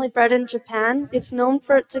originally bred in Japan. It's known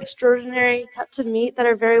for its extraordinary cuts of meat that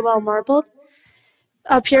are very well marbled.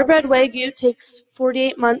 A purebred Wagyu takes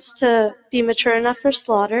 48 months to be mature enough for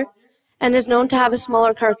slaughter and is known to have a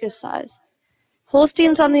smaller carcass size.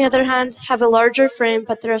 Holsteins, on the other hand, have a larger frame,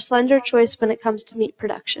 but they're a slender choice when it comes to meat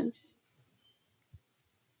production.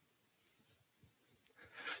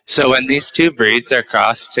 So when these two breeds are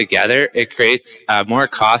crossed together, it creates a more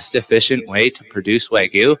cost-efficient way to produce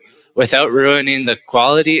Wagyu without ruining the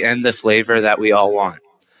quality and the flavor that we all want.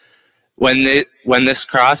 When this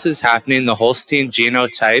cross is happening, the Holstein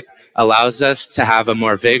genotype allows us to have a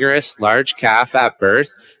more vigorous, large calf at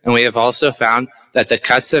birth, and we have also found that the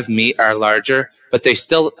cuts of meat are larger, but they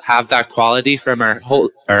still have that quality from our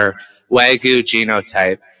Wagyu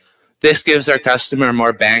genotype. This gives our customer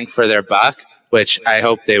more bang for their buck, which I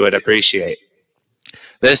hope they would appreciate.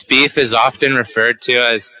 This beef is often referred to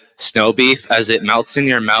as snow beef as it melts in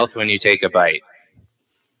your mouth when you take a bite.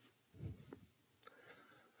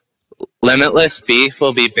 Limitless Beef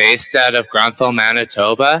will be based out of Granville,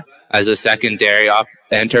 Manitoba as a secondary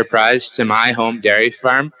enterprise to my home dairy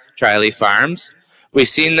farm, Triley Farms. We've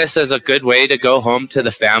seen this as a good way to go home to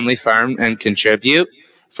the family farm and contribute,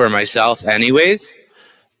 for myself anyways.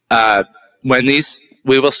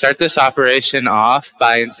 We will start this operation off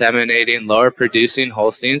by inseminating lower producing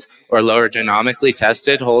Holsteins or lower genomically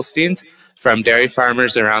tested Holsteins from dairy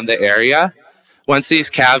farmers around the area. Once these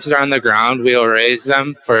calves are on the ground, we will raise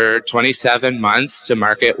them for 27 months to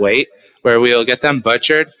market weight, where we will get them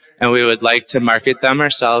butchered, and we would like to market them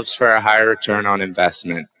ourselves for a higher return on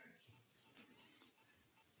investment.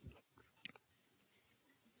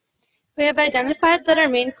 We have identified that our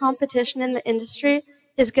main competition in the industry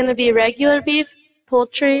is going to be regular beef,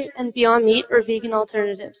 poultry, and Beyond Meat or vegan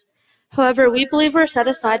alternatives. However, we believe we're set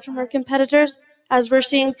aside from our competitors as we're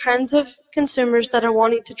seeing trends of consumers that are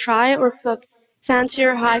wanting to try or cook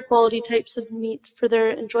fancier, high-quality types of meat for their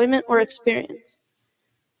enjoyment or experience.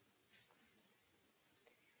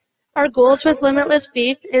 Our goals with Limitless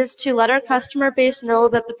Beef is to let our customer base know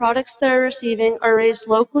that the products they're receiving are raised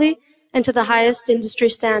locally and to the highest industry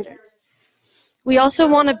standards. We also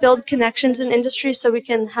want to build connections in industry so we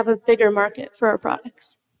can have a bigger market for our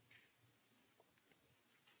products.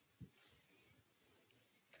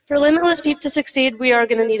 For Limitless Beef to succeed, we are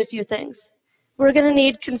going to need a few things. We're going to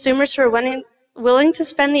need consumers who are willing to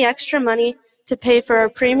spend the extra money to pay for our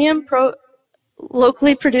premium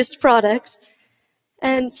locally produced products.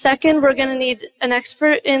 And second, we're going to need an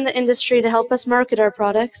expert in the industry to help us market our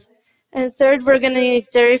products. And third, we're going to need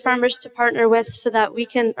dairy farmers to partner with so that we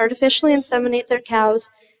can artificially inseminate their cows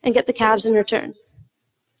and get the calves in return.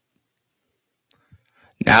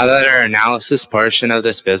 Now that our analysis portion of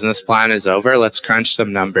this business plan is over, let's crunch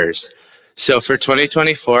some numbers. So for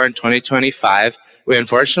 2024 and 2025, we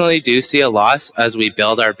unfortunately do see a loss as we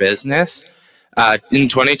build our business. In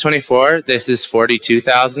 2024, this is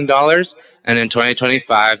 $42,000, and in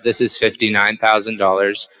 2025, this is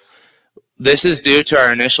 $59,000. This is due to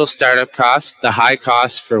our initial startup costs, the high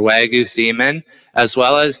cost for Wagyu semen, as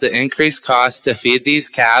well as the increased cost to feed these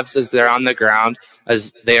calves as they're on the ground,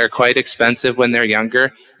 as they are quite expensive when they're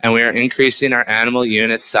younger, and we are increasing our animal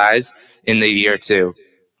unit size in the year 2.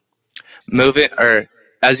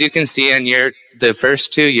 As you can see in the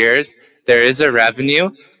first 2 years, there is a revenue.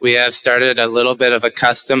 We have started a little bit of a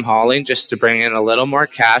custom hauling just to bring in a little more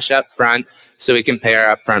cash up front so we can pay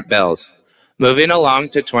our upfront bills. Moving along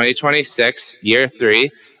to 2026, year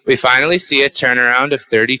 3, we finally see a turnaround of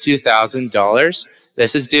 $32,000.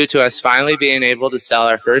 This is due to us finally being able to sell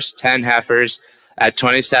our first 10 heifers at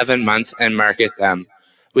 27 months and market them.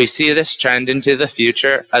 We see this trend into the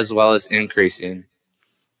future as well as increasing.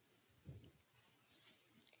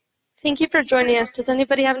 Thank you for joining us. Does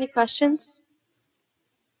anybody have any questions?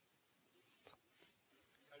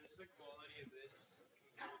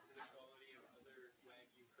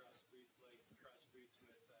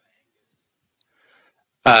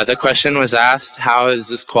 The question was asked, how is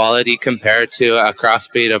this quality compared to a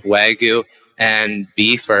crossbreed of Wagyu and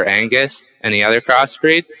beef or Angus, any other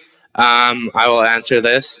crossbreed? I will answer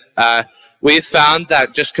this. we've found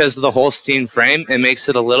that just because of the Holstein frame, it makes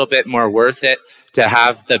it a little bit more worth it to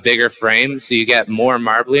have the bigger frame, so you get more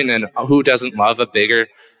marbling, and who doesn't love a bigger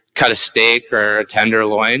cut of steak or a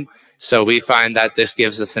tenderloin? So we find that this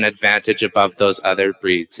gives us an advantage above those other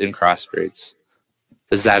breeds and crossbreeds.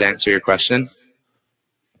 Does that answer your question?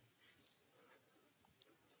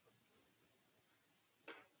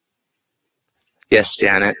 Yes,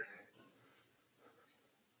 Janet.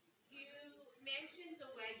 You mentioned the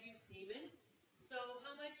Wagyu semen. So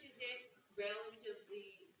how much is it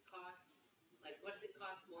relatively cost? Like, what does it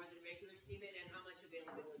cost more than regular semen, and how much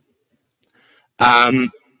availability is there?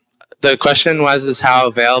 The question is how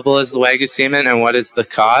available is the Wagyu semen and what is the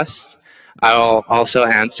cost? I will also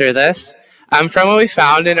answer this. From what we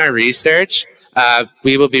found in our research,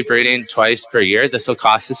 we will be breeding twice per year. This will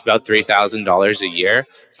cost us about $3,000 a year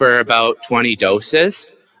for about 20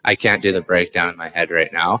 doses. I can't do the breakdown in my head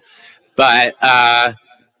right now. But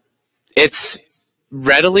it's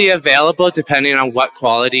readily available depending on what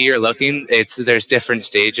quality you're looking. There's different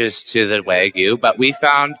stages to the Wagyu, but we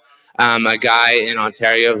found a guy in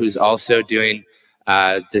Ontario who's also doing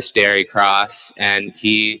this dairy cross, and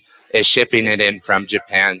he is shipping it in from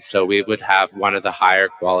Japan, so we would have one of the higher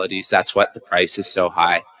qualities. That's what the price is so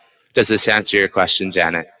high. Does this answer your question,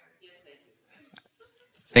 Janet?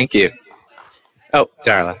 Thank you. Oh,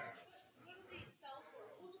 Darla.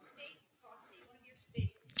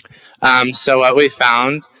 So what we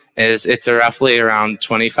found is it's roughly around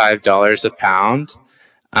 $25 a pound.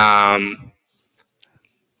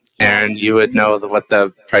 And you would know what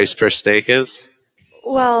the price per steak is?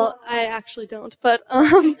 Well, I actually don't, but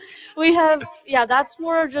we have, yeah, that's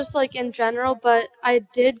more just like in general, but I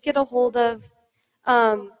did get a hold of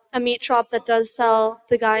a meat shop that does sell,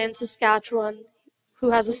 the guy in Saskatchewan who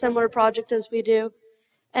has a similar project as we do,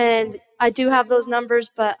 and I do have those numbers,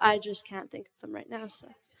 but I just can't think of them right now, so,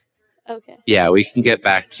 okay. Yeah, we can get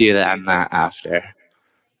back to you on that after.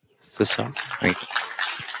 So, thank you.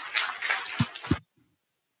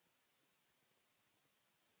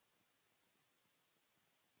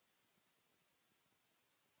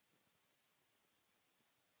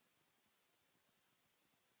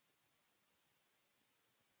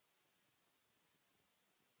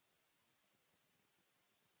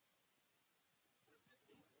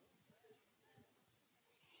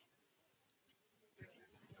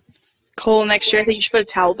 Cole, next year I think you should put a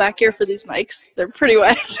towel back here for these mics. They're pretty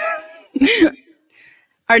wet.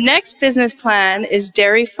 Our next business plan is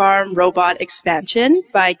Dairy Farm Robot Expansion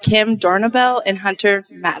by Kim Dornabell and Hunter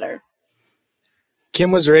Matter.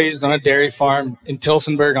 Kim was raised on a dairy farm in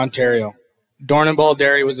Tillsonburg, Ontario. Dornabell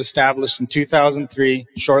Dairy was established in 2003,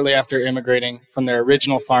 shortly after immigrating from their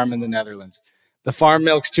original farm in the Netherlands. The farm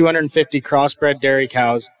milks 250 crossbred dairy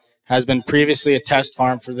cows, has been previously a test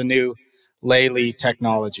farm for the new Lakeland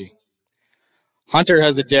technology. Hunter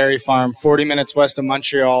has a dairy farm 40 minutes west of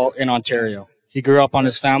Montreal in Ontario. He grew up on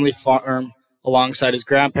his family farm alongside his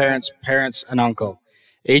grandparents, parents, and uncle.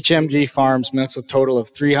 HMG Farms milks a total of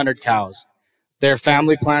 300 cows. Their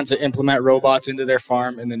family plans to implement robots into their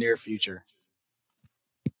farm in the near future.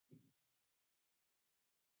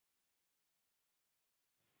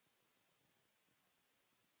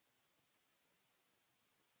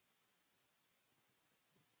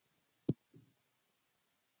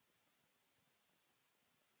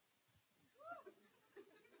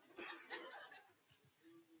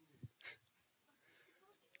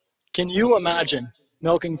 Can you imagine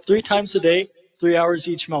milking 3 times a day, 3 hours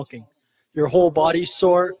each milking? Your whole body's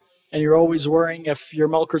sore, and you're always worrying if your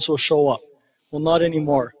milkers will show up. Well, not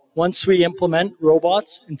anymore. Once we implement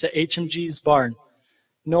robots into HMG's barn,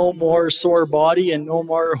 no more sore body and no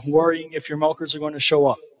more worrying if your milkers are going to show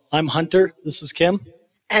up. I'm Hunter. This is Kim.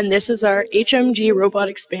 And this is our HMG robot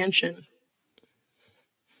expansion.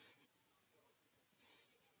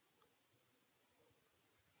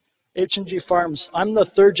 HMG Farms. I'm the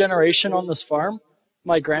 3rd generation on this farm.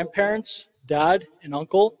 My grandparents, dad, and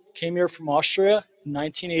uncle came here from Austria in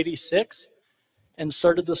 1986 and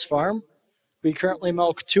started this farm. We currently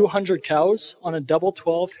milk 200 cows on a double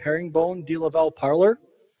 12 herringbone de Laval parlor.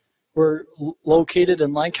 We're located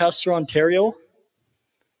in Lancaster, Ontario.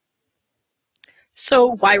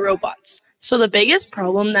 So why robots? So the biggest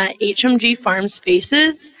problem that HMG Farms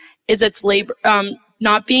faces is its labor,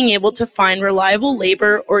 not being able to find reliable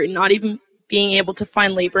labor, or not even being able to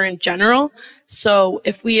find labor in general. So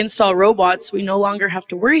if we install robots, we no longer have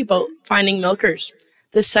to worry about finding milkers.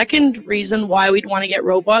 The second reason why we'd want to get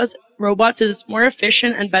robots is it's more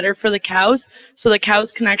efficient and better for the cows, so the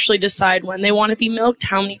cows can actually decide when they want to be milked,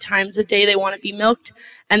 how many times a day they want to be milked,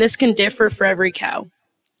 and this can differ for every cow.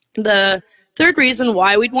 The Third reason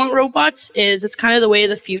why we'd want robots is it's kind of the way of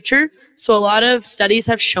the future. So a lot of studies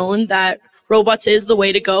have shown that robots is the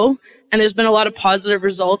way to go, and there's been a lot of positive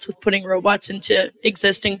results with putting robots into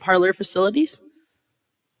existing parlor facilities.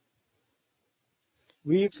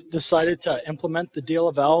 We've decided to implement the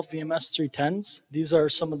DeLaval VMS 310s. These are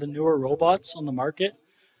some of the newer robots on the market.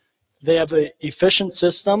 They have an efficient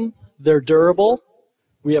system, they're durable.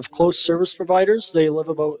 We have close service providers. They live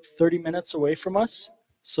about 30 minutes away from us,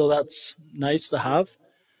 so that's nice to have.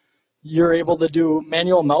 You're able to do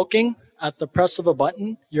manual milking at the press of a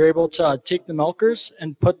button. You're able to take the milkers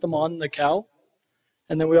and put them on the cow.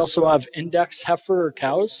 And then we also have index heifer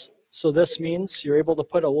cows. So this means you're able to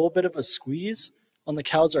put a little bit of a squeeze on the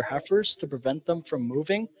cows or heifers to prevent them from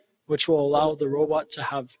moving, which will allow the robot to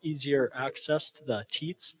have easier access to the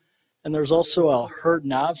teats. And there's also a herd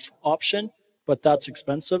nav option, but that's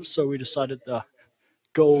expensive, so we decided to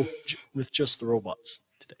go with just the robots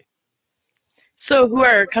today. So who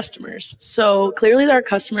are our customers? So clearly our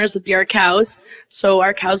customers would be our cows. So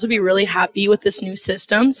our cows would be really happy with this new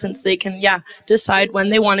system since they can, decide when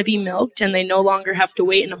they want to be milked, and they no longer have to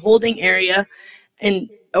wait in a holding area in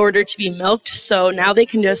order to be milked. So now they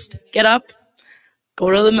can just get up, go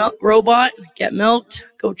to the robot, get milked,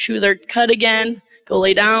 go chew their cud again, go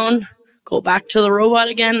lay down, go back to the robot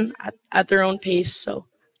again at their own pace. So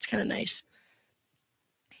it's kind of nice.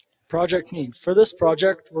 Project need. For this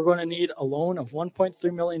project, we're going to need a loan of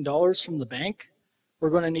 $1.3 million from the bank.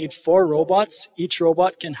 We're going to need 4 robots. Each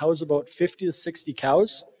robot can house about 50 to 60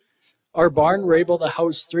 cows. Our barn, we're able to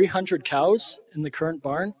house 300 cows in the current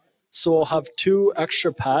barn. So we'll have 2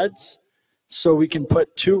 extra pads. So we can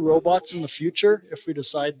put 2 robots in the future if we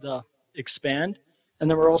decide to expand. And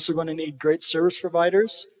then we're also going to need great service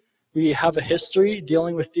providers. We have a history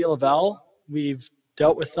dealing with DeLaval. We've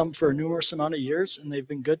dealt with them for a numerous amount of years, and they've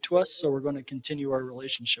been good to us, so we're going to continue our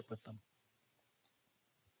relationship with them.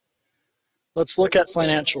 Let's look at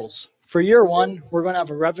financials. For year 1, we're going to have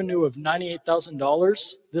a revenue of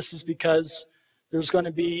 $98,000. This is because there's going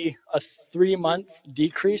to be a 3-month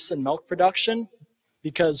decrease in milk production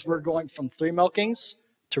because we're going from 3 milkings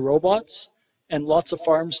to robots, and lots of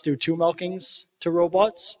farms do 2 milkings to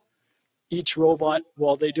robots. Each robot,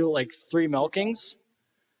 well, they do like 3 milkings.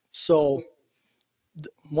 So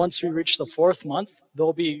once we reach the 4th month,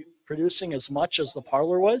 they'll be producing as much as the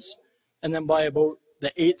parlor was. And then by about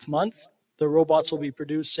the 8th month, the robots will be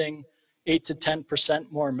producing 8 to 10%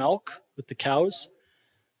 more milk with the cows.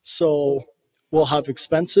 So we'll have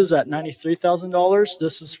expenses at $93,000.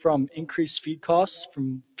 This is from increased feed costs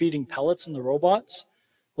from feeding pellets in the robots.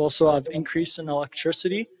 We'll also have increase in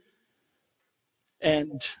electricity.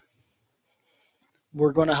 And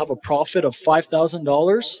we're going to have a profit of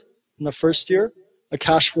 $5,000 in the first year, a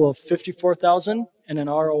cash flow of $54,000, and an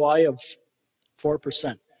ROI of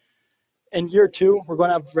 4%. In year 2, we're going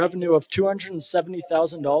to have revenue of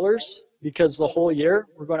 $270,000 because the whole year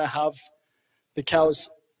we're going to have the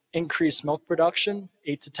cows increase milk production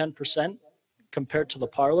 8 to 10% compared to the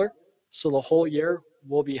parlor. So the whole year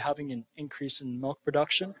we'll be having an increase in milk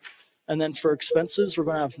production. And then for expenses, we're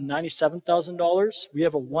going to have $97,000. We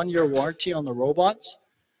have a 1-year warranty on the robots.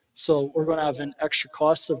 So we're going to have an extra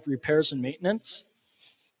cost of repairs and maintenance.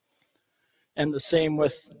 And the same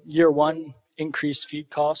with year 1, increased feed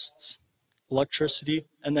costs, electricity.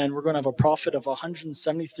 And then we're going to have a profit of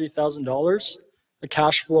 $173,000, a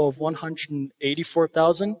cash flow of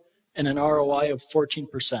 $184,000, and an ROI of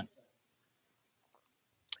 14%.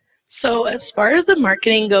 So as far as the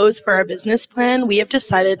marketing goes for our business plan, we have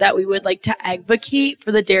decided that we would like to advocate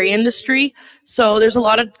for the dairy industry. So there's a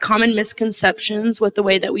lot of common misconceptions with the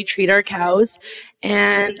way that we treat our cows,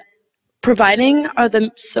 and providing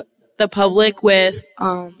the public with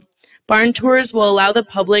barn tours will allow the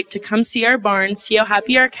public to come see our barn, see how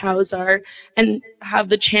happy our cows are, and have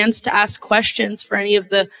the chance to ask questions for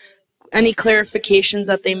any clarifications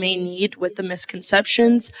that they may need with the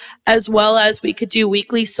misconceptions, as well as we could do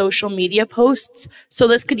weekly social media posts. So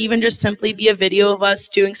this could even just simply be a video of us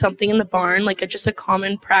doing something in the barn, like just a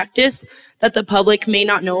common practice that the public may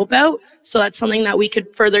not know about. So that's something that we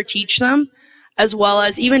could further teach them, as well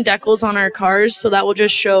as even decals on our cars. So that will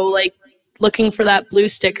just show like looking for that blue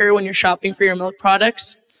sticker when you're shopping for your milk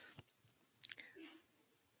products.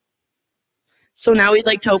 So now we'd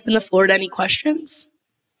like to open the floor to any questions.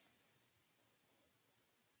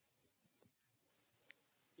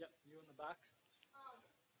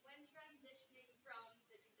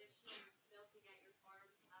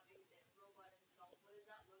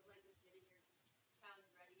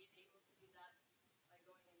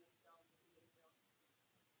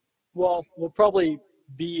 Well, we'll probably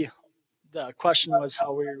be, the question was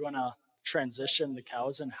how we were going to transition the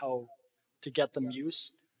cows and how to get them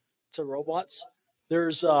used to robots.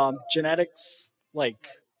 There's genetics like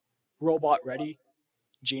robot ready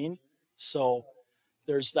gene. So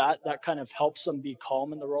there's that kind of helps them be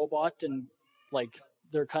calm in the robot and like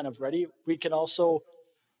they're kind of ready. We can also,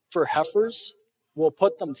 for heifers, we'll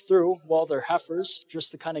put them through while they're heifers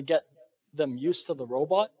just to kind of get them used to the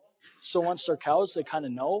robot. So once they're cows, they kind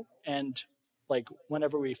of know. And like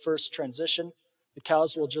whenever we first transition, the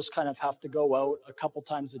cows will just kind of have to go out a couple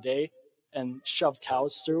times a day and shove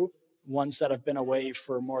cows through, ones that have been away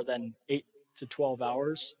for more than 8 to 12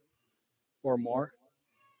 hours or more.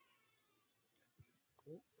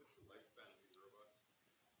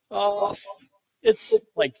 It's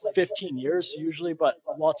like 15 years usually, but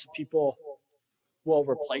lots of people will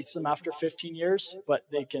replace them after 15 years, but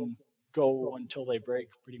they can go until they break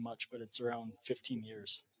pretty much, but it's around 15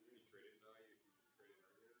 years.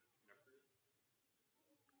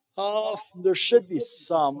 There should be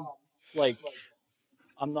some, like,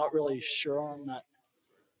 I'm not really sure on that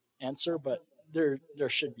answer, but there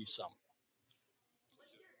should be some.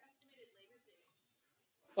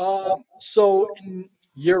 So in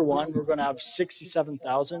year one, we're going to have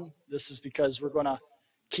 67,000. This is because we're going to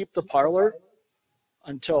keep the parlor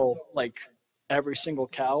until like every single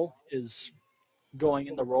cow is going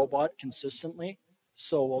in the robot consistently.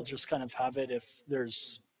 So we'll just kind of have it if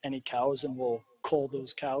there's any cows, and we'll cull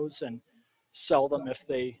those cows and sell them if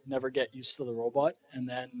they never get used to the robot. And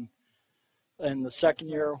then in the second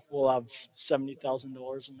year, we'll have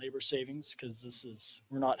 $70,000 in labor savings because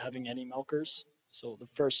we're not having any milkers. So the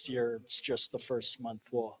first year, it's just the first month,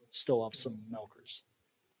 we'll still have some milkers.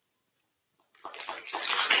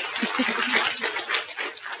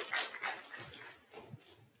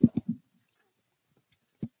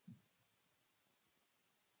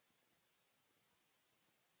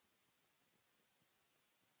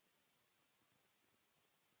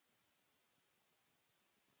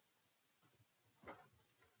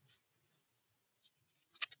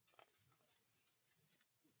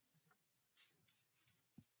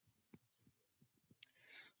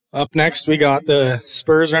 Up next, we got the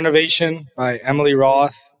Spurs renovation by Emily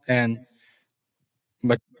Roth and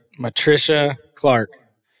Matricia Clark.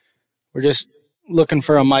 We're just looking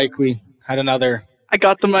for a mic. We had another. I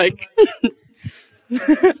got the mic.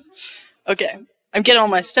 Okay, I'm getting all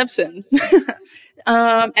my steps in.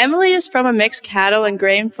 Emily is from a mixed cattle and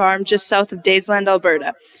grain farm just south of Daysland,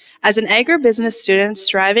 Alberta. As an agribusiness student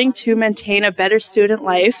striving to maintain a better student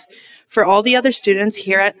life for all the other students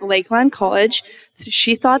here at Lakeland College,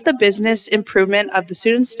 she thought the business improvement of the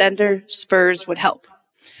Student Center Spurs would help.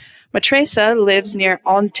 Matresa lives near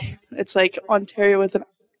it's like Ontario with an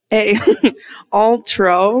A,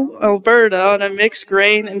 Altro, Alberta, on a mixed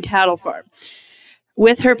grain and cattle farm.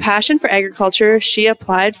 With her passion for agriculture, she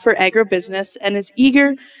applied for agribusiness and is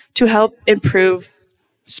eager to help improve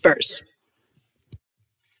Spurs.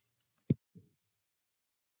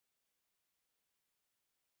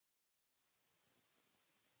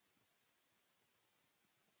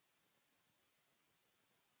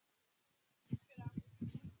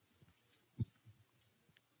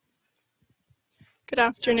 Good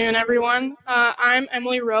afternoon, everyone. I'm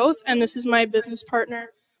Emily Roth, and this is my business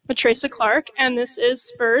partner, Matresa Clark, and this is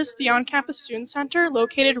Spurs, the on-campus student center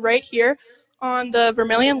located right here on the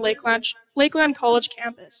Vermilion Lakeland College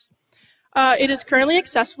campus. It is currently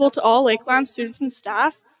accessible to all Lakeland students and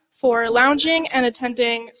staff for lounging and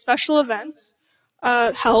attending special events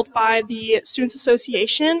held by the Students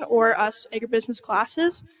Association or us agribusiness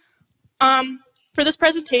classes. For this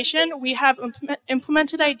presentation, we have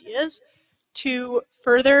implemented ideas to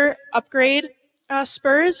further upgrade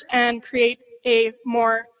Spurs and create a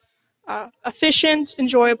more efficient,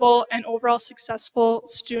 enjoyable, and overall successful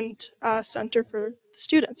student center for the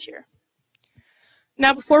students here.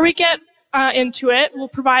 Now, before we get into it, we'll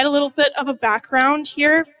provide a little bit of a background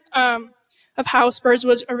here of how Spurs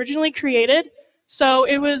was originally created. So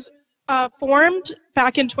it was formed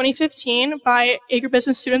back in 2015 by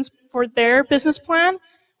agribusiness students for their business plan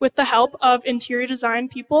with the help of interior design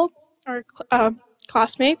people, or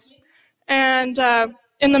classmates. And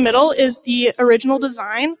in the middle is the original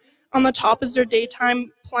design. On the top is their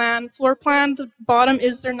daytime floor plan. The bottom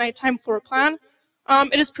is their nighttime floor plan.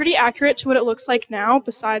 It is pretty accurate to what it looks like now,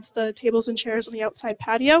 besides the tables and chairs on the outside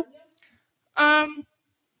patio.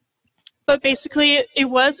 But basically, it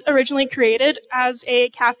was originally created as a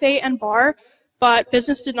cafe and bar, but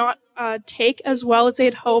business did not take as well as they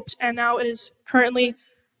had hoped, and now it is currently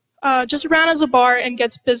just ran as a bar and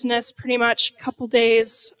gets business pretty much a couple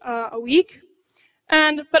days a week.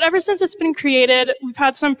 But ever since it's been created, we've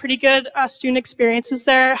had some pretty good student experiences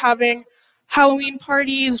there, having Halloween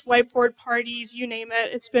parties, whiteboard parties, you name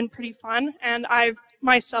it. It's been pretty fun, and I've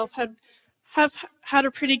myself have had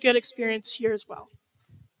a pretty good experience here as well.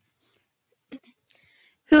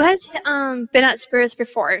 Who has been at Spurs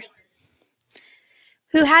before?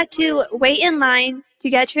 Who had to wait in line to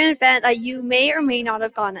get to an event that you may or may not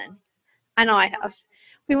have gone in? I know I have.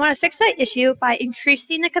 We want to fix that issue by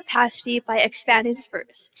increasing the capacity by expanding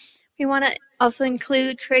Spurs. We want to also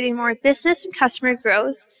include creating more business and customer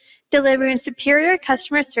growth, delivering superior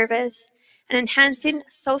customer service, and enhancing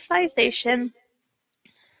socialization.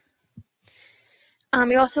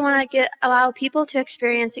 We also want to allow people to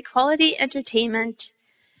experience quality entertainment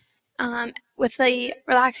with the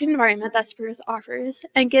relaxing environment that Spurs offers,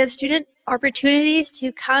 and give student opportunities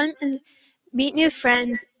to come and meet new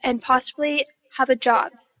friends and possibly have a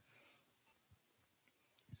job.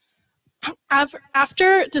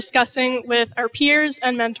 After discussing with our peers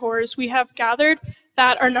and mentors, we have gathered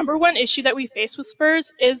that our number one issue that we face with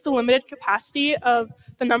Spurs is the limited capacity of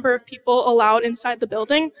the number of people allowed inside the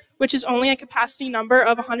building, which is only a capacity number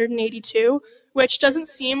of 182, which doesn't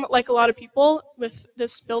seem like a lot of people with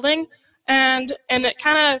this building, and it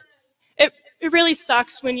kind of it really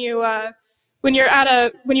sucks when you when you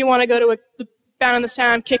want to go to the Band on the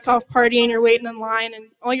Sound kickoff party and you're waiting in line and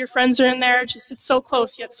all your friends are in there. It's so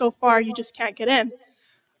close yet so far you just can't get in.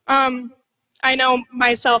 I know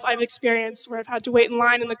myself, I've experienced where I've had to wait in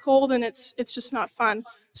line in the cold and it's just not fun.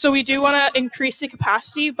 So we do want to increase the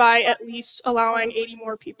capacity by at least allowing 80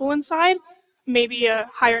 more people inside, maybe a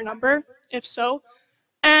higher number if so.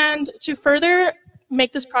 And to further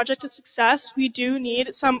make this project a success, we do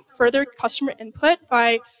need some further customer input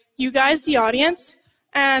by you guys, the audience.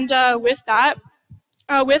 And with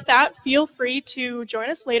that, feel free to join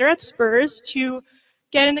us later at Spurs to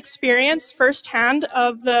get an experience firsthand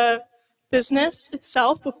of the business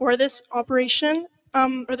itself before this operation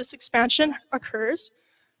or this expansion occurs.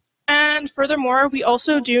 And furthermore, we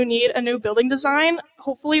also do need a new building design.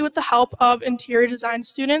 Hopefully with the help of interior design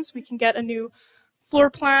students, we can get a new floor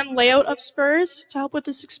plan layout of Spurs to help with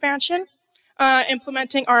this expansion,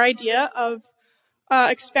 implementing our idea of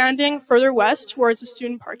expanding further west towards the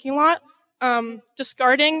student parking lot,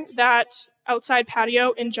 discarding that outside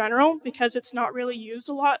patio in general because it's not really used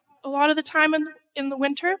a lot of the time in the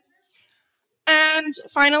winter. And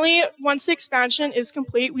finally, once the expansion is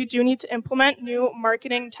complete, we do need to implement new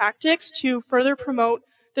marketing tactics to further promote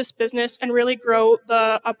this business and really grow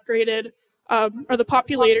the upgraded or the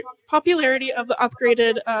popularity of the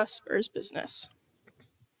upgraded Spurs business.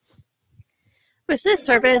 With this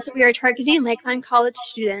service, we are targeting Lakeland College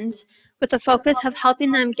students with the focus of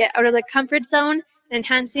helping them get out of their comfort zone and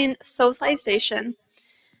enhancing socialization.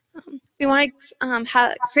 We want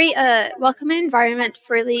to create a welcoming environment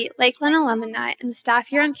for the Lakeland alumni and the staff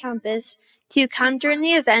here on campus to come during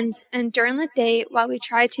the events and during the day while we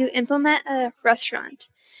try to implement a restaurant.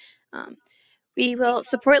 We will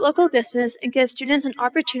support local business and give students an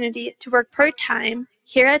opportunity to work part-time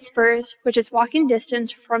here at Spurs, which is walking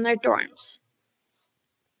distance from their dorms.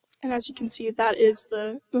 And as you can see, that is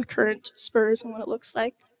the current Spurs and what it looks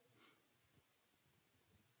like.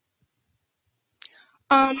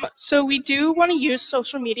 So we do want to use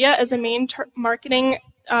social media as a main marketing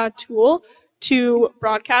tool to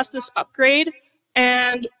broadcast this upgrade.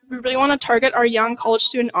 And we really want to target our young college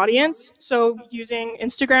student audience. So using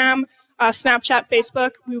Instagram, Snapchat,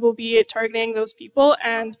 Facebook, we will be targeting those people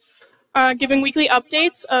and giving weekly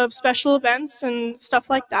updates of special events and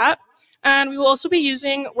stuff like that. And we will also be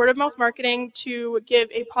using word-of-mouth marketing to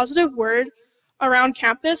give a positive word around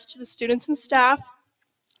campus to the students and staff.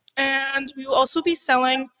 And we will also be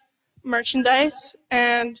selling merchandise.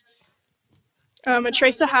 And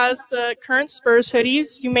Teresa has the current Spurs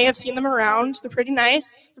hoodies. You may have seen them around. They're pretty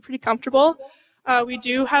nice. They're pretty comfortable. We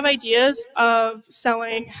do have ideas of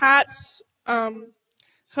selling hats,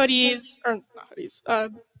 hoodies, or not hoodies,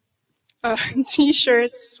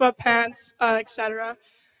 t-shirts, sweatpants, etc.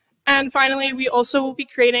 And finally, we also will be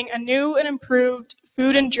creating a new and improved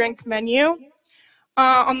food and drink menu.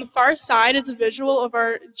 On the far side is a visual of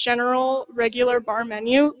our general regular bar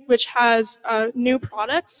menu, which has new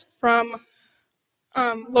products from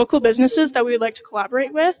local businesses that we would like to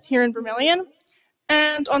collaborate with here in Vermilion.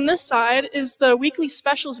 And on this side is the weekly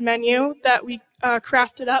specials menu that we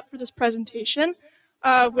crafted up for this presentation,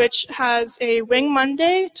 which has a Wing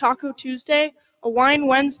Monday, Taco Tuesday, a Wine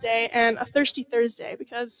Wednesday, and a Thirsty Thursday,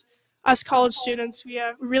 because us college students, we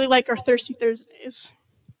really like our Thirsty Thursdays.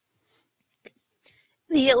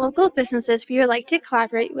 The local businesses we would like to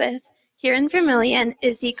collaborate with here in Vermilion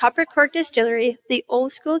is the Copper Cork Distillery, the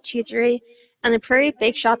Old School Cheesery, and the Prairie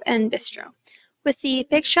Bake Shop and Bistro. With the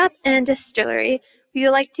Bake Shop and Distillery, we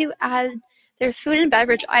would like to add their food and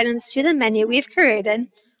beverage items to the menu we've created,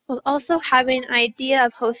 while also having an idea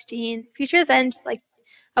of hosting future events like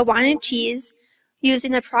a wine and cheese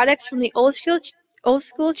using the products from the old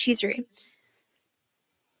school cheesery.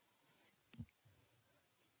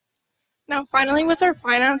 Now, finally, with our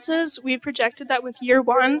finances, we've projected that with year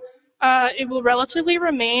one, it will relatively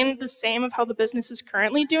remain the same of how the business is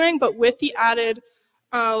currently doing, but with the added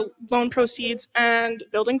loan proceeds and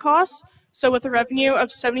building costs. So with a revenue of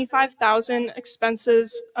 $75,000,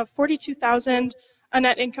 expenses of $42,000, a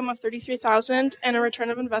net income of $33,000, and a return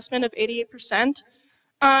of investment of 88%.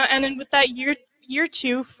 And then with that year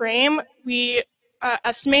two frame, we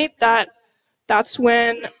estimate that that's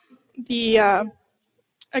when the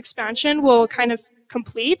expansion will kind of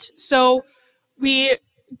complete. So we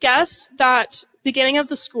guess that beginning of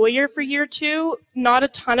the school year for year two, not a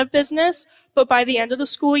ton of business, but by the end of the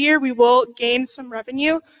school year, we will gain some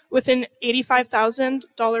revenue with an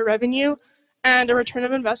 $85,000 revenue and a return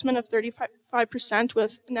of investment of 35%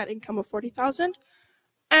 with net income of $40,000.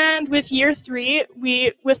 And with year three,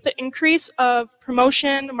 with the increase of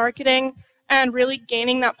promotion, marketing, and really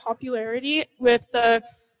gaining that popularity with the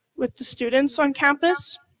students on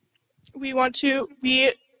campus, we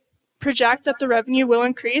project that the revenue will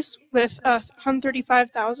increase with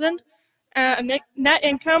 $135,000, a net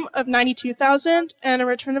income of $92,000, and a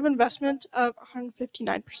return of investment of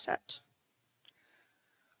 159%.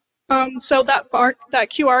 So that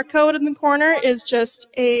QR code in the corner is just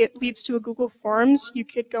leads to a Google Forms. You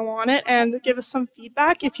could go on it and give us some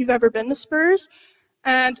feedback if you've ever been to Spurs.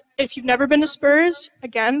 And if you've never been to Spurs,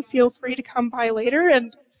 again, feel free to come by later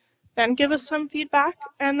and then give us some feedback.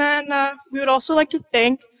 And then we would also like to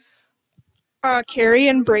thank Carrie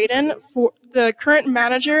and Braden, for the current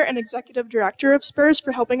manager and executive director of Spurs,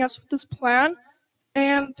 for helping us with this plan.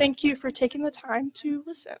 And thank you for taking the time to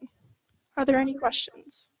listen. Are there any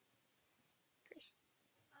questions? Grace.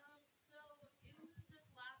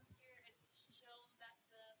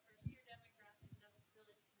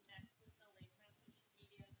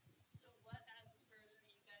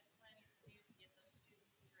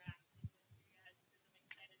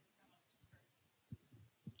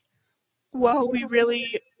 Well, we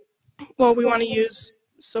want to use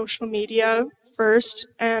social media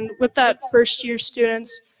first, and with that first year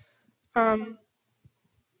students, I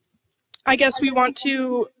guess we want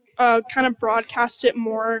to kind of broadcast it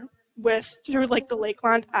more through like the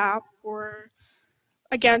Lakeland app, or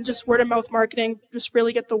again, just word of mouth marketing, just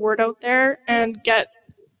really get the word out there and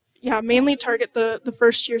mainly target the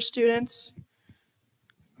first year students.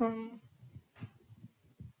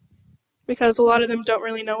 Because a lot of them don't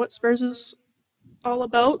really know what Spurs is all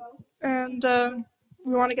about, and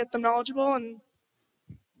we want to get them knowledgeable, and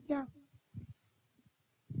yeah.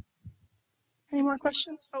 Any more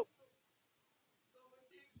questions? Oh.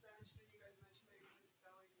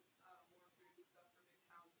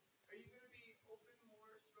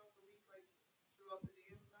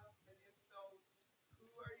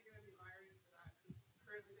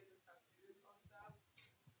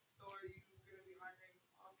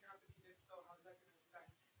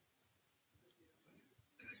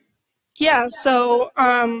 Yeah, so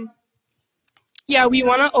we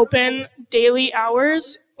want to open daily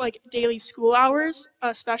hours, like daily school hours,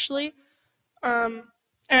 especially,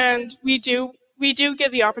 and we do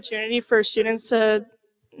give the opportunity for students to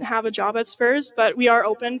have a job at Spurs, but we are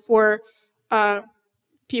open for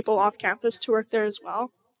people off campus to work there as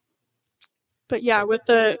well. But yeah, with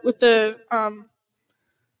the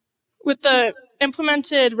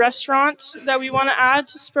implemented restaurant that we want to add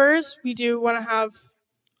to Spurs, we do want to have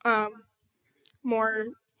more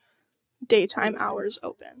daytime hours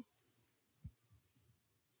open.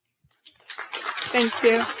 Thank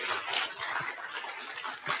you.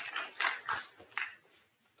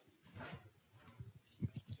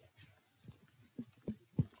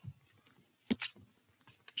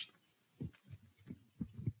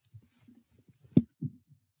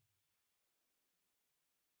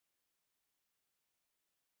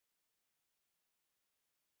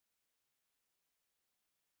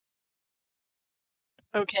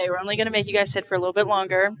 Okay, we're only going to make you guys sit for a little bit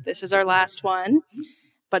longer. This is our last one,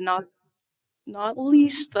 but not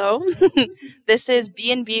least though. This is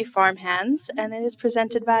B&B Farmhands, and it is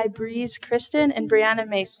presented by Breeze Kristen and Brianna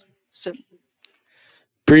Mason.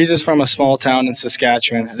 Breeze is from a small town in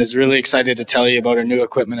Saskatchewan and is really excited to tell you about her new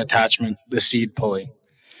equipment attachment, the seed pulley.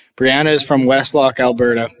 Brianna is from Westlock,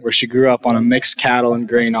 Alberta, where she grew up on a mixed cattle and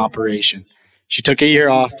grain operation. She took a year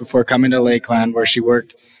off before coming to Lakeland, where she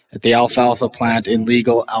worked at the alfalfa plant in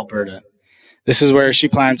Legal, Alberta. This is where she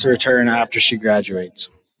plans to return after she graduates.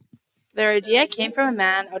 Their idea came from a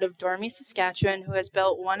man out of Dormy, Saskatchewan, who has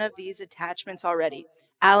built one of these attachments already,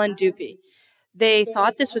 Alan Dupy. They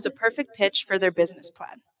thought this was a perfect pitch for their business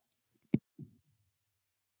plan.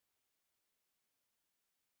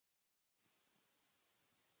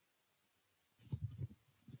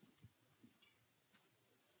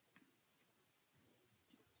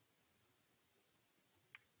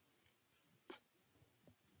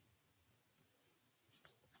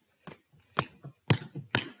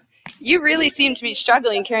 You really seem to be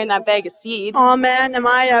struggling carrying that bag of seed. Aw man, am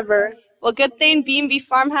I ever. Well, good thing B&B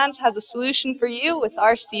Farmhands has a solution for you with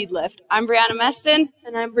our seed lift. I'm Brianna Meston.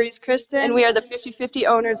 And I'm Breeze Kristen. And we are the 50-50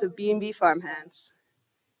 owners of B&B Farmhands.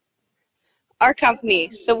 Our company.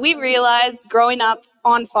 So we realized growing up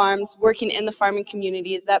on farms, working in the farming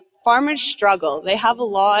community, that farmers struggle. They have a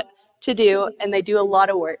lot to do and they do a lot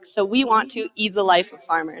of work. So we want to ease the life of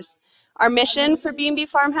farmers. Our mission for B&B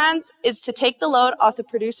Farmhands is to take the load off the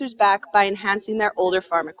producer's back by enhancing their older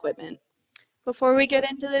farm equipment. Before we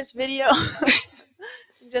get into this video,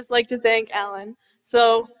 I'd just like to thank Alan.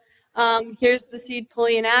 So here's the seed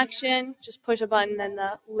pulley in action. Just push a button and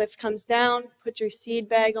the lift comes down. Put your seed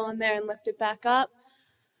bag on there and lift it back up.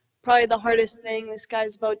 Probably the hardest thing this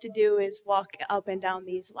guy's about to do is walk up and down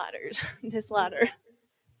these ladders, this ladder.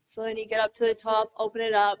 So then you get up to the top, open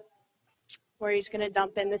it up, where he's going to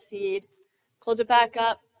dump in the seed, close it back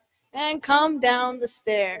up, and come down the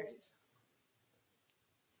stairs.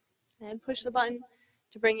 And push the button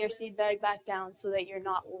to bring your seed bag back down so that you're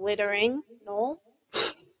not littering. No.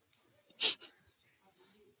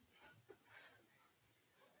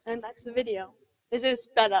 And that's the video. This is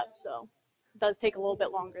sped up, so it does take a little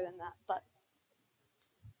bit longer than that. But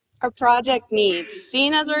our project needs,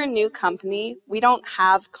 seeing as we're a new company, we don't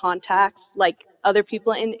have contacts like other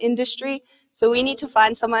people in industry. So we need to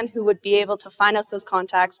find someone who would be able to find us those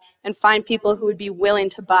contacts and find people who would be willing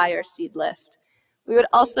to buy our seed lift. We would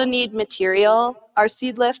also need material. Our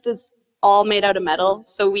seed lift is all made out of metal,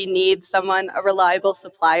 so we need someone, a reliable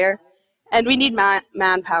supplier. And we need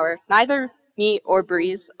manpower. Neither me or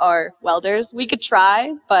Breeze are welders. We could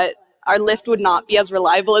try, but our lift would not be as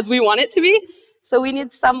reliable as we want it to be. So we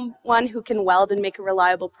need someone who can weld and make a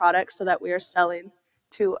reliable product so that we are selling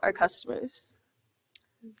to our customers.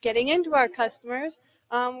 Getting into our customers,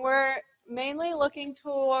 we're mainly looking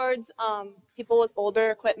towards people with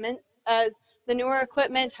older equipment, as the newer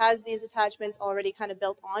equipment has these attachments already kind of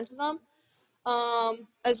built onto them.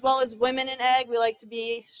 As well as women in ag, we like to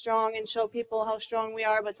be strong and show people how strong we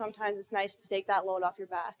are, but sometimes it's nice to take that load off your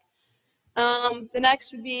back. The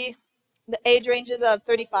next would be the age ranges of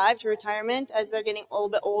 35 to retirement, as they're getting a little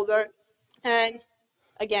bit older. And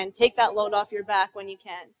again, take that load off your back when you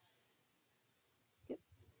can.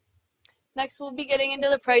 Next, we'll be getting into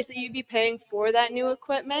the price that you'd be paying for that new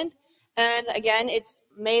equipment. And again, it's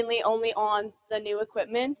mainly only on the new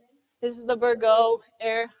equipment. This is the Burgo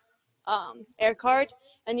air cart,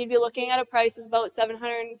 and you'd be looking at a price of about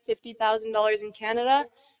 $750,000 in Canada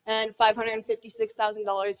and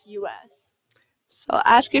 $556,000 US. So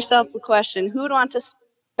ask yourself the question, who would want to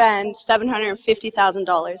spend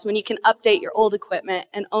 $750,000 when you can update your old equipment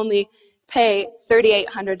and only pay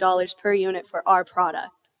 $3,800 per unit for our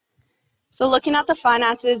product? So looking at the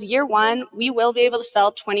finances, year one, we will be able to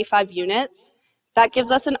sell 25 units. That gives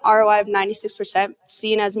us an ROI of 96%,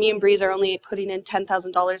 seeing as me and Breeze are only putting in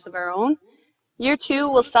 $10,000 of our own. Year two,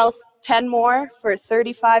 we'll sell 10 more for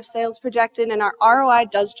 35 sales projected, and our ROI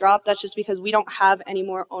does drop. That's just because we don't have any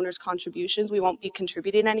more owner's contributions. We won't be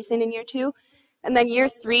contributing anything in year two. And then year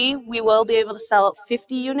three, we will be able to sell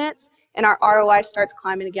 50 units, and our ROI starts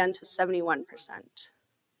climbing again to 71%.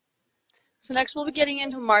 So next we'll be getting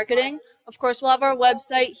into marketing. Of course, we'll have our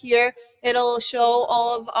website here. It'll show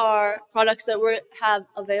all of our products that we have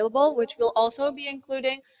available, which we'll also be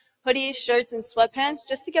including hoodies, shirts, and sweatpants,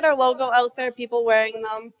 just to get our logo out there, people wearing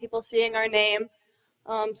them, people seeing our name.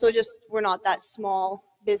 So just, we're not that small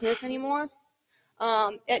business anymore.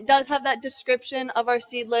 It does have that description of our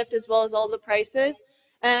seed lift as well as all the prices.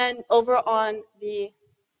 And over on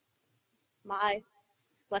my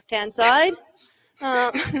left-hand side,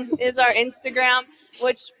 is our Instagram,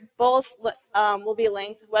 which both will be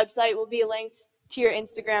linked. Website will be linked to your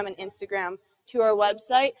Instagram and Instagram to our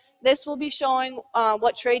website. This will be showing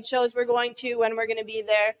what trade shows we're going to, when we're going to be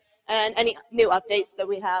there, and any new updates that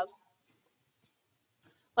we have.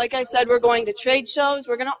 Like I said, we're going to trade shows.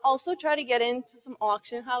 We're going to also try to get into some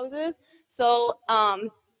auction houses. So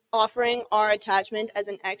offering our attachment as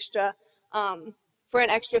an extra, for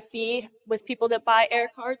an extra fee with people that buy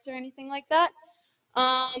air carts or anything like that.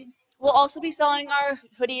 We'll also be selling our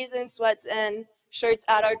hoodies and sweats and shirts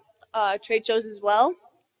at our trade shows as well.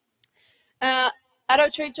 At our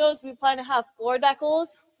trade shows, we plan to have 4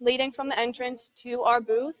 decals leading from the entrance to our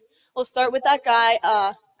booth. We'll start with that guy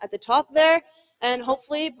at the top there, and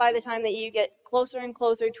hopefully by the time that you get closer and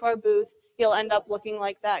closer to our booth, you'll end up looking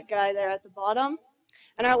like that guy there at the bottom.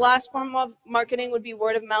 And our last form of marketing would be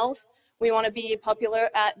word of mouth. We want to be popular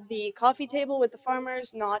at the coffee table with the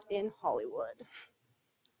farmers, not in Hollywood.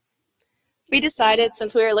 We decided,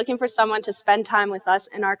 since we were looking for someone to spend time with us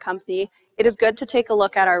in our company, it is good to take a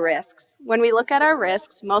look at our risks. When we look at our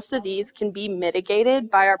risks, most of these can be mitigated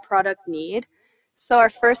by our product need. So our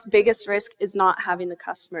first biggest risk is not having the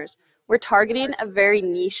customers. We're targeting a very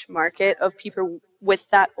niche market of people with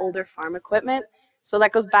that older farm equipment. So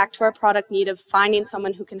that goes back to our product need of finding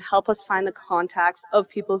someone who can help us find the contacts of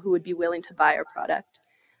people who would be willing to buy our product.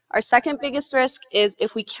 Our second biggest risk is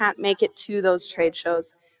if we can't make it to those trade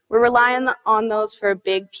shows. We're relying on those for a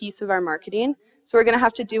big piece of our marketing. So we're going to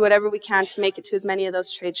have to do whatever we can to make it to as many of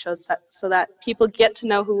those trade shows so that people get to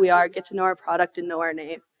know who we are, get to know our product, and know our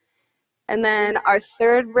name. And then our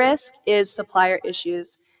third risk is supplier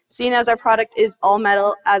issues. Seeing as our product is all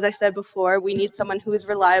metal, as I said before, we need someone who is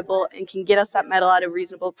reliable and can get us that metal at a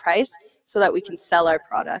reasonable price so that we can sell our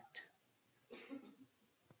product.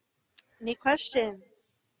 Any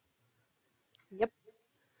questions? Yep.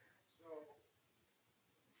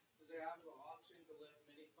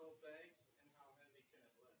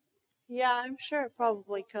 Yeah, I'm sure it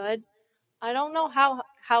probably could. I don't know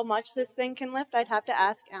how much this thing can lift. I'd have to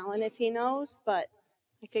ask Alan if he knows, but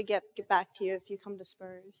I could get back to you if you come to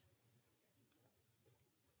Spurs.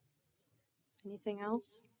 Anything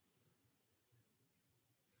else?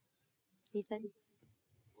 Ethan?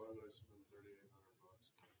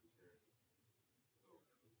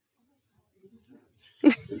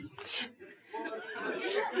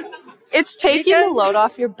 It's taking the load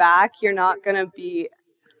off your back. You're not going to be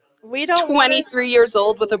 23 years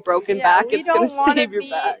old with a broken back. It's going to save your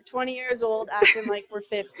back. 20 years old acting like we're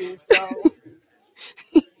 50, so.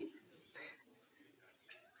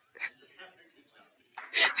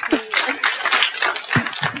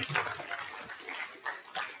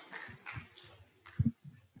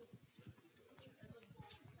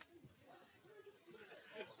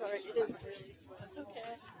 Sorry, it is really sweet. It's okay.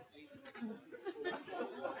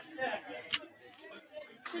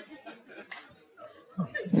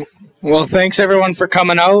 Well, thanks everyone for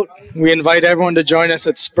coming out. We invite everyone to join us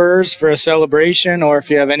at Spurs for a celebration, or if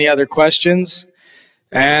you have any other questions.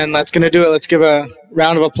 And that's going to do it. Let's give a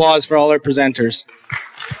round of applause for all our presenters.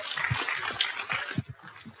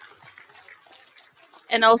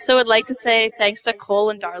 And also would like to say thanks to Cole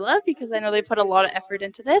and Darla, because I know they put a lot of effort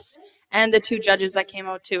into this, and the 2 judges that came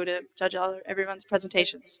out too to judge everyone's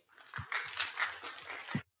presentations.